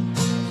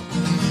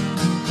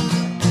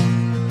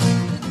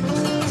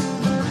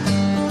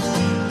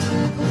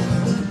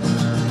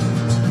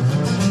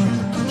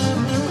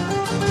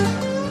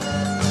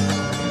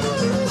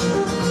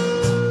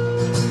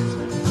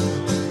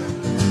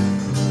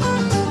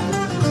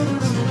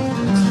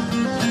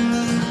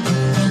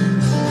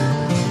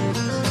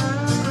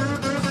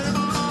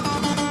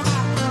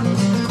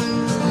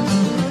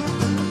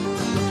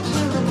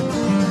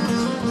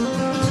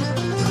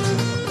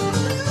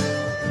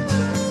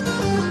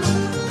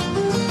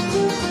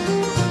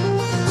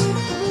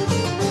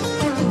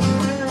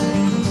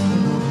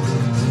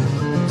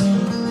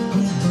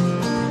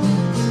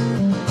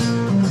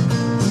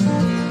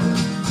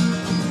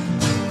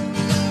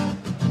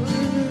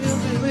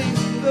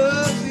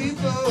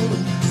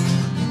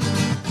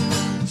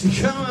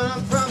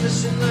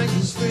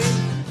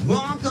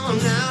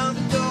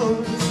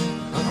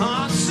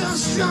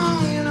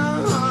 strong and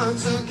our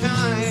hearts are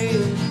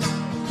kind.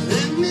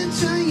 Let me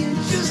tell you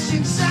just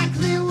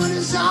exactly what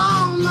is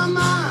on my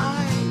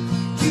mind.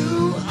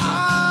 You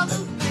are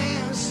the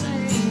best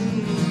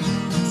thing.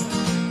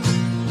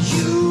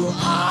 You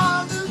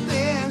are the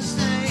best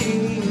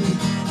thing.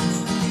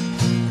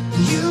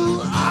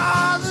 You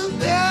are the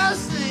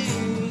best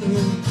thing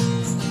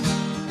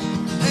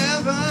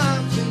ever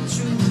happened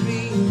to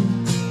me.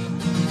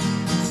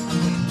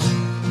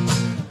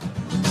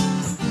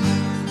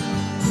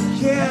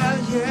 Yeah,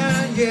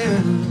 yeah,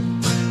 yeah.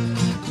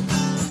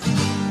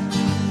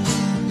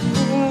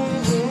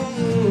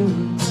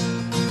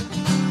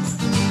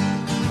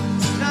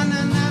 Na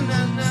na na na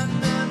na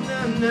na na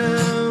na.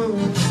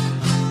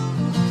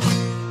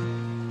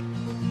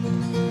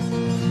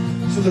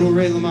 It's a little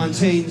Ray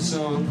LaMontagne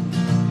song.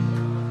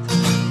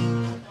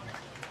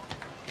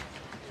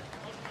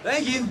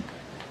 Thank you.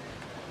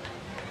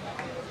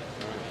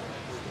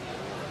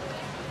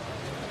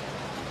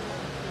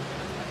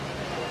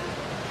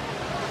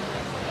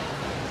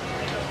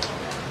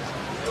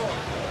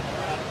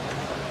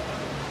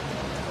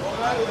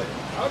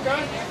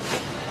 Okay.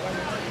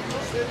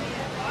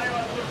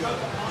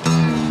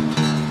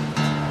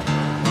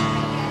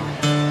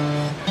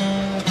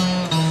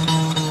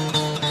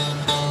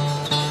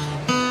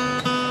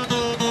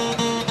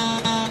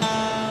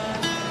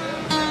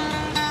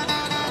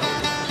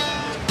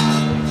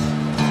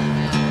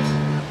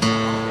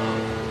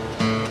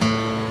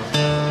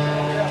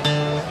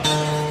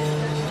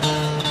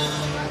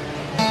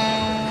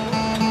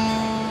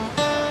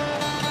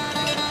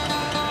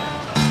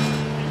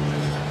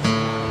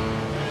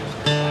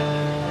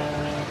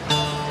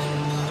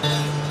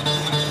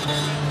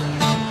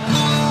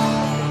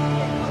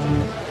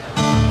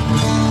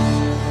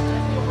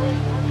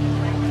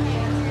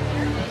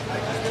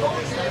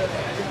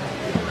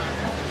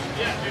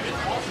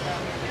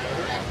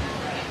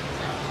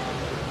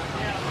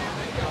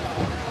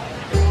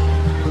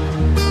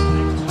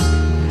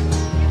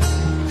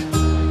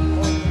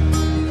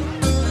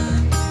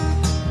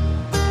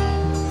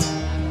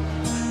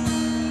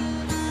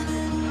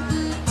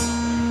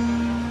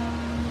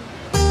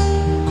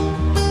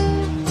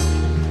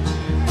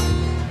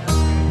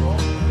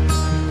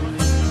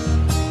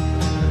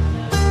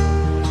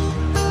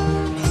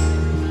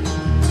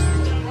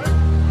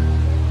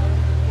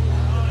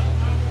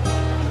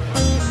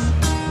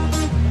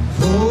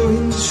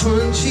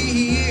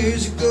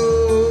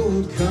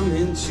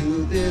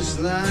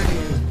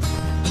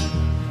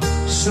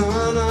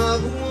 Son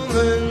of a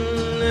woman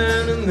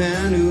and a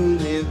man who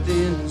lived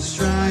in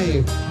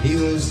strife. He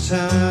was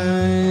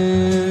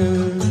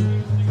tired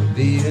of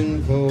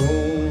being poor.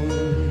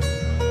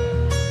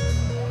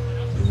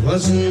 He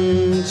wasn't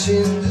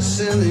into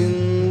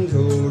selling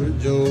door to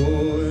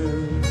door.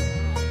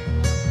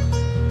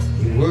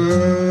 He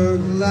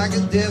worked like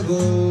a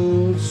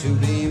devil to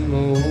be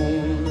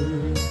mourned.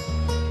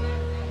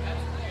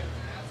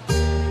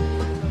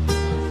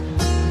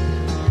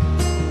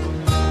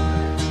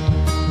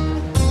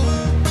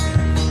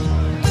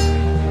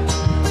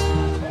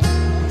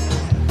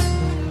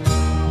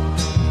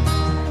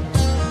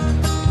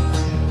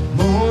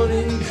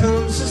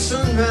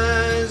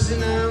 Sunrise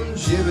and I'm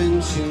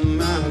driven to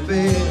my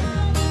bed,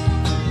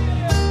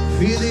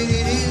 feeling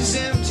it is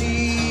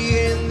empty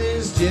and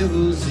there's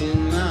devils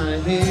in my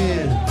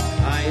head.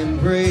 I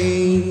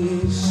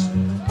embrace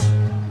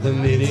the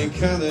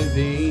many-colored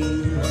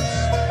beams.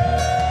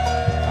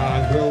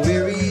 I grow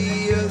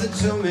weary of the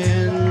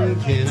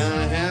torment. Can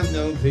I have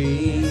no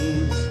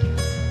peace?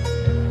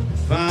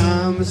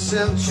 Find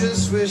myself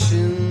just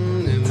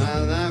wishing that my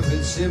life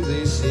would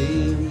simply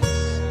cease.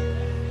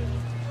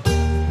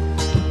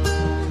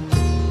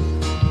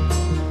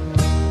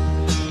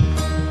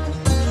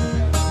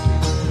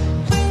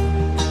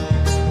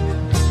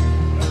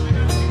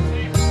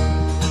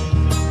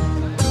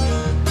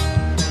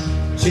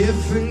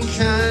 Different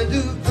kind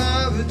of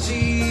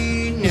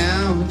poverty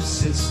now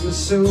sits my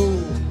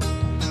soul.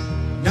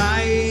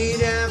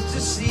 Night after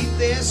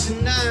sleepless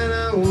night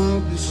I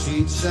walk the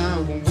streets.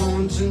 I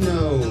want to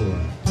know,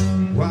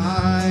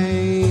 why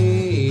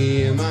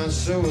am I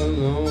so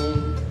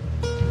alone?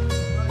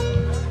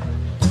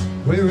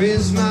 Where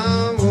is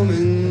my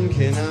woman?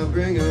 Can I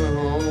bring her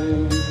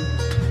home?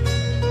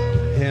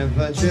 Have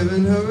I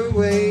driven her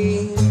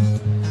away?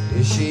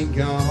 Is she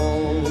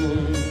gone?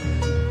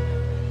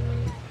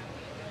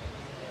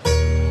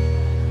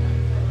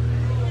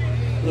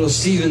 Little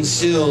Stephen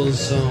Stills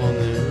song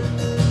there.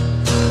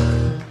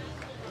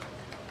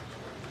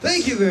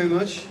 Thank you very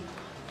much.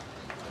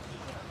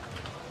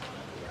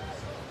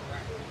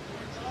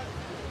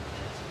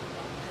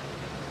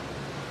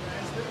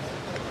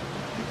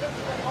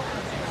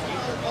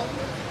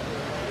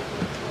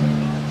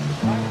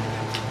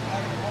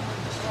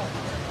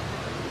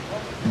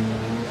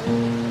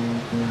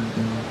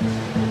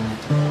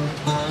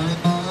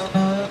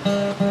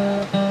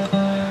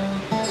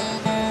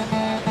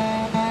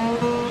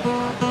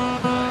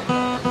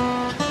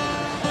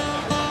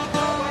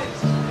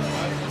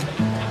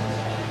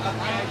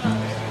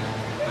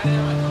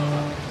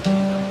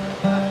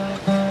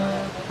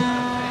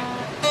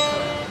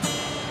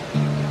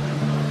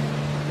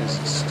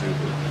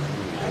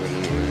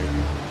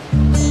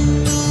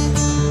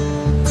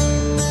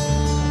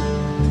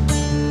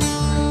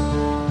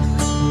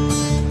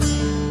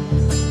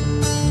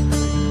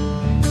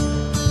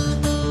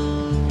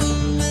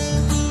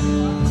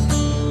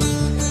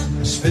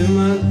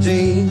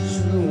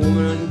 days with a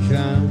woman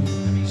unkind.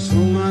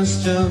 Smoke my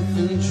stuff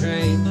and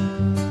drank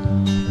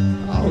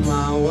all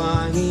my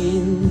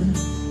wine.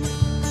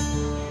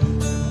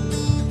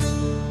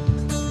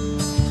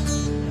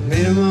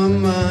 Made up my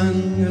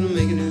mind, gonna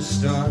make a new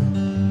start.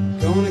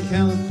 Going to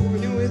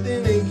California with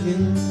an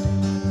aching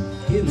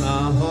in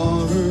my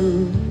heart.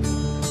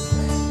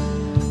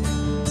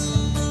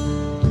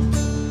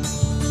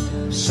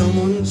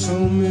 Someone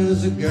told me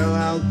there's a girl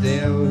out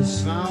there with a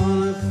smile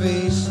on her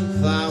face and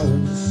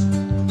flowers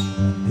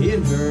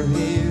in her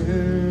hair.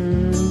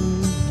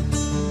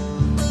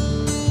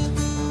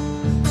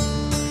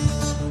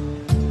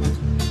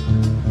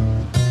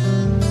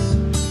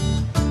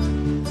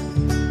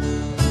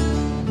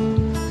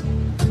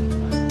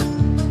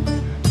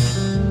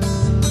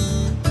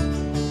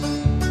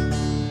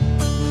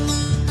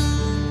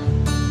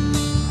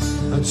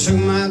 Took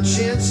my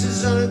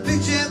chances on a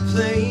big jet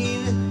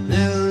plane.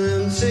 Never let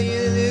them tell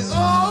you they're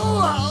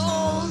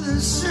all the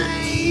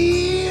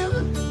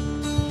same.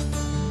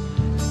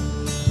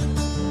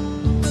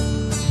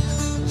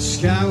 The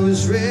sky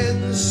was red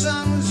and the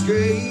sun was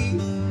gray.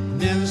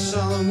 Never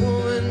saw a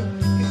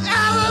woman who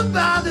ever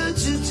bothered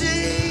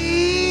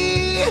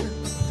today.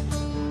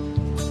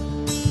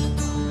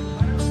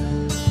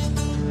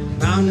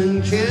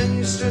 Mountain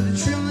canyons started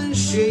to tremble and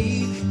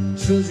shake.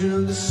 Children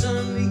of the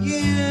sun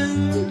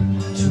began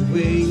to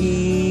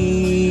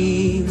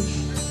wake.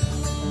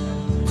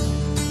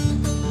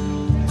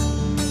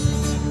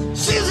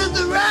 Seems that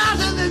the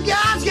wrath of the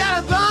gods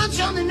got a bunch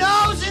on the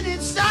nose and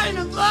it's starting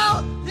to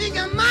blow. Think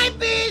I might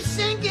be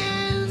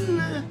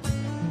sinking.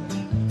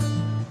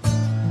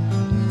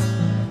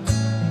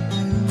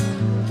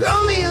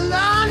 Throw me a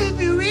line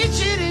if you reach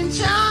it in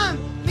time.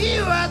 Me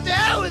you out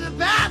there with a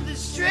path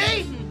that's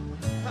straight and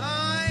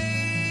high.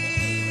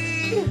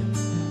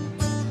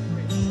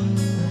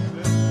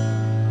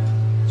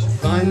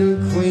 Find a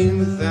queen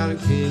without a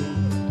king.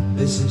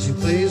 Listen, she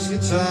plays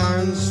guitar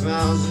and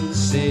smiles and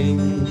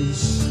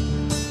sings.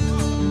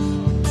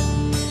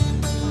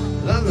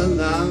 La la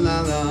la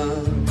la la.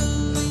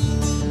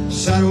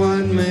 Shot a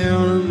white mare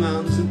on a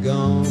mountain of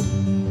gold,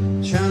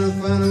 trying to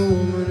find a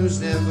woman who's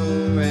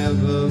never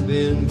ever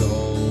been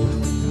gold.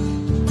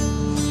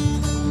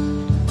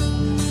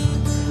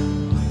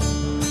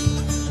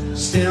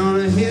 Stand on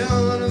a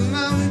hill on a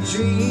mountain of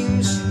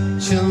dreams,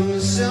 telling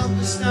myself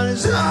it's not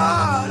as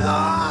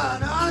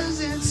hard as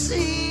it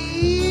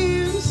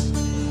seems.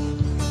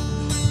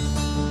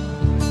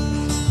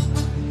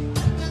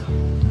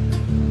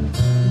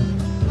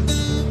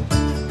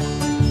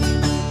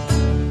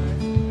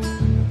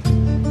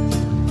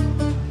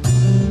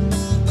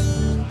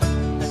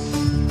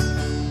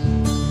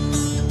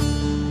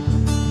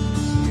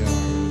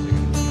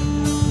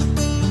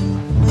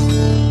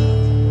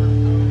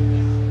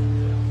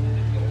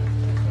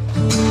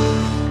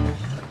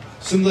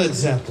 Some Led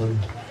Zeppelin.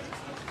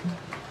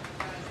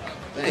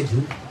 Thank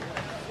you.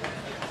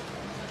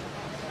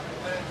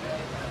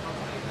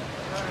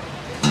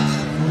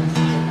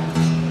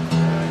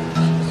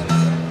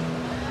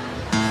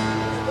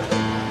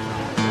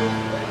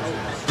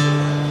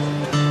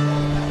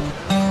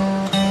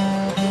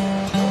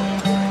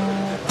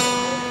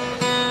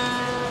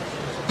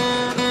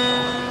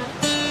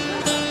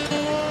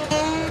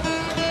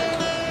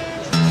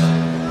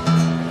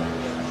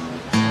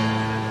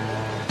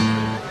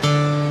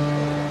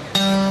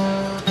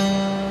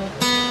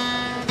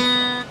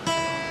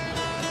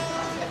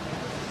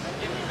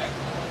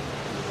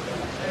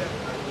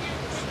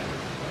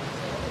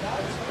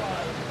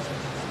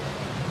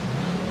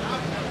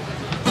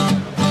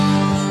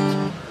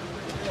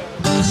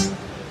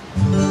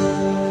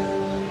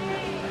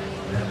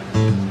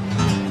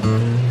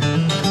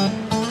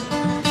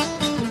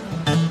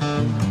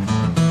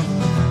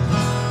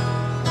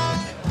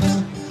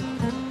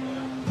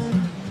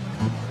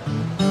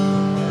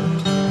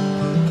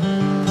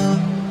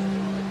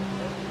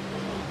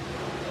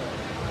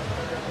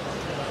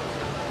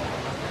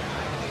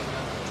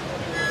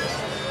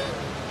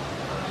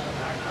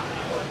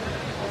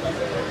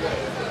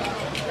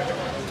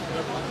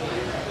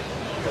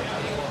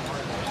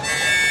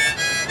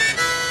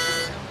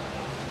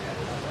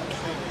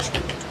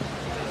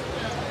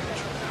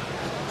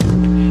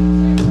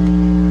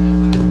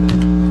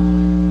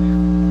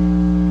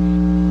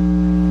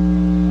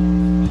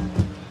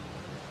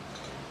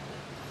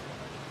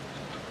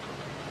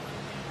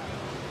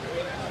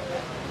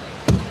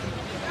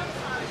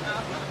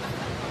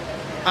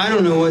 I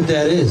don't know what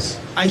that is.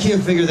 I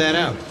can't figure that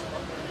out.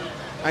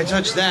 I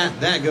touch that,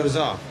 that goes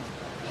off.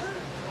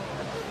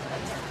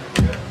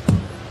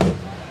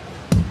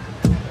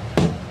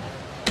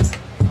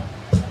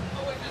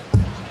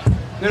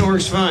 Then it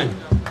works fine.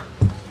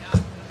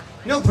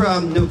 No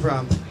problem, no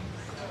problem.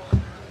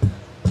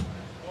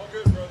 All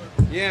good, brother.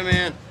 Yeah,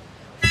 man.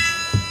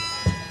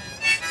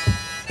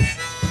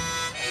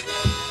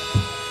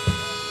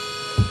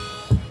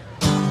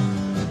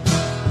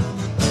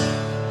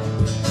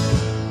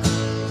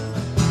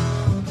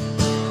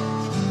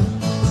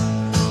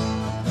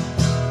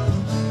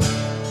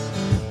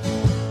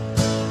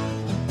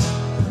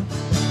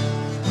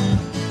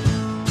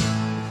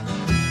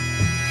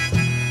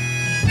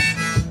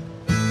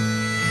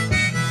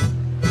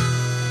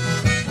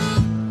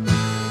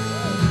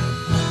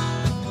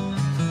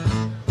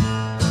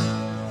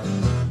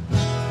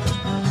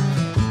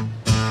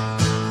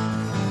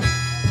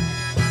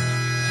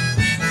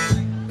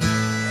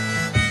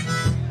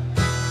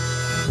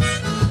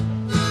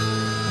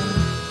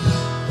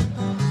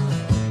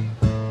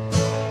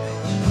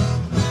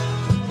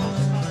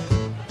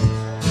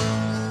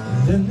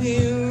 Let me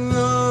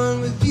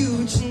run with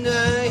you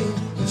tonight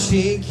and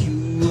take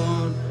you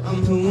on a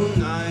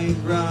moonlight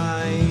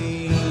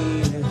ride.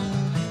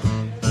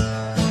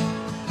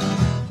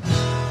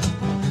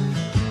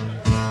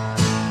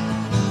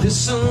 There's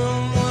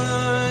someone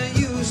I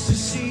used to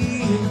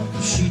see,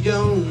 she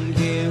don't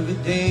give a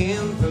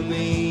damn for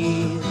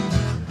me.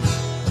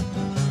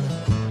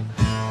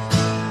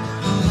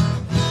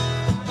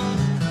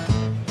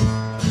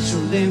 So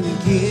let me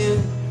get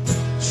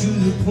to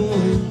the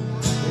point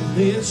and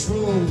let's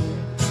roll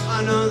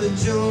another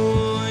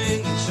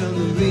joint. It's on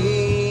the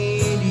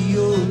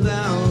radio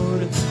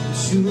loud. I'm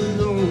too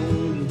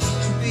alone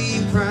to be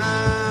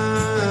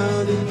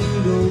proud, and you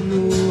don't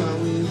know how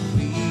it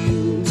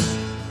feels.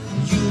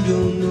 You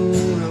don't know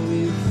how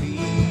it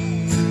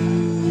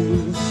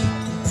feels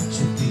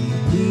to be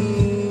me.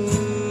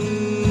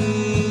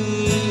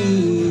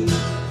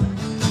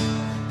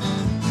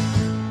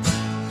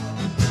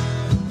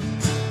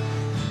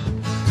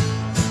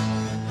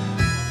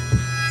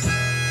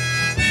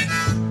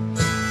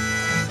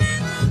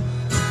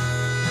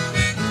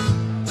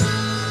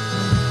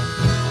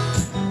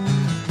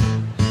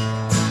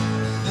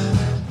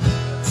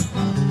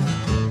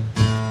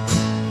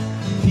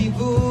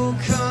 People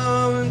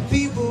come and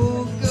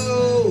people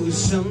go.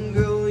 Some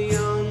grow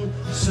young,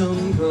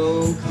 some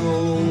grow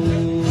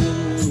cold.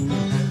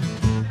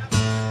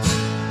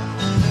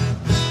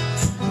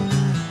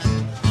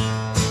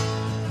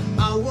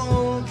 I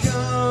woke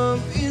up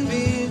in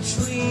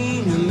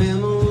between a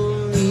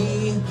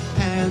memory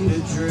and a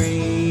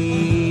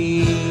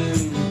dream.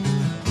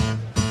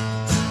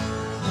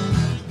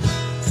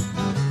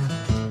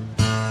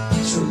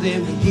 So let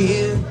me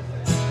get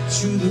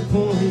to the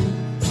point.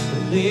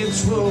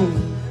 Let's roll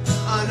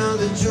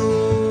another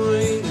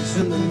joint. It's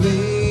on the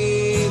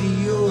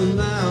radio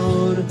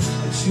loud.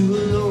 I'm too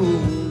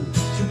alone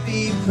to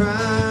be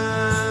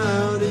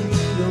proud, and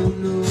you don't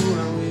know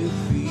how it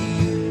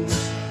feels.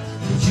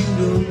 You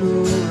don't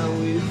know how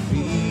it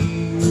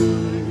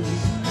feels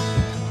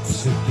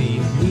to be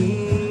me.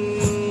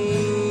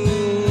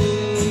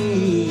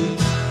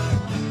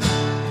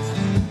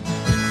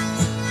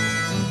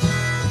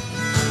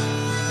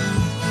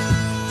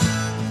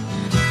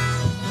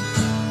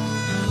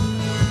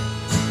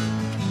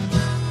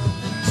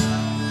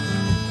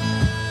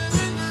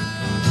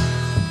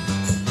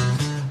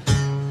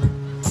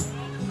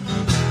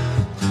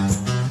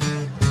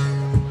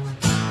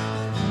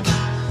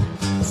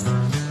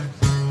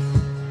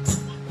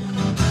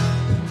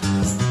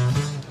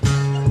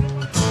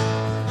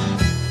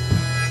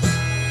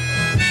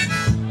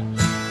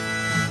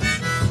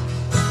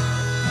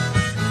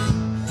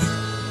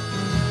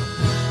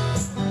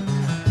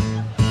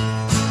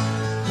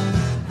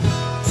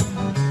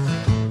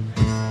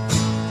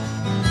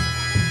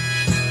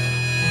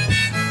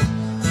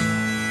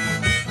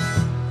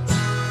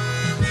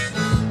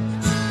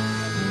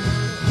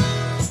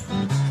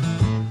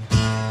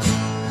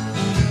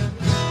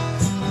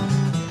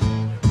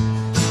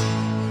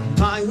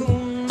 My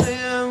old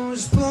man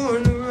was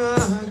born to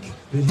rock,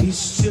 but he's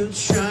still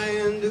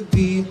trying to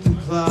beat the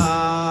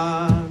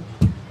clock.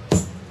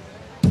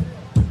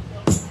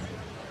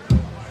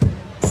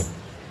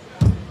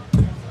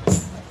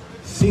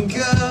 Think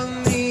of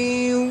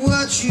me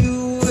what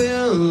you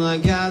will, I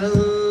got a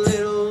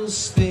little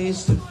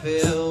space to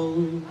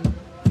fill.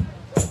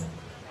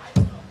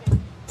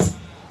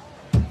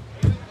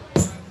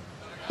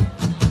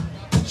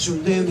 So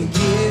let me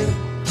get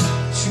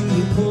to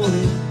the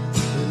point.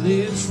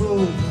 Let's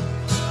roll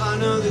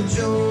another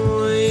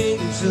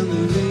joint. It's on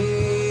the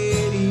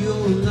radio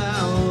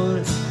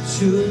loud.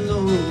 Too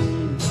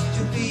alone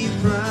to be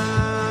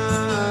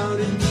proud,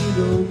 and you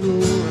don't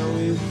know how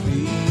it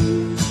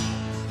feels.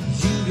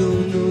 You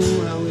don't know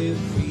how it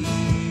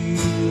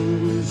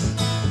feels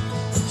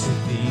to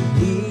be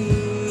me.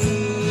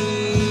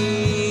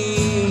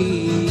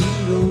 You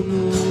don't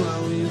know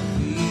how it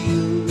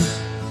feels.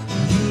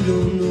 You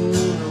don't know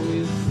how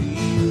it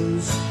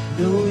feels.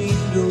 No, you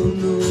don't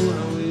know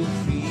how it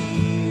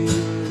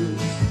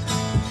feels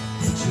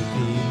to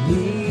be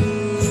me.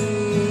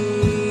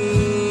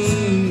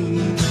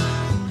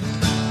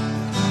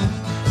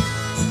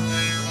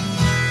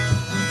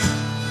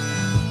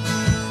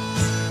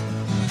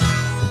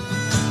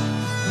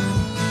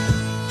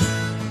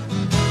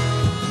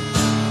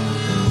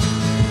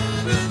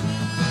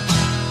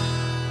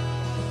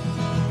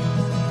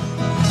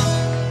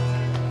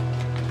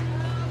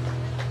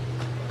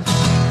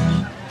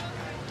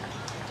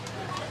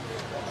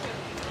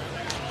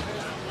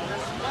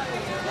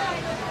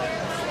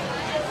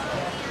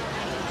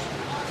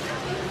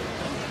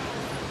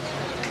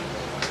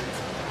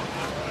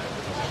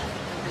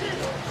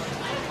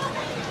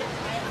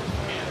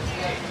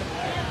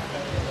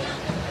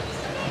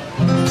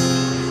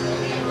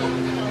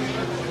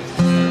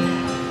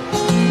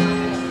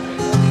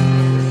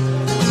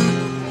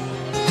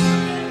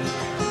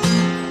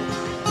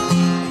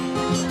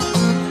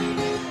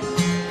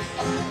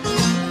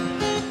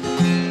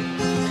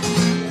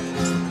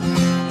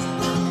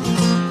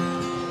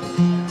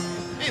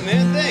 Hey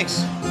man, thanks.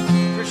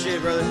 Appreciate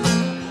it, brother.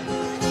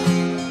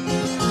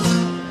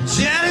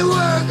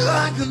 Worked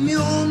like a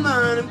mule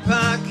mining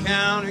Pike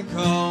County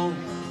coal.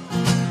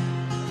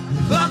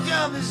 Fucked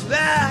up his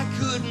back,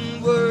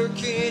 couldn't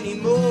work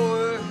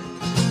anymore.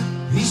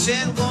 He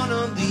said one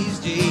of these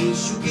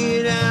days you'll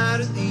get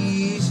out of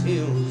these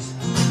hills.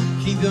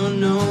 Keep your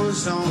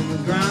nose on the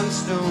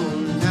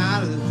grindstone and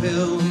out of the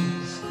pills.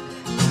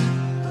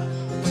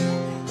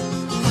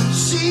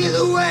 See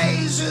the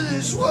ways of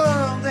this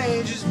world,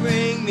 they just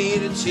bring me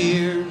to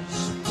tears.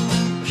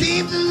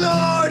 Keep the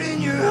Lord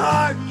in your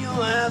heart and you'll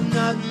have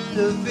nothing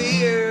to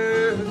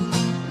fear.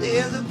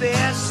 Live the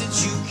best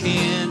that you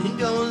can and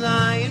don't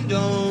lie and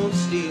don't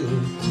steal.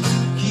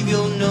 Keep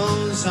your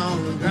nose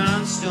on the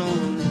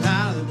grindstone and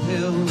out of the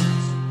pills.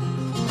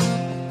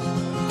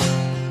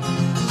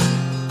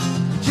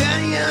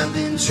 Daddy, I've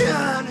been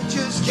trying to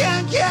just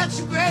can't catch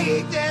a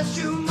break. There's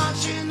too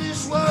much in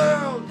this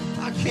world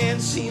I can't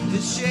seem to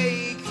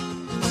shake.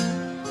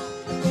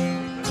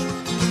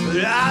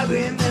 But I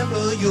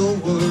remember your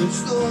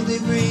words, Lord, they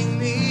bring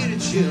me to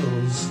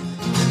chills.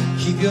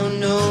 Keep your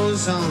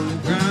nose on the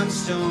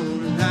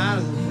grindstone and out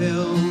of the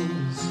pills.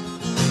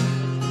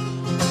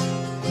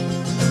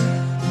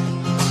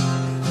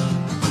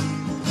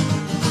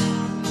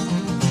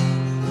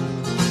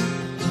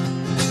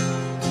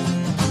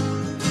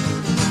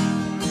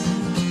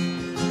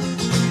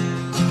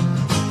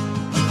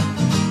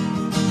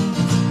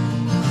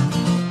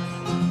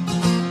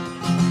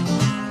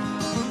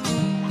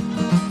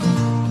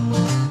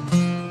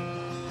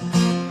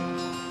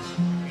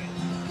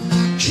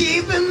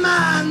 Keep in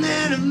mind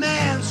that a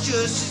man's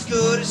just as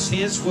good as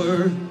his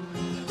word.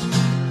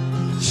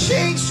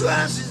 Takes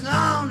twice as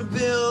long to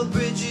build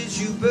bridges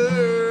you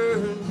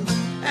burn.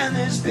 And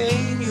there's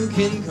pain you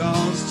can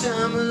cause,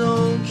 time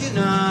alone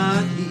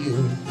cannot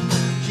heal.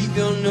 Keep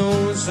your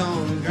nose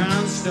on the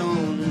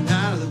grindstone and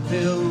out of the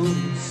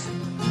pills.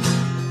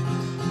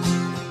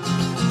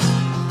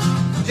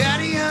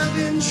 Daddy, I've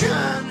been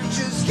trying to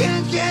just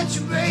can't catch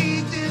a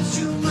break. There's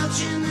too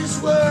much in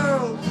this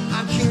world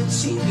I can't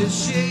seem to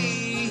shake.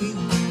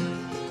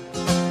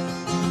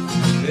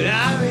 But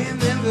I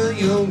remember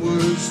your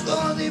words,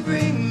 Lord, they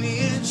bring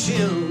me to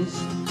chills.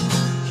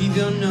 Keep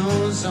your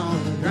nose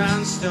on the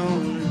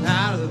grindstone and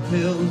out of the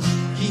pills.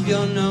 Keep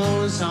your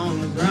nose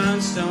on the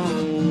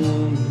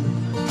grindstone,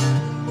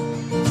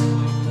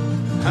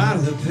 out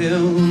of the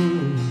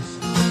pills.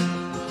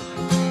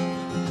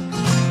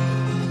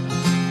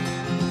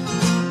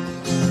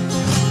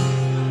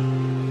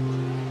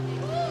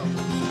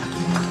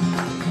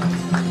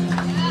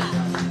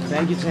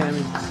 Thank you,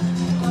 Tammy.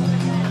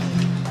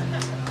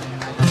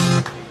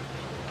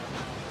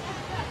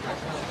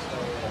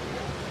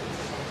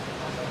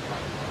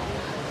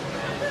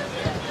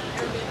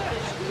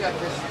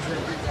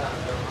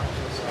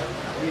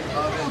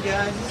 Oh,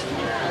 guys,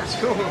 That's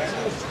cool.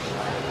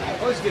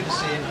 Always good to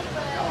see you.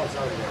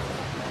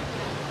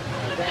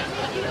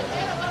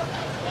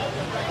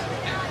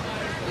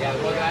 Yeah,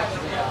 look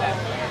actually at that.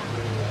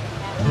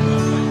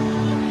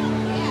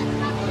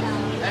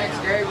 Thanks,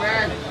 Gabe,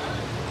 man.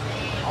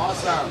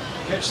 Awesome.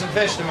 Catch some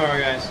fish tomorrow,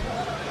 guys.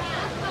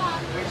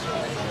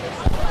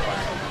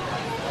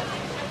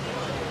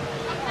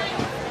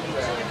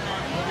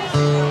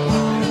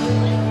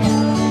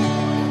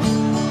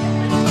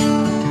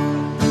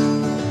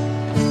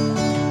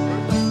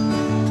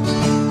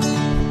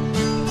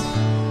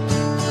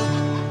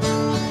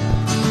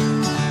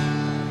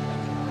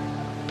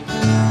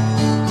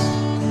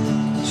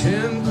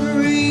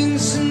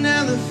 Tambourines and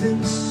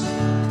elephants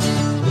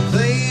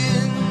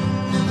playing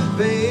in the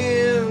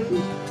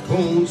band.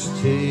 Won't you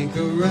take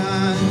a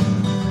ride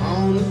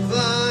on a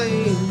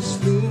flying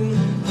spoon?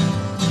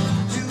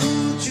 Do,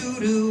 do,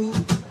 do,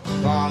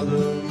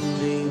 follow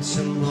me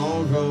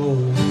tomorrow.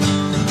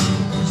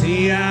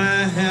 See,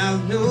 I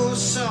have no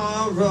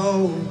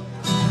sorrow.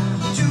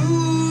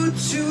 Do,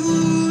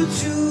 do,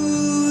 do,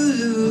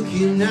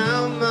 looking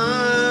out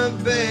my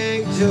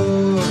back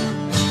door.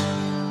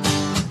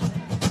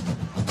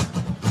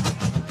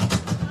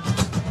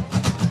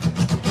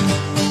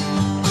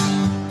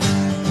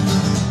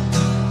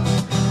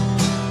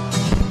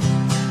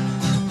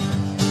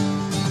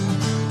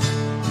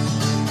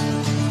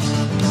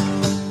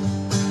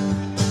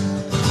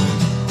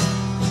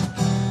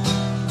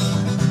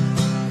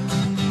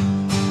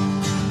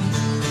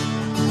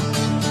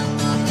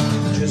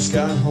 Just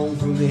got home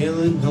from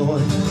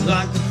Illinois,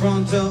 like the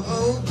front door,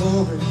 oh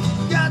boy.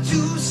 Got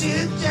to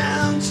sit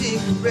down, take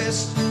a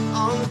rest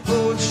on the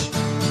porch.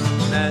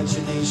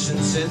 Imagination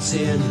sets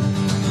in,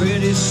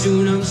 pretty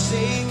soon I'm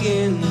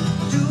singing.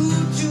 Do,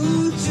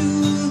 do, do,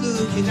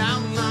 looking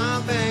out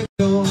my back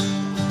door.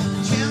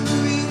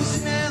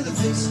 Tambourines and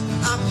elephants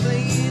are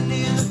playing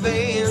in a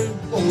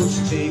band. Won't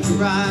you take a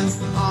ride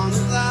on the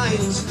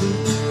flying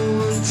spoon?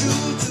 Do,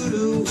 do,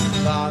 do,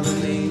 follow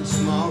me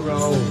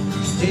tomorrow.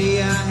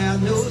 Today I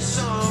have no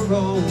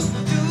sorrow.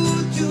 Do,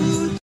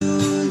 do, do,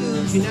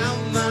 looking out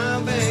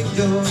my back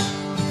door.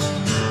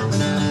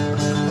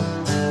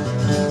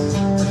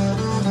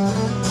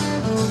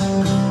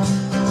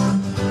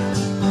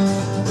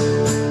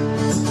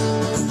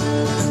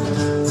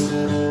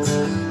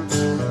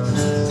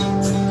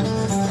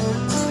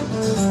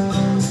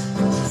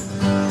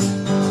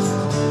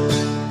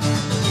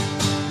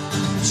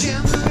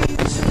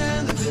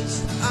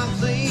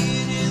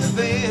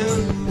 van.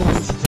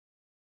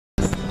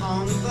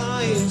 On the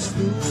flying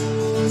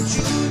spoon,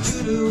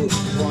 choo-choo-doo.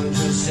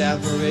 Wondrous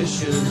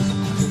apparitions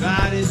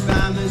provided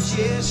by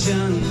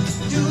magician.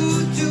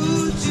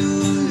 Do-do-do,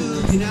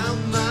 looking out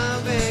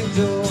my back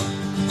door.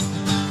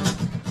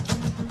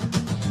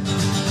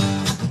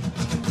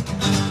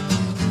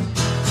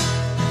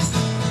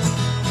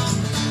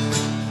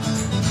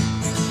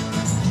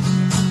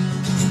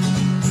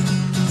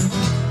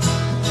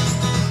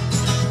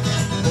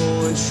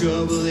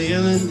 Trouble,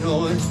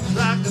 Illinois,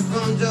 like the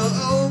front door,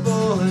 oh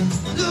boy.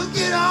 Look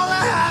at all the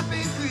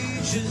happy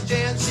creatures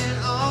dancing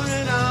on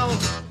and on.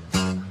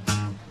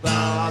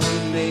 Bother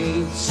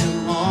me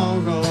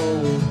tomorrow.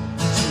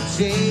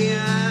 Today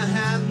I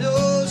have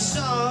no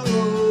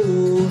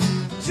sorrow.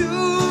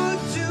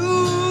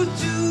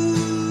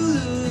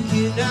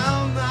 Looking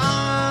out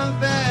my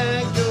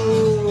back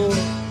door.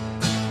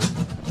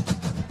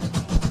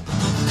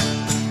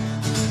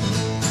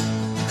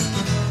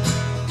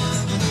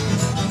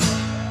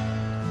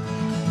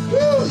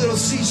 Little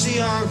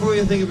CCR for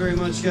you. Thank you very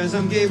much, guys.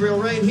 I'm Gabriel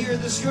right here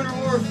at the Schooner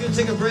Wharf. Gonna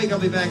take a break. I'll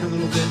be back in a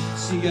little bit.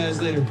 See you guys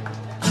later.